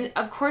interesting. And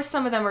of course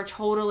some of them are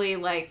totally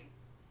like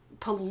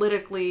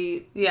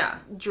politically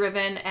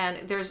driven,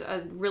 and there's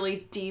a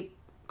really deep,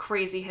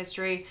 crazy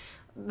history.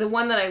 The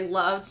one that I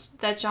loved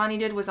that Johnny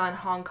did was on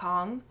Hong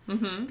Kong,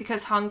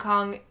 because Hong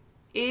Kong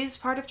is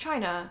part of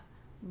China,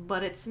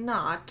 but it's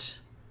not.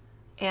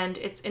 And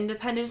it's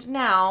independent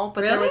now,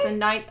 but there was a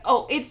night...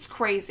 Oh, it's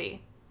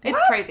crazy.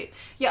 It's crazy.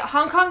 Yeah,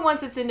 Hong Kong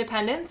wants its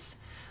independence.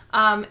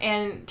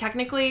 And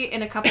technically,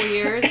 in a couple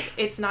years,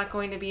 it's not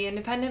going to be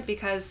independent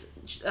because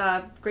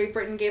Great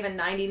Britain gave a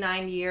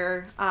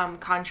 99-year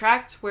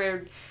contract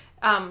where...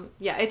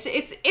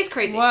 it's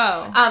crazy.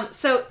 Whoa.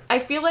 So I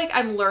feel like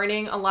I'm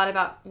learning a lot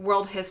about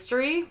world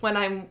history when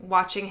I'm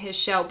watching his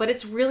show, but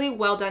it's really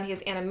well done. He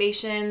has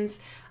animations.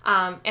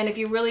 And if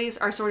you really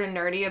are sort of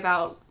nerdy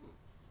about,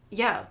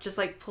 just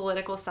like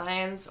political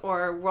science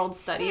or world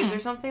studies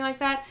or something like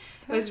that,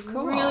 it was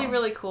really,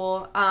 really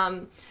cool.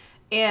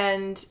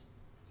 And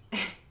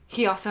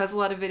he also has a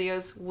lot of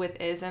videos with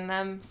Is in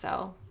them.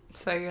 So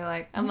you're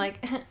like, I'm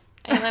like,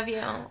 I love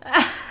you.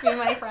 Be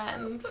my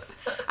friends.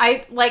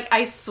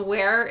 I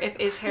swear if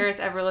Is Harris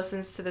ever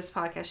listens to this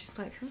podcast, she's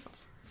like, who?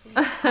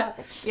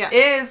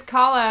 Is,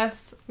 call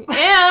us.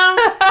 And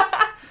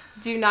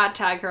do not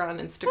tag her on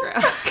Instagram.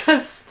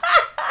 Because,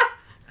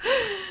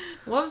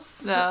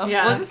 whoops. No.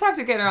 Yeah. We'll just have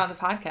to get her on the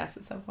podcast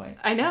at some point.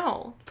 I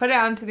know. Put it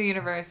out into the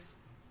universe.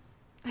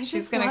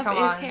 She's gonna come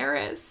on. Is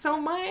Harris so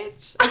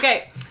much.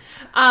 Okay.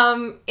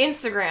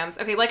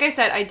 Instagrams. Okay, like I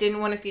said, I didn't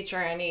want to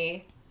feature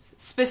any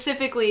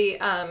specifically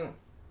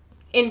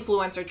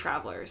influencer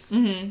travelers.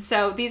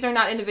 So these are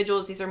not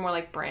individuals, these are more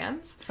like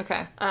brands.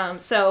 Okay.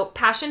 So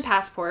Passion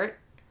Passport.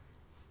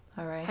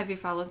 All right. Have you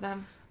followed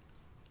them?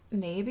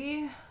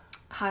 Maybe.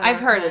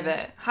 I've heard of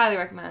it. Highly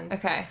recommend.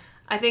 Okay.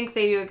 I think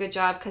they do a good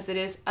job because it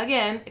is,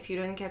 again, if you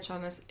didn't catch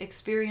on this,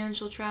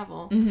 experiential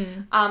travel.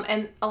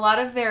 And a lot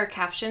of their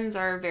captions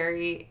are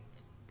very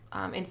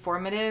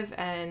informative,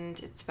 and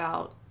it's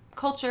about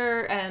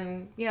culture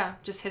and,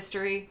 just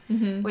history,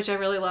 which I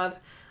really love.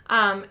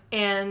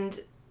 And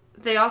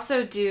they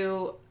also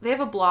they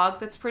have a blog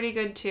that's pretty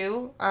good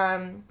too.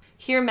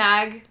 Here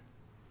Mag,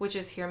 which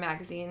is Here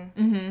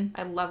Magazine.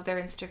 I love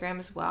their Instagram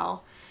as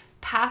well.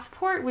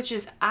 Pathport, which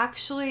is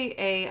actually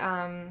a...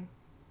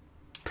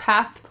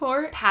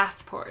 Pathport?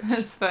 Pathport.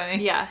 That's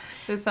funny. Yeah.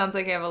 This sounds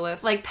like you have a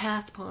list. Like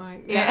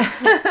Pathport. Yeah.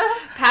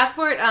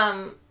 Pathport,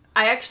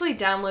 I actually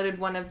downloaded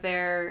one of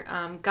their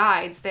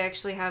guides. They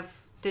actually have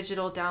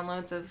digital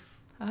downloads of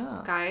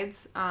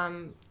guides.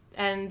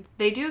 And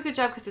they do a good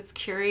job because it's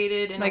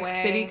curated in a way. Like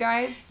city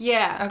guides?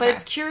 Yeah. Okay. But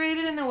it's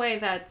curated in a way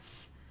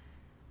that's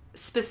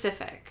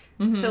specific.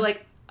 So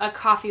like a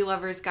coffee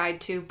lover's guide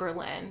to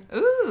Berlin.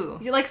 Ooh.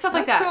 Like stuff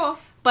like that. That's cool.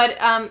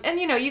 But, and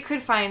you could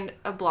find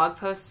a blog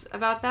post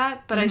about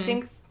that, but I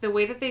think the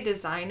way that they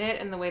design it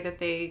and the way that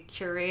they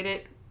curate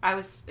it it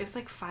was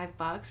like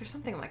 $5 or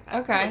something like that.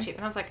 Okay. Really cheap.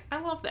 And I was like, I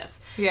love this.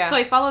 Yeah. So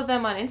I followed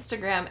them on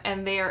Instagram,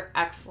 and they are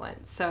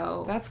excellent.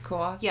 So That's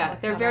cool. yeah,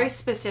 they're very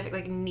specific,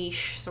 like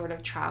niche sort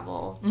of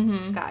travel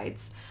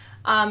guides.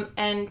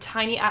 And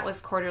Tiny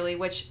Atlas Quarterly,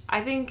 which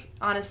I think,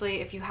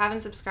 honestly, if you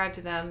haven't subscribed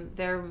to them,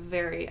 they're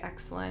very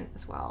excellent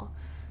as well.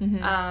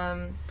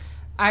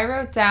 I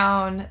wrote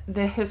down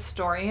The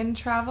Historian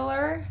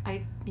Traveler.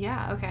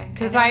 Okay.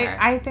 Because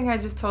I think I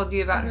just told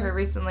you about her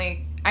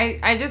recently.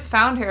 I just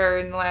found her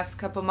in the last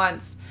couple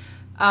months.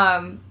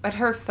 But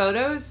her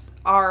photos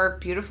are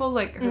beautiful.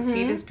 Like, her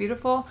feed is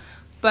beautiful.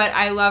 But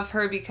I love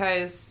her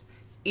because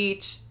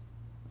each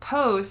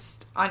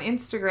post on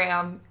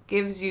Instagram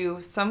gives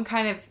you some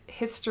kind of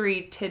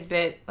history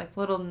tidbit, like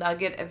little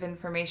nugget of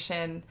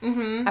information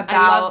about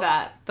I love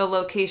that. the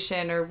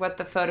location or what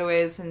the photo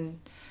is. And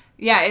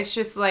yeah, it's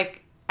just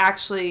like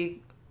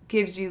actually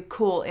gives you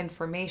cool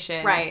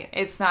information. Right.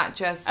 It's not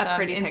just a some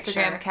pretty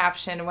Instagram picture.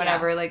 caption or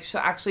whatever. Yeah. Like,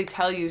 she'll actually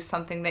tell you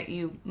something that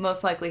you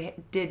most likely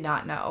did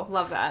not know.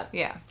 Love that.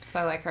 Yeah. So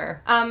I like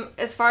her.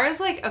 As far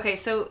as like, okay,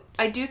 so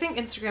I do think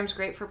Instagram's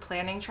great for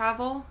planning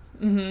travel.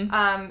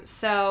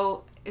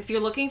 So if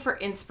you're looking for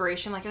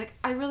inspiration, like you're like,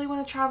 I really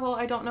want to travel,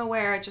 I don't know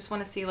where, I just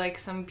want to see like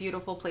some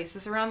beautiful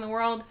places around the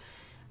world.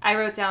 I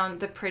wrote down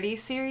the Pretty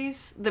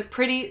Cities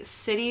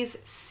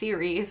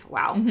series.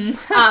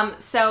 Wow.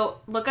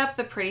 So look up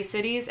the Pretty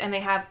Cities, and they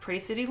have Pretty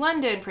City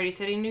London, Pretty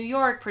City New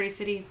York, Pretty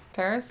City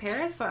Paris?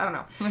 I don't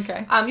know.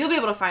 Okay. You'll be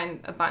able to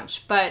find a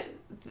bunch, but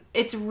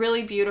it's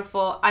really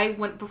beautiful.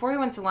 Before we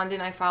went to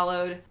London, I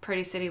followed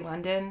Pretty City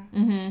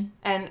London,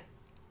 and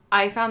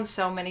I found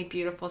so many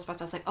beautiful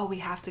spots. I was like, oh, we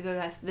have to go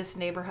to this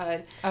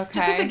neighborhood. Okay.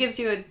 Just because it gives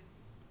you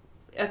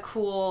a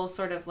cool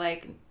sort of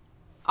like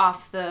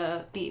off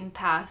the beaten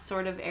path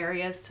sort of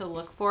areas to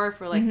look for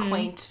like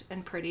quaint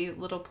and pretty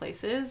little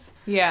places.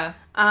 Yeah.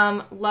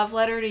 Love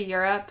Letter to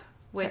Europe,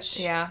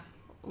 which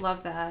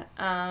love that.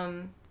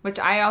 Which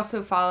I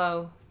also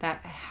follow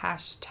that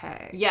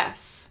hashtag.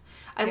 Yes.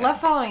 I love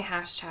following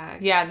hashtags.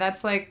 Yeah,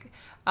 that's like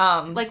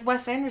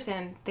Wes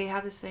Anderson, they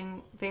have this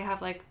thing, they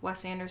have like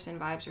Wes Anderson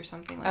vibes or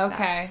something like that.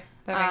 Okay.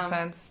 That makes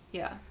sense.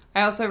 Yeah.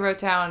 I also wrote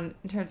down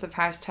in terms of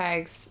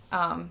hashtags,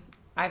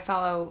 I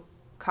follow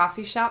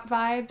coffee shop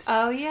vibes.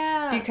 Oh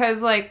yeah.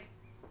 Because like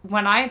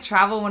when I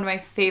travel, one of my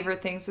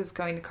favorite things is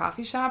going to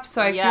coffee shops.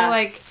 So I feel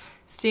like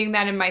seeing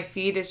that in my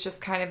feed is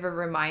just kind of a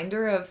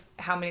reminder of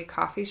how many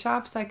coffee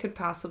shops I could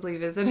possibly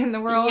visit in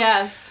the world.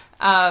 Yes.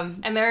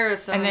 And there are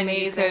some and then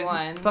amazing you could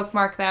ones.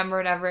 Bookmark them or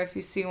whatever if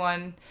you see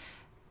one.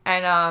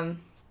 And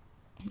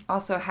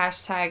also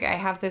hashtag I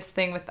have this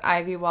thing with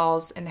ivy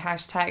walls, and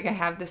hashtag I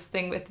have this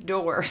thing with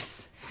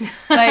doors.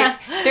 Like,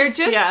 they're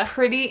just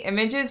pretty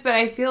images, but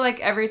I feel like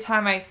every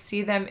time I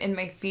see them in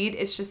my feed,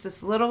 it's just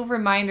this little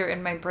reminder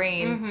in my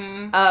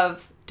brain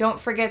of don't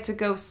forget to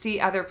go see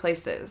other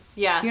places.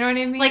 Yeah. You know what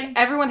I mean? Like,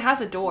 everyone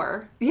has a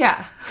door.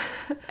 Yeah.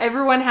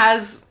 Everyone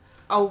has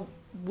a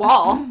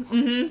wall.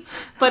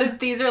 But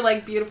these are,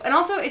 like, beautiful. And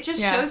also, it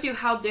just shows you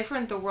how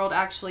different the world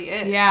actually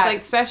is. Yeah, like,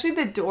 especially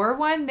the door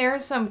one. There are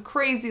some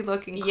crazy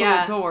looking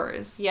cool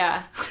doors.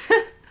 Yeah.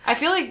 I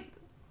feel like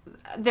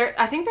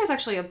I think there's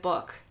actually a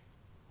book.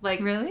 Like,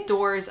 really?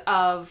 Doors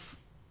of,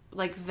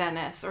 like,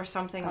 Venice or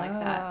something like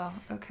that.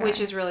 Okay.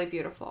 Which is really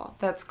beautiful.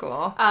 That's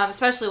cool.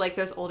 Especially, like,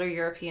 those older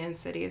European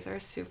cities are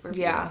super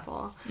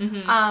beautiful.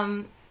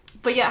 Mm-hmm.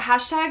 But yeah,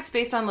 hashtags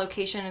based on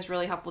location is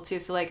really helpful too.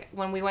 So like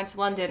when we went to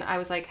London, I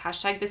was like,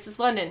 hashtag this is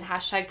London,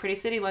 hashtag Pretty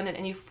City London,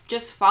 and you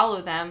just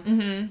follow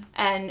them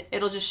and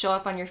it'll just show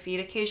up on your feed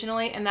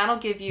occasionally, and that'll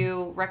give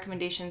you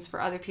recommendations for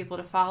other people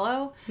to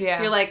follow. Yeah.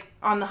 If you're like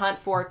on the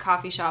hunt for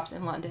coffee shops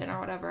in London or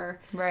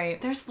whatever.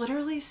 Right. There's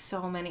literally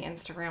so many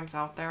Instagrams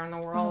out there in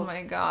the world. Oh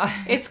my god.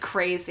 It's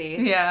crazy.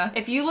 Yeah.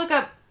 If you look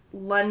up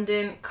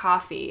London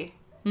coffee,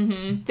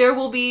 there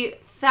will be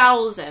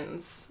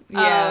thousands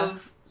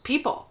of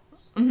people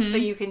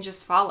that you can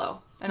just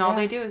follow. And all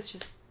they do is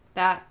just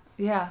that.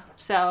 Yeah.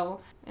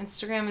 So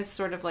Instagram is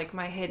sort of like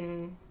my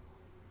hidden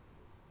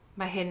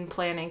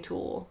planning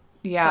tool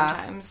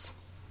sometimes.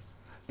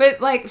 But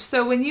like,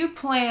 so when you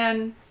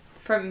plan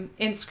from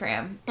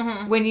Instagram,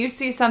 when you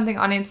see something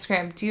on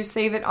Instagram, do you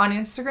save it on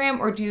Instagram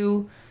or do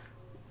you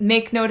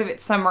make note of it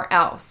somewhere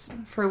else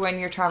for when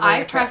you're traveling?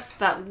 I press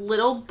that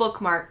little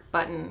bookmark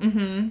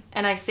button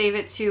and I save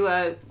it to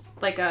a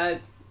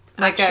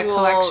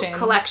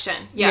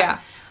collection. Yeah.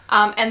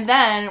 And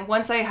then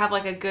once I have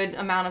like a good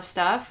amount of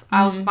stuff,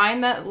 I'll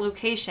find that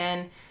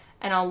location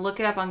and I'll look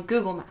it up on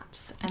Google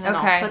Maps, and then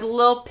I'll put a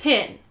little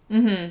pin.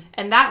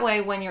 And that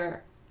way, when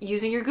you're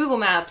using your Google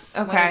Maps,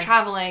 when you're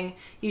traveling,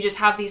 you just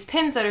have these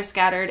pins that are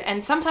scattered.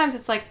 And sometimes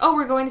it's like, oh,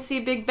 we're going to see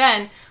Big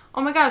Ben.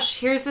 Oh my gosh,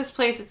 here's this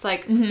place. It's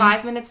like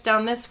 5 minutes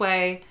down this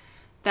way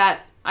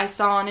that I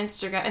saw on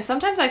Instagram. And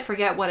sometimes I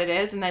forget what it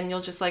is, and then you'll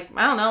just like,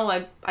 I don't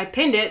know, I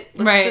pinned it.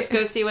 Let's just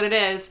go see what it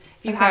is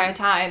if you have the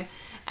time.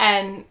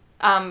 And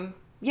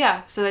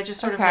so I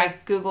just sort of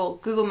like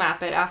Google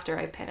map it after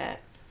I pin it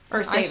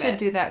or save it. I should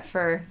do that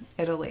for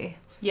Italy.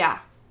 Yeah.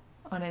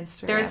 on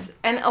Instagram.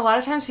 And a lot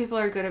of times people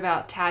are good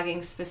about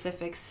tagging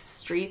specific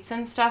streets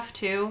and stuff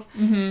too.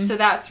 Mm-hmm. So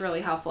that's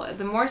really helpful.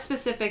 The more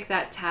specific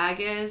that tag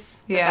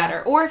is, the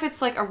better. Or if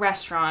it's like a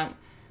restaurant.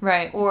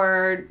 Right.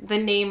 Or the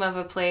name of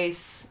a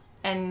place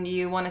and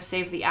you want to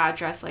save the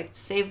address, like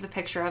save the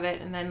picture of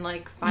it and then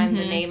like find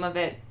the name of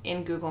it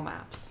in Google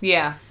Maps.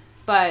 Yeah.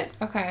 But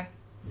okay.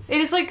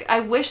 It is like, I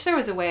wish there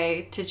was a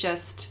way to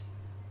just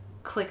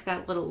click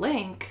that little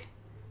link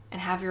and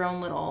have your own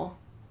little,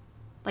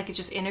 like it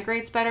just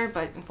integrates better,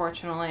 but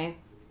unfortunately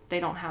they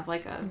don't have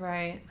like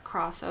a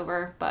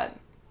crossover, but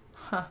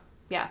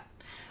yeah.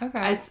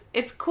 Okay.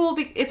 It's cool.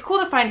 It's cool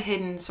to find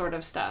hidden sort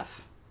of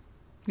stuff.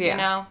 Yeah. You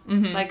know?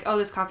 Mm-hmm. Like, oh,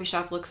 this coffee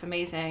shop looks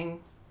amazing.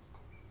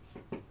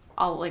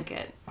 I'll link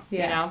it.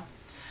 Yeah. You know?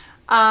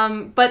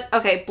 But,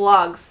 okay,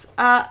 blogs.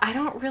 I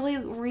don't really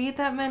read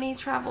that many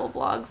travel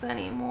blogs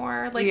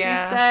anymore. Like you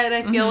said,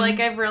 I feel like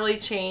I've really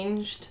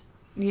changed.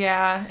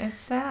 Yeah, it's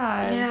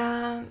sad.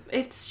 Yeah,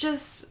 it's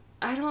just,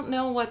 I don't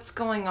know what's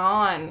going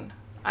on.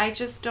 I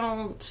just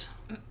don't.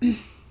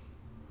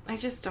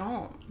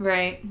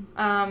 Right.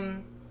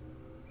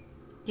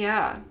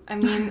 Yeah, I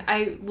mean,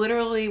 I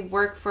literally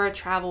work for a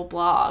travel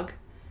blog.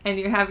 And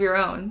you have your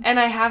own. And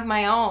I have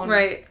my own.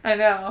 Right, I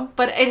know.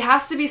 But it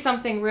has to be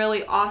something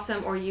really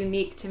awesome or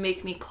unique to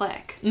make me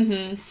click.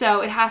 Mm-hmm.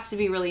 So it has to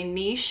be really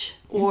niche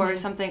or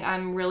something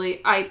I'm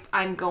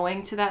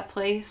going to that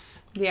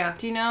place. Yeah.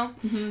 Do you know?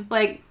 Mm-hmm.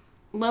 Like,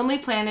 Lonely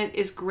Planet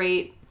is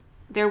great.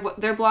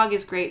 Their blog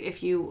is great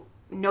if you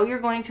know you're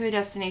going to a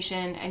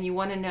destination and you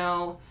want to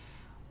know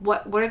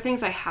what are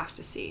things I have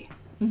to see.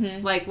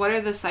 Mm-hmm. Like, what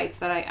are the sites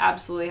that I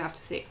absolutely have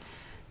to see?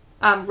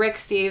 Rick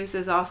Steves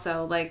is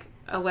also, like,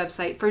 a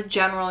website for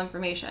general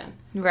information.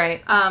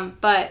 Right.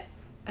 But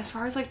as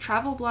far as, like,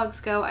 travel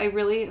blogs go, I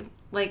really,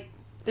 like,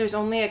 there's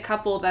only a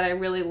couple that I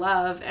really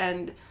love,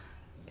 and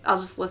I'll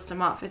just list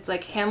them off. It's,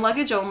 like, Hand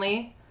Luggage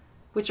Only,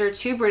 which are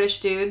two British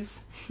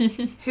dudes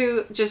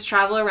who just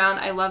travel around.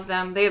 I love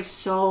them. They have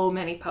so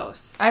many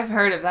posts. I've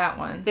heard of that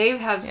one. They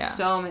have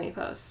so many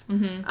posts.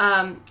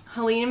 Mm-hmm.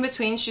 Helene in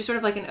Between, she's sort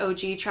of like an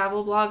OG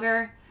travel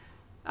blogger.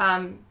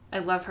 I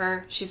love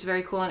her. She's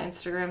very cool on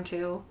Instagram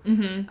too.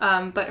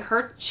 Mm-hmm.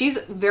 But she's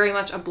very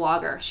much a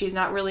blogger. She's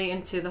not really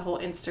into the whole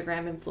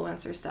Instagram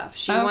influencer stuff.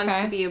 She wants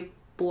to be a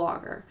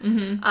blogger.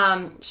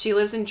 Mm-hmm. She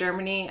lives in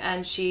Germany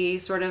and she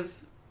sort of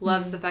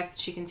loves the fact that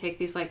she can take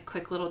these like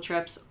quick little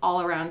trips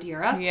all around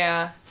Europe.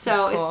 Yeah.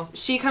 So cool.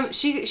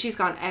 She's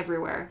gone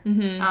everywhere.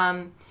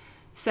 Mm-hmm.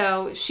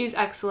 So she's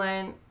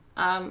excellent.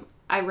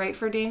 I write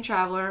for Dame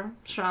Traveler.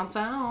 Shouts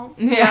out.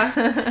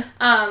 Yeah.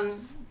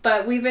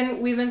 But we've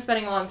been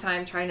spending a long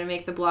time trying to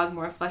make the blog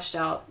more fleshed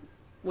out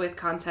with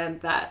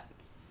content that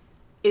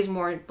is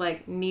more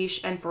like niche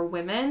and for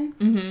women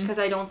because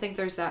I don't think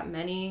there's that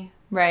many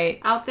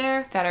out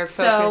there that are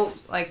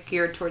focused like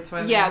geared towards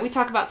women. Yeah, we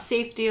talk about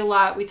safety a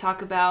lot. We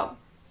talk about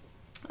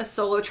a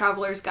solo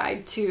traveler's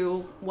guide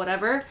to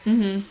whatever.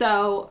 Mm-hmm.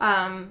 So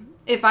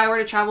if I were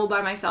to travel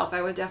by myself,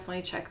 I would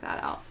definitely check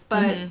that out.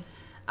 But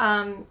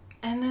and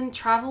then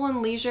travel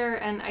and leisure,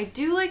 and I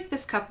do like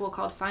this couple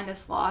called Find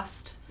Us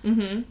Lost.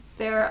 Mm-hmm.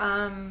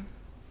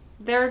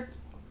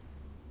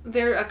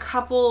 They're a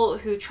couple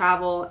who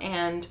travel,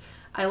 and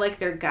I like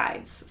their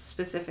guides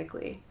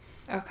specifically.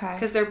 Okay.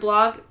 Because their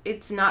blog,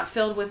 it's not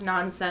filled with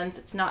nonsense.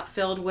 It's not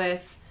filled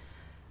with,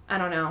 I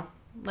don't know,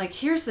 like,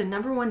 here's the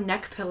number one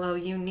neck pillow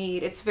you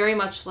need. It's very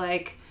much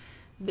like,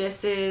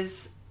 this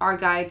is our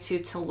guide to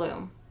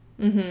Tulum.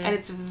 Mm-hmm. And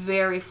it's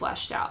very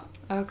fleshed out.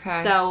 Okay.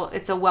 So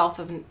it's a wealth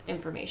of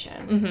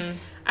information. Mm-hmm.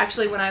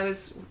 Actually, when I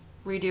was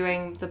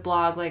redoing the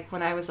blog, like,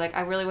 when I was like,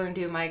 I really want to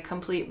do my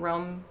complete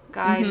Rome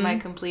guide, my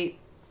complete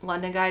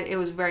London guide, it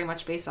was very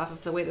much based off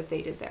of the way that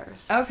they did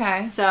theirs.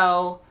 Okay.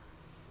 So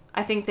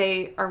I think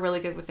they are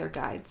really good with their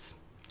guides.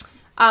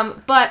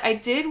 But I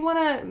did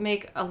want to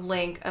make a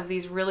link of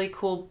these really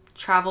cool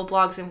travel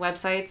blogs and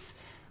websites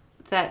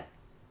that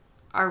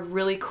are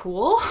really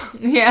cool.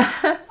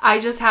 Yeah. I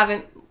just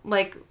haven't,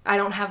 like, I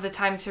don't have the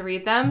time to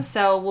read them,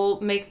 so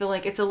we'll make the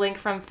link. It's a link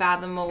from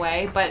Fathom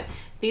Away, but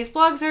these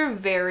blogs are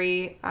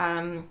very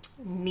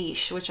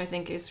niche, which I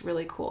think is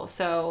really cool.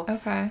 So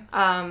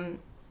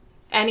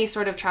any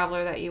sort of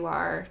traveler that you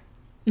are,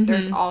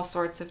 there's all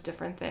sorts of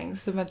different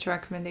things. So much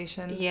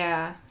recommendations.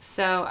 Yeah.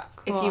 So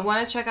if you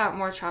want to check out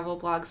more travel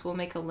blogs, we'll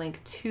make a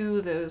link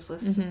to those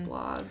lists of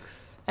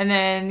blogs. And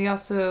then you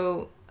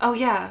also... Oh,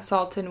 yeah.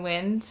 Salt and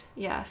Wind.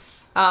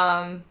 Yes.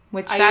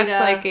 Which that's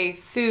like a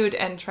food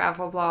and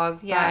travel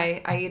blog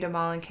by Aida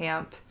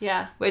Mollenkamp.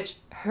 Yeah. Which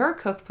her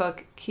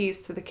cookbook,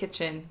 Keys to the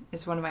Kitchen,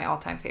 is one of my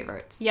all-time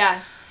favorites.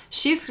 Yeah.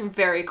 She's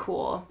very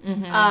cool.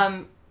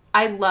 Mm-hmm.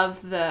 I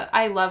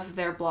love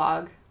their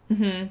blog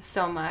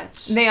so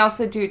much. They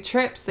also do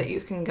trips that you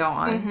can go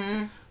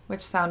on,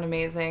 which sound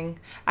amazing.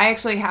 I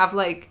actually have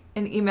like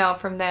an email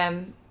from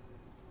them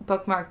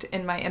bookmarked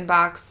in my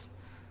inbox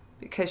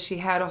because she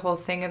had a whole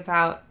thing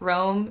about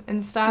Rome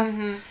and stuff.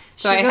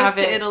 So she I goes have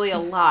to it. Italy a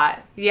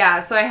lot.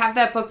 Yeah, so I have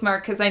that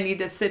bookmark because I need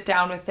to sit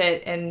down with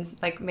it and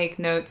like make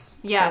notes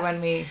Yes. for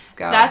when we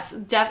go. That's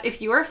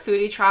if you're a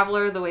foodie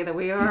traveler the way that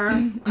we are,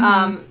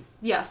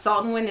 yeah,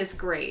 Salt and Wind is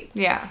great.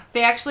 Yeah.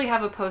 They actually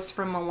have a post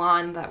from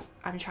Milan that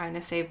I'm trying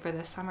to save for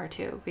this summer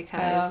too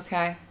because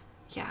Okay.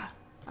 yeah,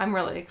 I'm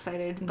really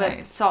excited. But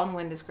Nice. Salt and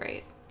Wind is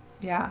great.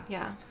 Yeah.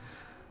 Yeah.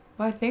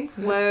 Well, I think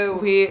Whoa.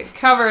 we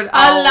covered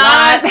A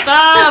lot of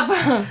stuff.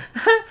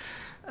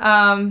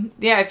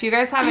 Yeah, if you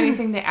guys have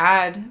anything to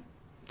add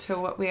to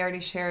what we already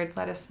shared,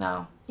 let us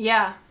know.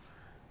 Yeah.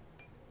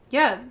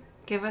 Yeah.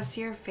 Give us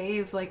your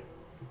fave. Like,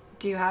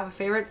 do you have a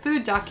favorite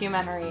food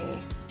documentary?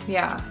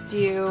 Yeah. Do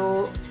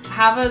you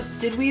have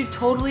did we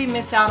totally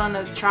miss out on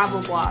a travel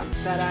blog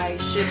that I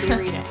should be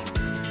reading?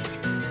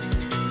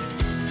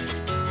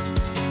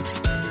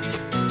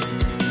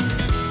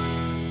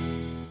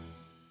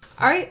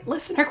 All right,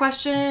 listener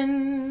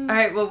question. All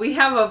right, well, we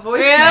have a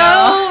voicemail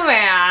Oh,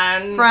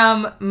 man.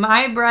 from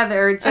my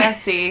brother,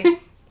 Jesse.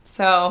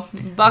 So,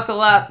 buckle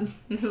up.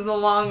 This is a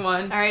long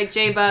one. All right,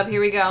 J-Bub,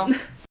 here we go.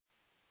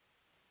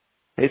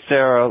 Hey,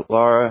 Sarah,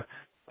 Laura.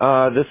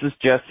 This is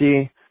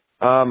Jesse.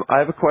 I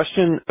have a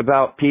question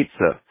about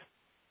pizza.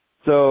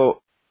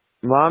 So,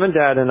 Mom and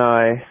Dad and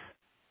I,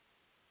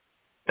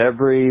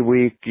 every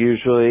week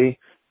usually,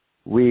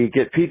 we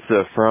get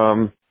pizza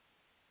from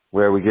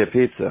where we get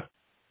pizza.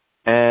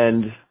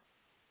 And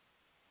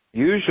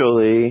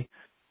usually,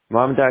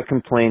 Mom and Dad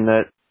complain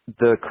that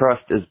the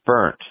crust is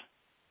burnt.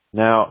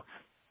 Now,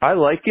 I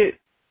like it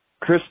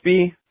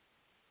crispy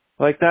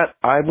like that.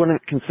 I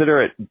wouldn't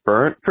consider it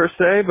burnt per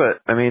se,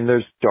 but I mean,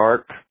 there's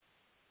dark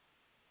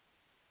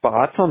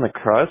spots on the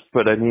crust,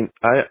 but I mean,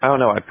 I don't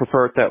know. I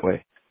prefer it that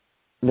way.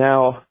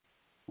 Now,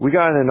 we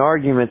got in an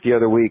argument the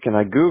other week and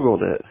I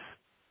Googled it.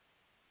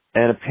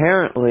 And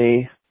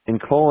apparently, in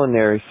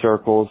culinary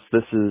circles,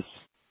 this is,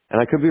 and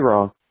I could be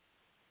wrong,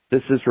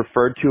 this is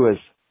referred to as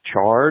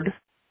charred,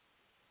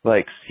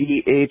 like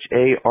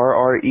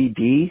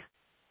CHARRED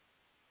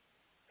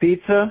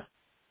pizza.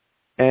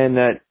 And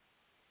that,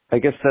 I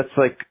guess that's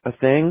like a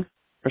thing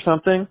or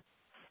something.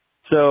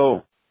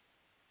 So,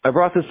 I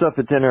brought this up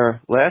at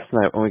dinner last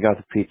night when we got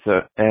the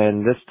pizza,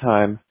 and this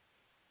time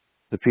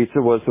the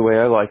pizza was the way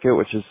I like it,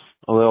 which is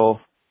a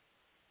little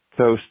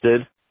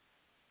toasted.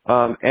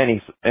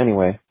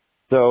 Anyway,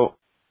 so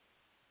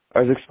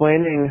I was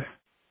explaining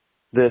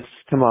this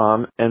to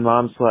Mom, and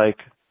Mom's like,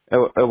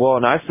 well,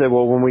 and I said,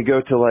 well, when we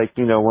go to like,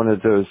 you know, one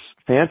of those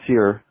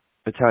fancier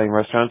Italian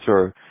restaurants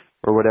or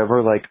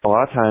whatever, like a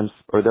lot of times,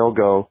 or they'll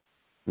go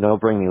and they'll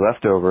bring me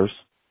leftovers,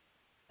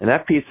 and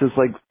that pizza's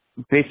like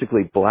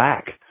basically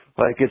black.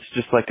 Like it's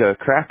just like a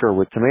cracker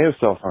with tomato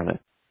sauce on it,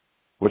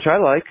 which I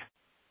like.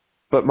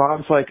 But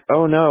Mom's like,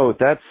 oh no,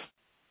 that's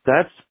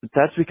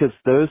because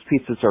those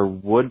pizzas are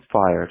wood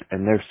fired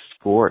and they're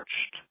scorched.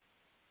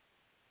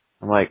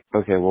 I'm like,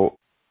 okay, well,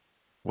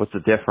 what's the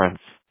difference?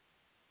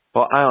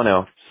 Well, I don't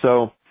know.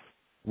 So,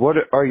 what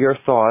are your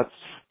thoughts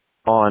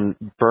on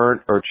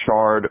burnt or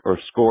charred or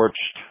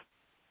scorched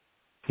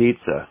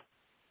pizza?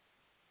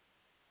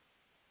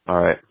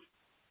 All right,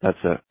 that's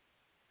it.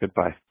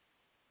 Goodbye.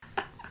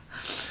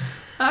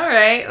 All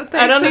right. Well,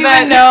 I don't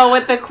even know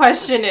what the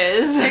question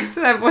is. Thanks for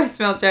that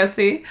voicemail,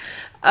 Jesse.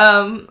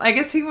 I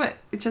guess he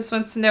just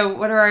wants to know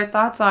what are our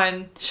thoughts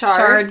on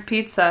charred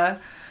pizza,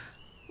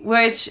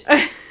 which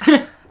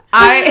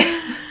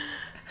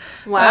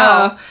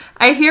Wow.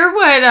 I hear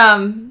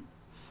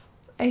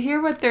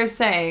what they're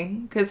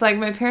saying because like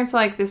my parents are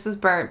like this is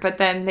burnt, but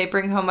then they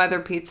bring home other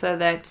pizza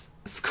that's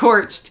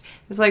scorched.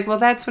 It's like, well,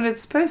 that's what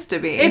it's supposed to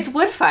be. It's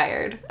wood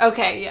fired.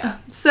 Okay, yeah.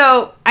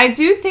 So I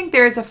do think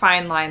there's a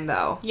fine line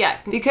though. Yeah.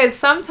 Because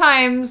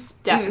sometimes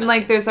Definitely. even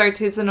like there's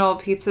artisanal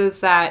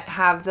pizzas that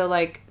have the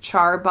like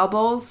char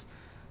bubbles.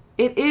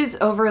 It is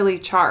overly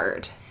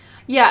charred.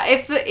 Yeah,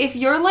 if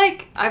you're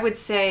like, I would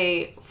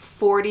say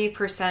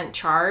 40%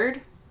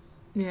 charred,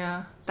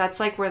 Yeah. that's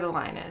like where the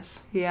line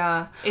is.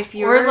 Yeah. If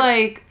you're or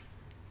like,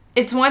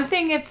 it's one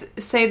thing if,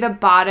 say, the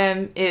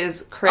bottom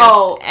is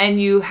crisp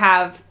and you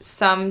have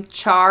some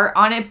char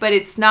on it, but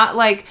it's not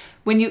like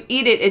when you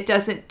eat it, it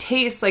doesn't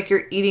taste like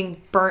you're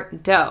eating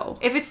burnt dough.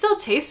 If it still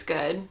tastes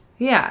good.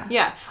 Yeah.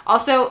 Yeah.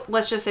 Also,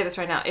 let's just say this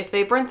right now. If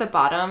they burnt the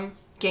bottom,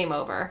 game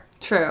over.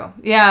 True.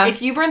 Yeah.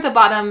 If you burnt the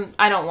bottom,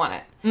 I don't want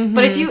it. Mm-hmm.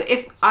 But if you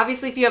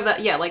have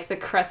that, yeah, like the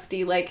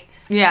crusty, like,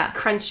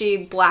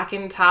 crunchy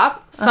blackened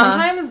top,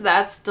 sometimes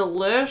that's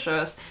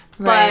delicious.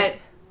 Right. But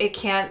it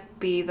can't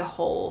be the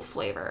whole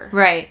flavor.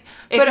 Right.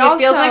 If it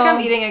feels like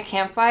I'm eating a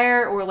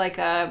campfire or like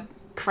a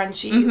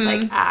crunchy,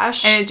 like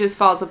ash. And it just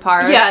falls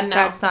apart. Yeah, no.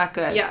 That's not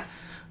good. Yeah.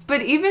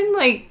 But even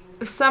like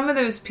some of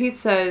those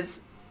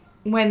pizzas,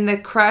 when the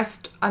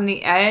crust on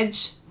the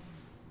edge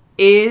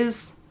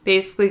is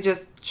basically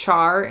just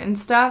char and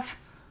stuff,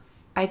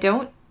 I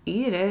don't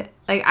eat it.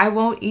 Like, I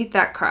won't eat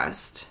that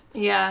crust.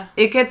 Yeah.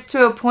 it gets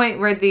to a point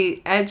where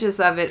the edges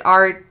of it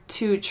are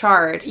too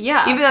charred.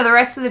 Yeah. Even though the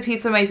rest of the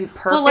pizza might be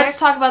perfect. Well, let's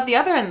talk about the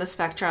other end of the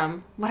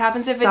spectrum. What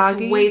happens if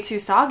Soggy? it's way too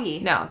soggy?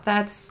 No,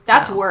 That's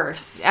no.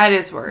 worse. That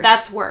is worse.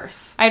 That's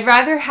worse. I'd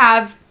rather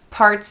have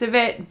parts of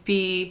it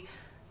be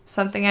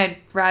something I'd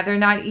rather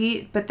not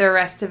eat, but the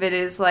rest of it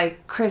is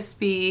like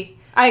crispy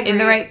I agree. in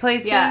the right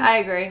places. Yeah, I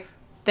agree.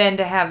 Than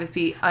to have it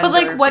be under. But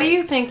like, what do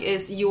you think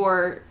is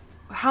your...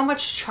 How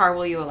much char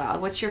will you allow?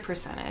 What's your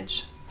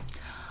percentage?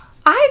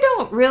 I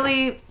don't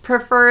really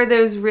prefer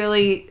those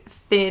really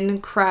thin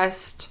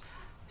crust,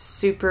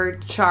 super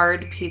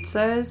charred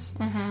pizzas.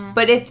 Mm-hmm.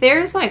 But if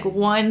there's like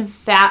one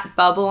fat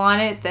bubble on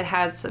it that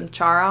has some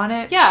char on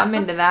it, Yeah, I'm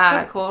into that.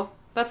 That's cool.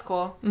 That's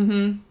cool.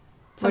 Mm-hmm.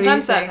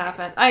 Sometimes that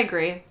happens. I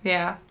agree.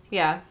 Yeah.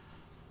 Yeah.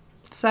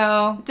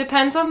 So It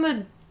depends on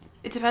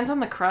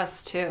the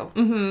crust too.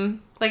 mm-hmm.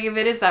 Like if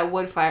it is that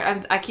wood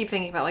fire, I keep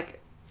thinking about like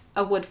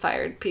a wood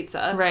fired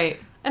pizza, Right.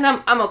 and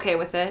I'm okay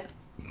with it.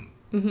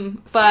 Mm-hmm.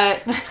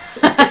 But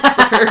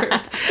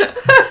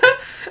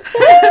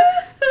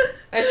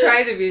I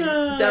tried to be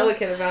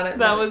delicate about it.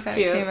 That but was it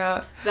kinda cute. Came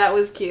out. that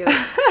was cute.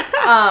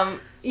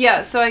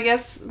 Yeah. So I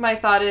guess my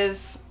thought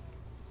is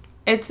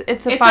It's a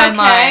it's fine okay.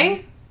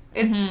 line.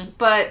 It's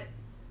but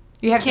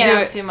You have can't to do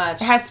have it too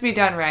much. It has to be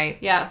done right.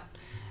 Yeah.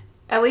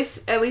 At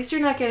least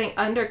you're not getting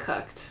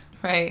undercooked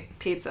Right.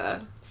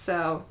 pizza.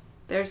 So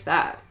there's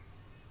that.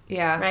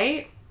 Yeah.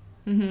 Right?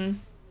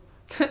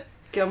 Mm-hmm.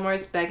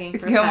 Gilmore's begging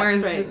for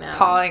Gilmore's pets right just now.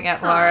 pawing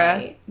at Laura,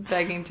 Hi.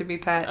 begging to be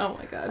pet. Oh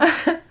my god.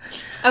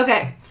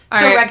 Okay. All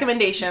So right.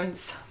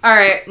 recommendations. All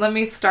right, let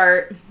me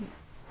start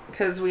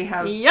because we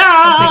have Yes,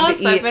 something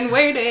to eat. I've been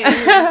waiting.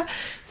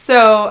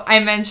 So I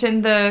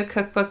mentioned the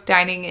cookbook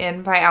Dining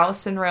In by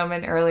Allison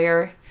Roman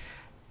earlier,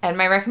 and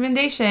my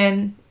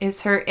recommendation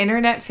is her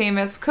internet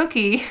famous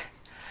cookie,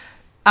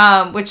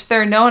 which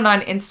they're known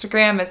on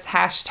Instagram as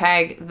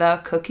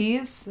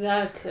 #thecookies.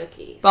 The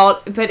cookies.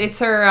 Well, but it's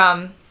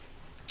her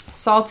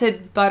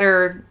salted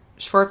butter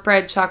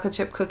shortbread chocolate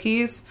chip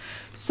cookies.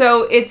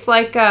 So it's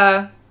like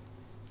a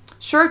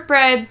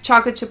shortbread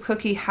chocolate chip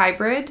cookie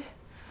hybrid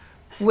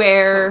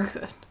where So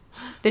good.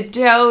 the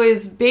dough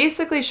is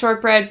basically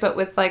shortbread but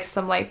with like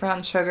some light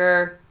brown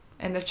sugar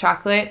and the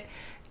chocolate.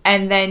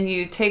 And then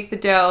you take the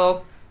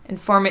dough and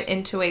form it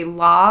into a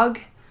log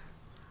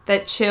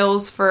that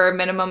chills for a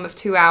minimum of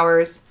 2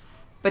 hours.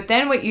 But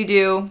then what you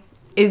do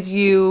is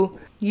you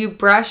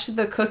brush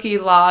the cookie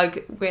log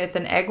with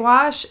an egg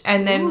wash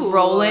and then Ooh.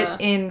 roll it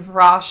in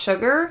raw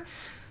sugar.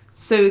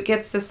 So it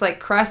gets this like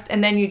crust,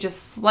 and then you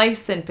just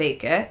slice and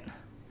bake it.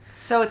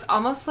 So it's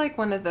almost like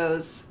one of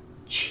those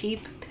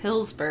cheap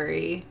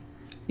Pillsbury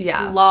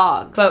Yeah.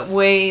 logs. But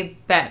way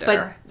better.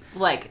 But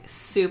like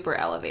super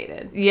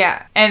elevated.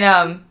 Yeah.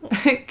 And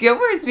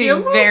Gilmore's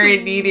being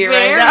very needy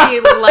right now.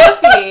 Very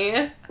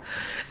lucky.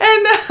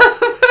 And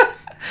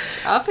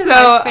Up in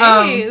So,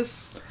 my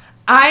face.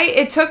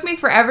 it took me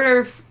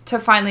forever to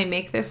finally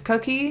make this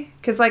cookie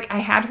because like I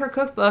had her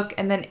cookbook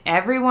and then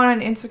everyone on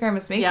Instagram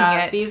was making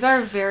Yeah, it. these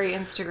are very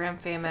Instagram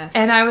famous.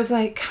 And I was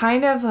like,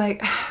 kind of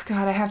like, oh,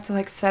 God, I have to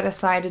like set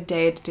aside a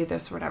day to do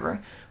this or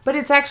whatever. But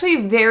it's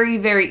actually very,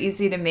 very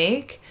easy to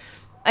make.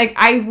 Like,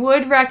 I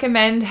would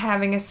recommend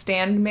having a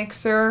stand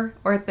mixer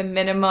or at the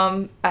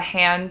minimum a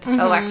hand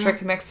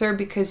electric mixer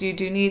because you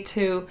do need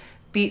to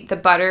beat the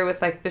butter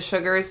with like the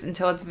sugars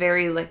until it's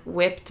very like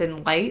whipped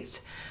and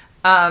light.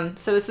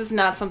 So this is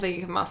not something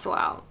you can muscle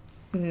out.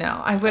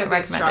 No, I wouldn't Or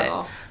recommend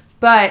struggle. it.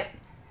 But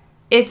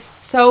it's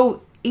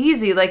so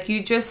easy. Like,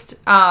 you just,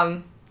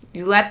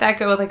 you let that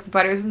go with, like, the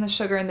butters and the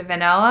sugar and the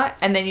vanilla,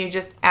 and then you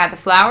just add the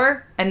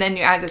flour, and then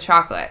you add the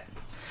chocolate.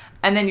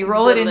 And then you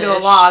roll it into a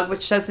Delish. log,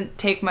 which doesn't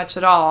take much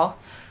at all.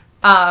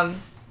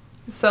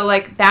 So,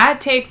 like,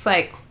 that takes,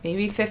 like,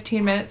 maybe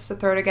 15 minutes to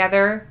throw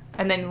together,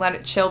 and then you let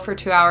it chill for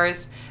 2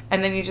 hours,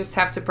 and then you just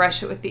have to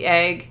brush it with the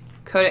egg,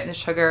 coat it in the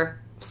sugar,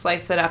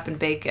 slice it up, and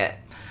bake it.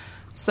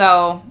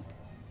 So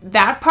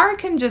that part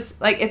can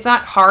just, like, it's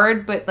not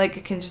hard, but, like,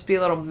 it can just be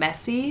a little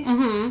messy.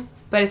 Mm-hmm.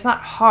 But it's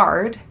not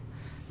hard.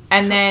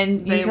 And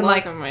then They you can, look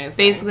like, amazing.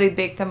 basically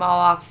bake them all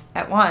off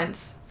at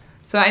once.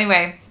 So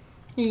anyway,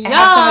 Yeah. I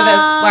have some of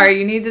this. Laura,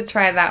 you need to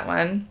try that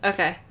one.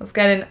 Okay. Let's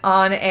get an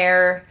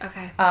on-air,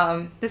 Okay.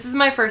 um, This is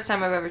my first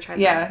time I've ever tried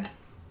yeah. them.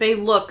 They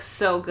look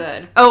so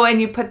good. Oh,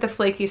 and you put the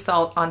flaky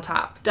salt on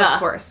top. Duh. Of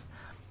course.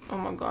 Oh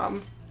my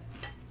god.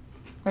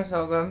 They're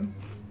so good.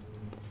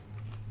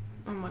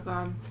 Oh my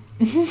god.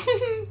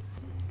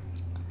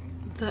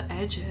 The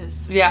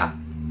edges. Yeah.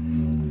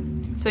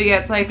 So yeah,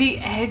 it's like The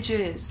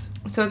edges.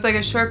 so it's like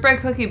a shortbread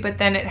cookie, but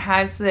then it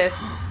has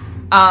this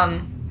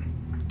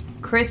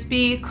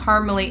crispy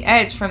caramely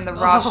edge from the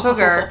raw Oh,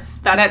 sugar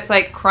that's- that's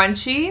like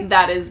crunchy.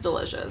 That is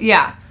delicious.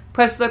 Yeah.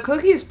 Plus the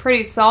cookie's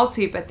pretty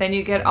salty, but then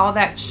you get all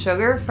that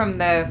sugar from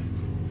the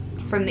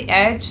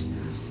edge,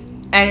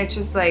 and it's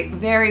just like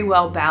very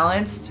well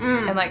balanced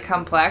and like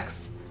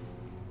complex,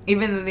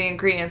 even though the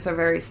ingredients are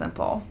very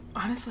simple.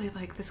 Honestly,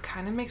 like, this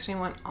kind of makes me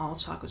want all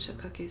chocolate chip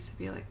cookies to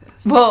be like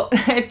this. Well,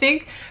 I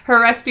think her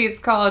recipe, it's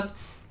called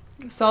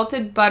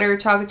salted butter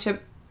chocolate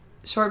chip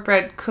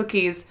shortbread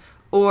cookies,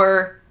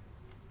 or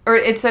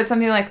it says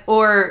something like,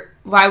 or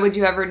why would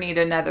you ever need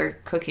another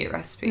cookie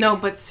recipe? No,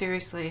 but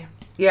seriously.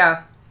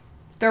 Yeah.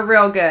 They're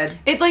real good.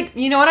 It, like,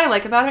 you know what I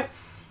like about it?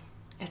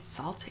 It's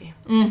salty.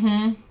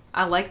 Mm-hmm.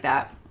 I like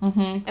that.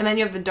 Mm-hmm. And then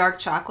you have the dark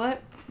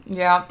chocolate.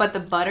 Yeah. But the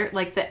butter,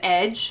 like the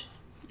edge.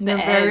 The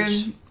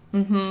edge.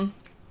 The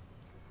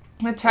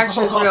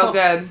texture's real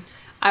good.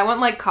 I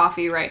want, like,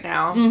 coffee right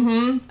now.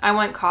 Mm-hmm. I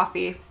want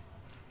coffee.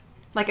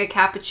 Like a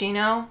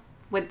cappuccino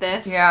with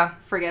this. Yeah.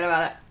 Forget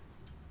about it.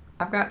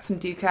 I've got some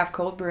decaf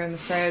cold brew in the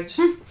fridge.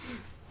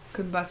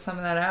 Could bust some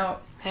of that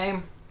out. Hey,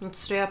 let's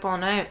stay up all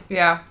night.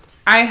 Yeah.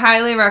 I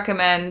highly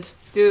recommend.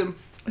 Dude.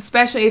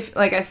 Especially if,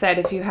 like I said,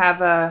 if you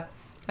have a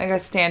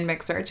stand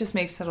mixer, it just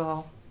makes it a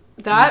little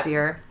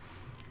easier.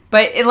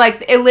 But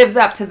it lives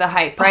up to the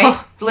hype, right?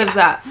 Oh, lives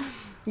up.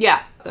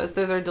 Yeah.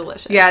 Those are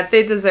delicious. Yeah,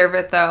 they deserve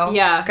it though.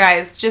 Yeah.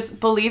 Guys, just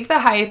believe the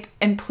hype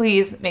and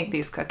please make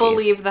these cookies.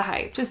 Believe the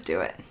hype. Just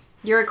do it.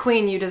 You're a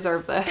queen, you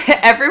deserve this.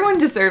 Everyone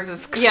deserves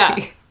this cookie.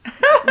 Yeah.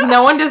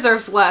 No one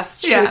deserves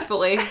less,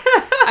 truthfully.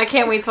 I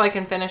can't wait till I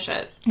can finish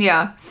it.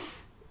 Yeah.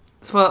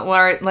 So, well,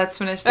 all right, let's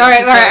finish this. All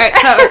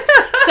right.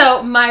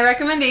 So my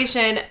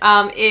recommendation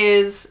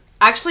is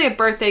actually a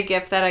birthday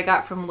gift that I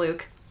got from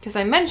Luke, because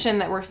I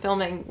mentioned that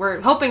we're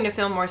hoping to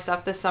film more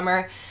stuff this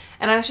summer,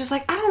 and I was just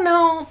like, I don't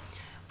know.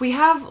 We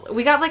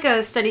got like a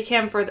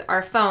Steadicam for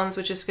our phones,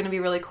 which is going to be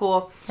really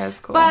cool. That's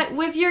cool. But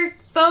with your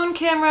phone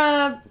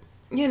camera,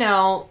 you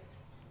know,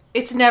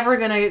 it's never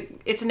gonna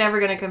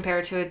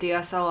compare to a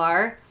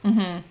DSLR.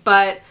 Mm-hmm.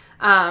 But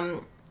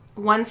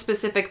one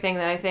specific thing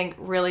that I think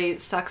really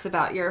sucks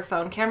about your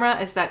phone camera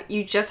is that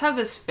you just have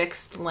this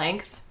fixed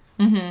length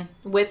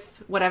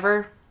with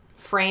whatever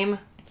frame.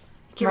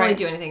 You can't really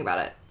do anything about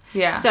it.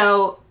 Yeah.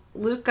 So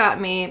Luke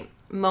got me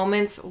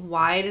Moments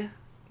wide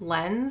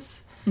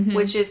lens,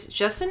 which is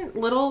just a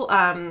little.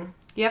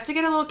 You have to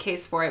get a little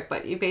case for it,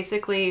 but you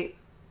basically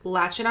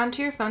latch it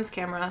onto your phone's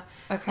camera,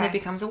 and it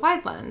becomes a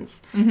wide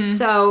lens.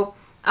 So,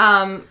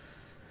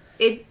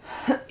 if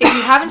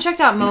you haven't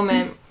checked out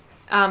Moment,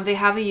 they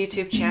have a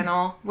YouTube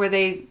channel where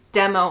they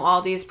demo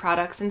all these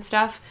products and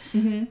stuff.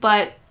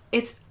 But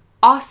it's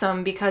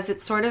awesome because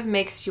it sort of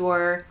makes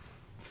your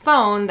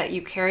phone that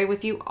you carry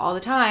with you all the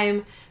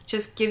time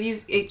just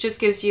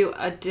gives you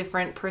a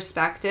different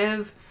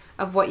perspective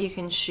of what you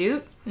can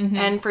shoot.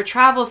 And for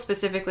travel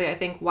specifically, I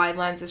think wide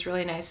lens is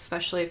really nice,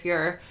 especially if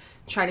you're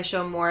trying to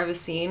show more of a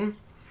scene,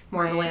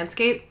 more of a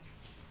landscape.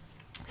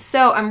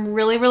 So I'm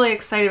really, really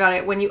excited about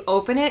it. When you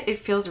open it, it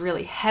feels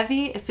really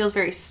heavy. It feels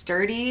very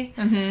sturdy.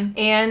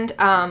 And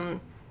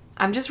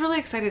I'm just really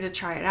excited to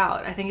try it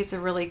out. I think it's a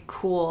really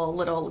cool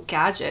little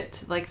gadget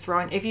to like throw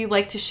in. If you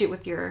like to shoot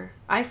with your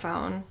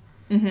iPhone,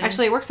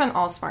 actually it works on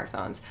all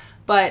smartphones.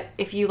 But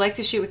if you like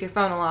to shoot with your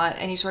phone a lot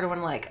and you sort of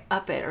want to like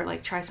up it or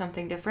like try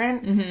something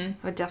different, I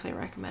would definitely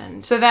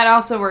recommend. So that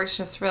also works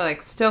just for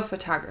like still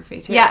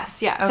photography too?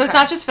 Yes, yeah. Okay. So it's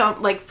not just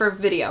film, like for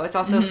video. It's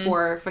also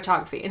for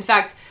photography. In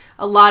fact,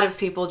 a lot of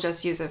people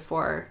just use it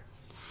for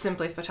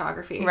simply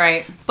photography.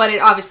 Right. But it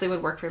obviously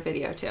would work for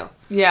video too.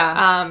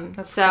 Yeah.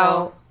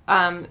 So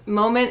cool.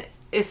 Moment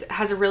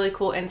has a really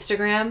cool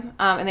Instagram,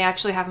 and they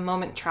actually have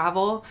Moment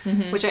Travel,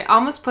 which I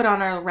almost put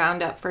on our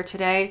roundup for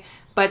today.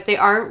 But they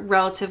are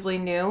relatively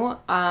new.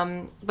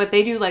 But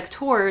they do like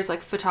tours,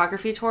 like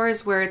photography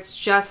tours, where it's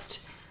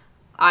just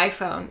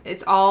iPhone.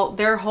 It's all,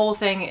 their whole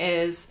thing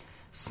is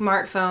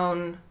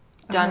smartphone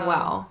done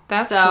well.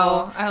 That's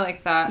cool. I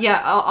like that.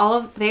 Yeah, all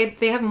of they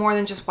have more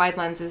than just wide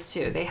lenses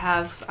too. They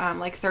have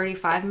like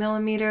 35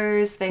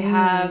 millimeters. They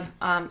have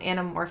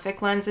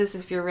anamorphic lenses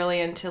if you're really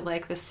into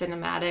like the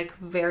cinematic,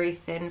 very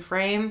thin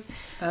frame.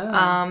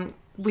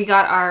 We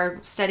got our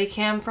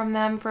Steadicam from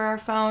them for our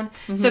phone.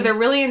 So they're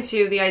really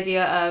into the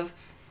idea of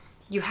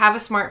you have a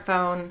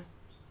smartphone,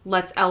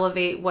 let's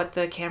elevate what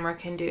the camera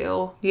can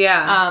do.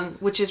 Yeah.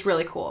 Which is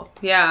really cool.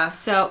 Yeah.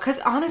 So, because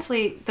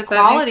honestly, the so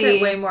quality... that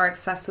makes it way more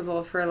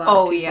accessible for a lot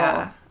of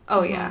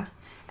people. Yeah.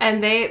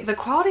 And the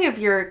quality of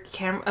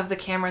the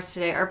cameras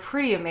today are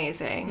pretty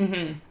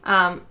amazing.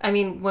 I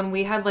mean, when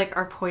we had like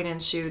our point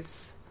and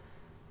shoots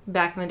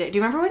back in the day, do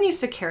you remember when you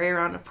used to carry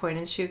around a point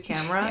and shoot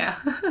camera?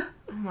 Yeah.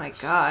 Oh my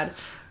god.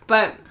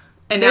 But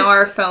now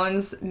our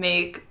phones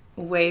make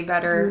way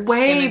better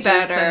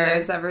images than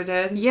those ever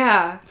did.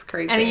 Yeah. It's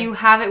crazy. And you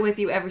have it with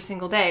you every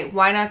single day.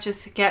 Why not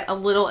just get a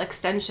little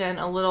extension,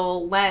 a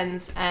little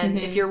lens, and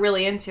if you're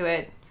really into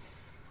it,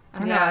 I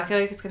don't know, I feel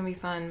like it's going to be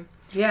fun.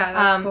 Yeah,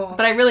 that's cool.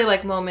 But I really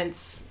like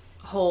Moment's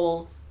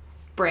whole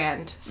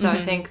brand, so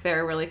I think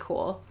they're really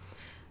cool.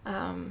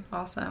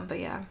 Awesome.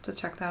 But yeah. To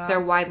check that out. Their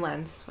wide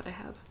lens is what I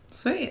have.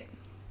 Sweet.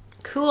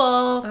 Cool.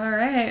 All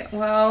right.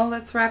 Well,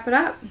 let's wrap it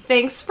up.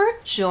 Thanks for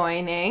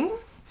joining.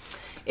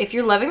 If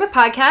you're loving the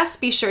podcast,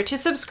 be sure to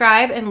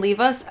subscribe and leave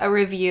us a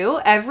review.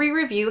 Every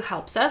review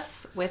helps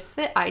us with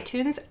the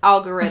iTunes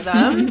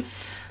algorithm.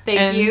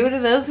 Thank you to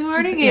those who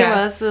already gave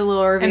us a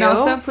little review. And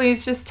also,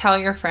 please just tell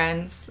your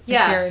friends if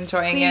you're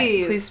enjoying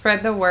please. it. Please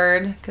spread the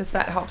word, because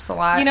that helps a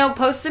lot. You know,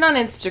 post it on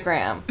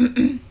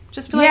Instagram.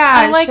 Just be like,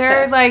 I like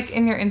share this. like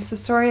in your Insta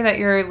story that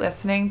you're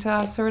listening to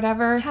us or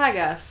whatever. Tag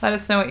us. Let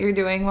us know what you're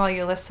doing while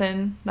you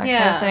listen. That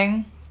kind of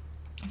thing.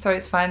 It's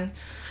always fun.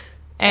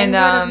 And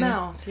word of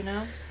mouth, you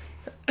know.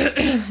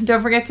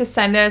 Don't forget to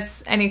send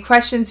us any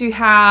questions you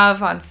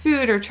have on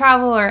food or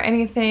travel or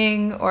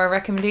anything or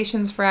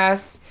recommendations for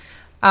us.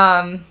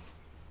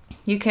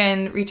 You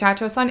can reach out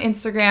to us on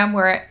Instagram.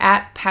 We're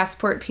at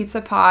Passport Pizza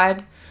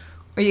Pod.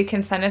 Or you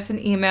can send us an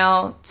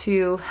email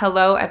to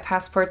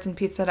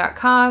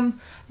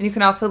hello@passportsandpizza.com. And you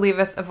can also leave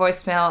us a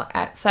voicemail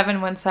at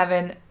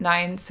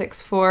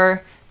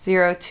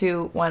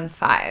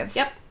 717-964-0215.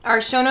 Yep. Our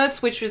show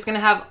notes, which was going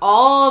to have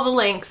all the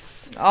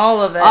links.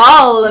 All of it.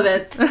 All of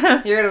it. You're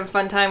going to have a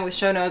fun time with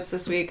show notes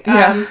this week.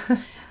 Yeah.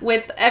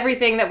 With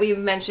everything that we've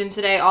mentioned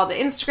today, all the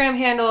Instagram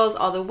handles,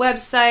 all the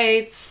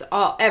websites,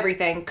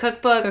 everything.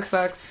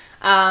 Cookbooks.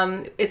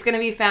 It's going to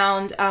be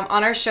found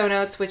on our show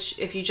notes, which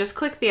if you just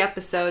click the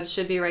episode,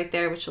 should be right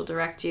there, which will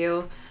direct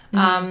you.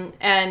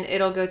 And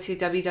it'll go to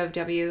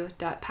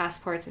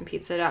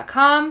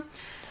www.passportsandpizza.com.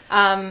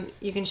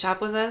 You can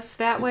shop with us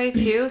that way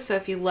too. So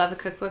if you love a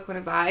cookbook, want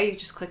to buy, you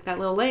just click that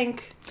little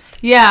link.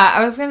 Yeah,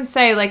 I was going to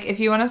say, like, if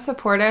you want to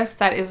support us,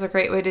 that is a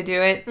great way to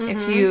do it.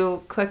 If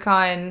you click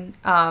on...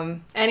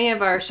 any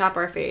of our Shop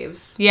Our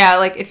Faves. Yeah,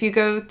 like, if you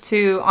go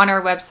on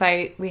our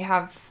website, we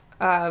have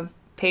a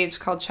page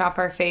called Shop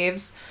Our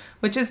Faves,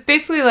 which is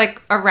basically,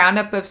 like, a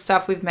roundup of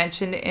stuff we've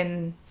mentioned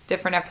in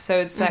different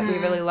episodes that we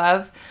really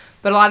love.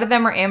 But a lot of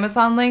them are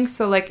Amazon links,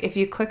 so, like, if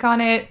you click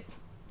on it,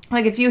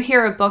 like, if you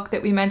hear a book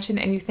that we mentioned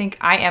and you think,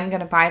 I am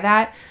going to buy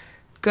that,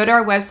 go to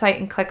our website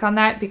and click on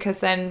that, because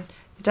then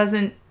it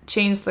doesn't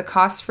change the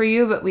cost for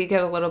you, but we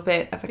get a little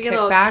bit of a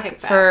kickback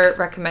for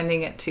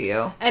recommending it to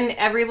you. And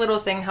every little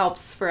thing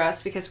helps for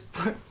us, because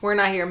we're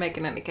not here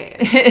making any cake.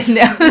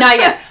 No. Not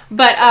yet.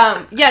 But,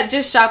 yeah,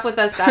 just shop with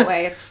us that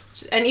way.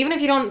 And even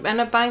if you don't end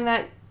up buying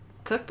that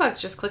cookbook,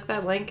 just click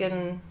that link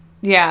and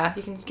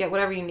you can get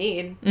whatever you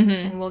need.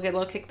 And we'll get a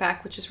little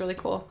kickback, which is really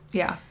cool.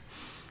 Yeah.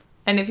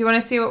 And if you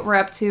want to see what we're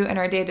up to in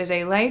our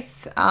day-to-day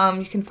life,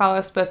 you can follow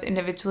us both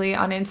individually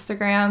on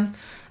Instagram.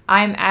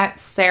 I'm at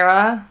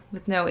Sarah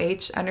with no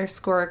H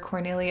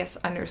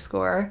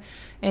 _Cornelius_.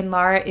 And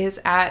Laura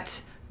is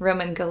at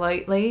Roman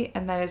Golightly,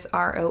 and that is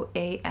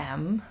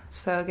ROAM.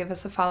 So give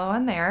us a follow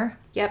on there.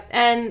 Yep.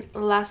 And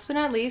last but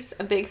not least,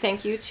 a big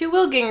thank you to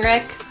Will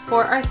Gingrich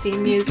for our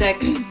theme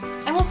music.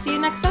 And we'll see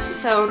you next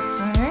episode.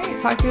 All right.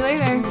 Talk to you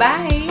later.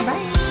 Bye.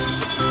 Bye.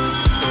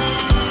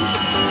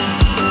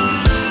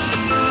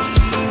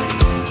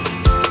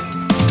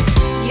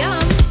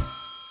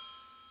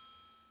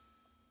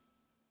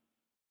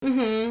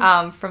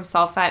 From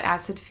Sulfat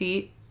Acid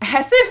Feet.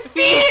 Acid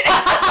Feet!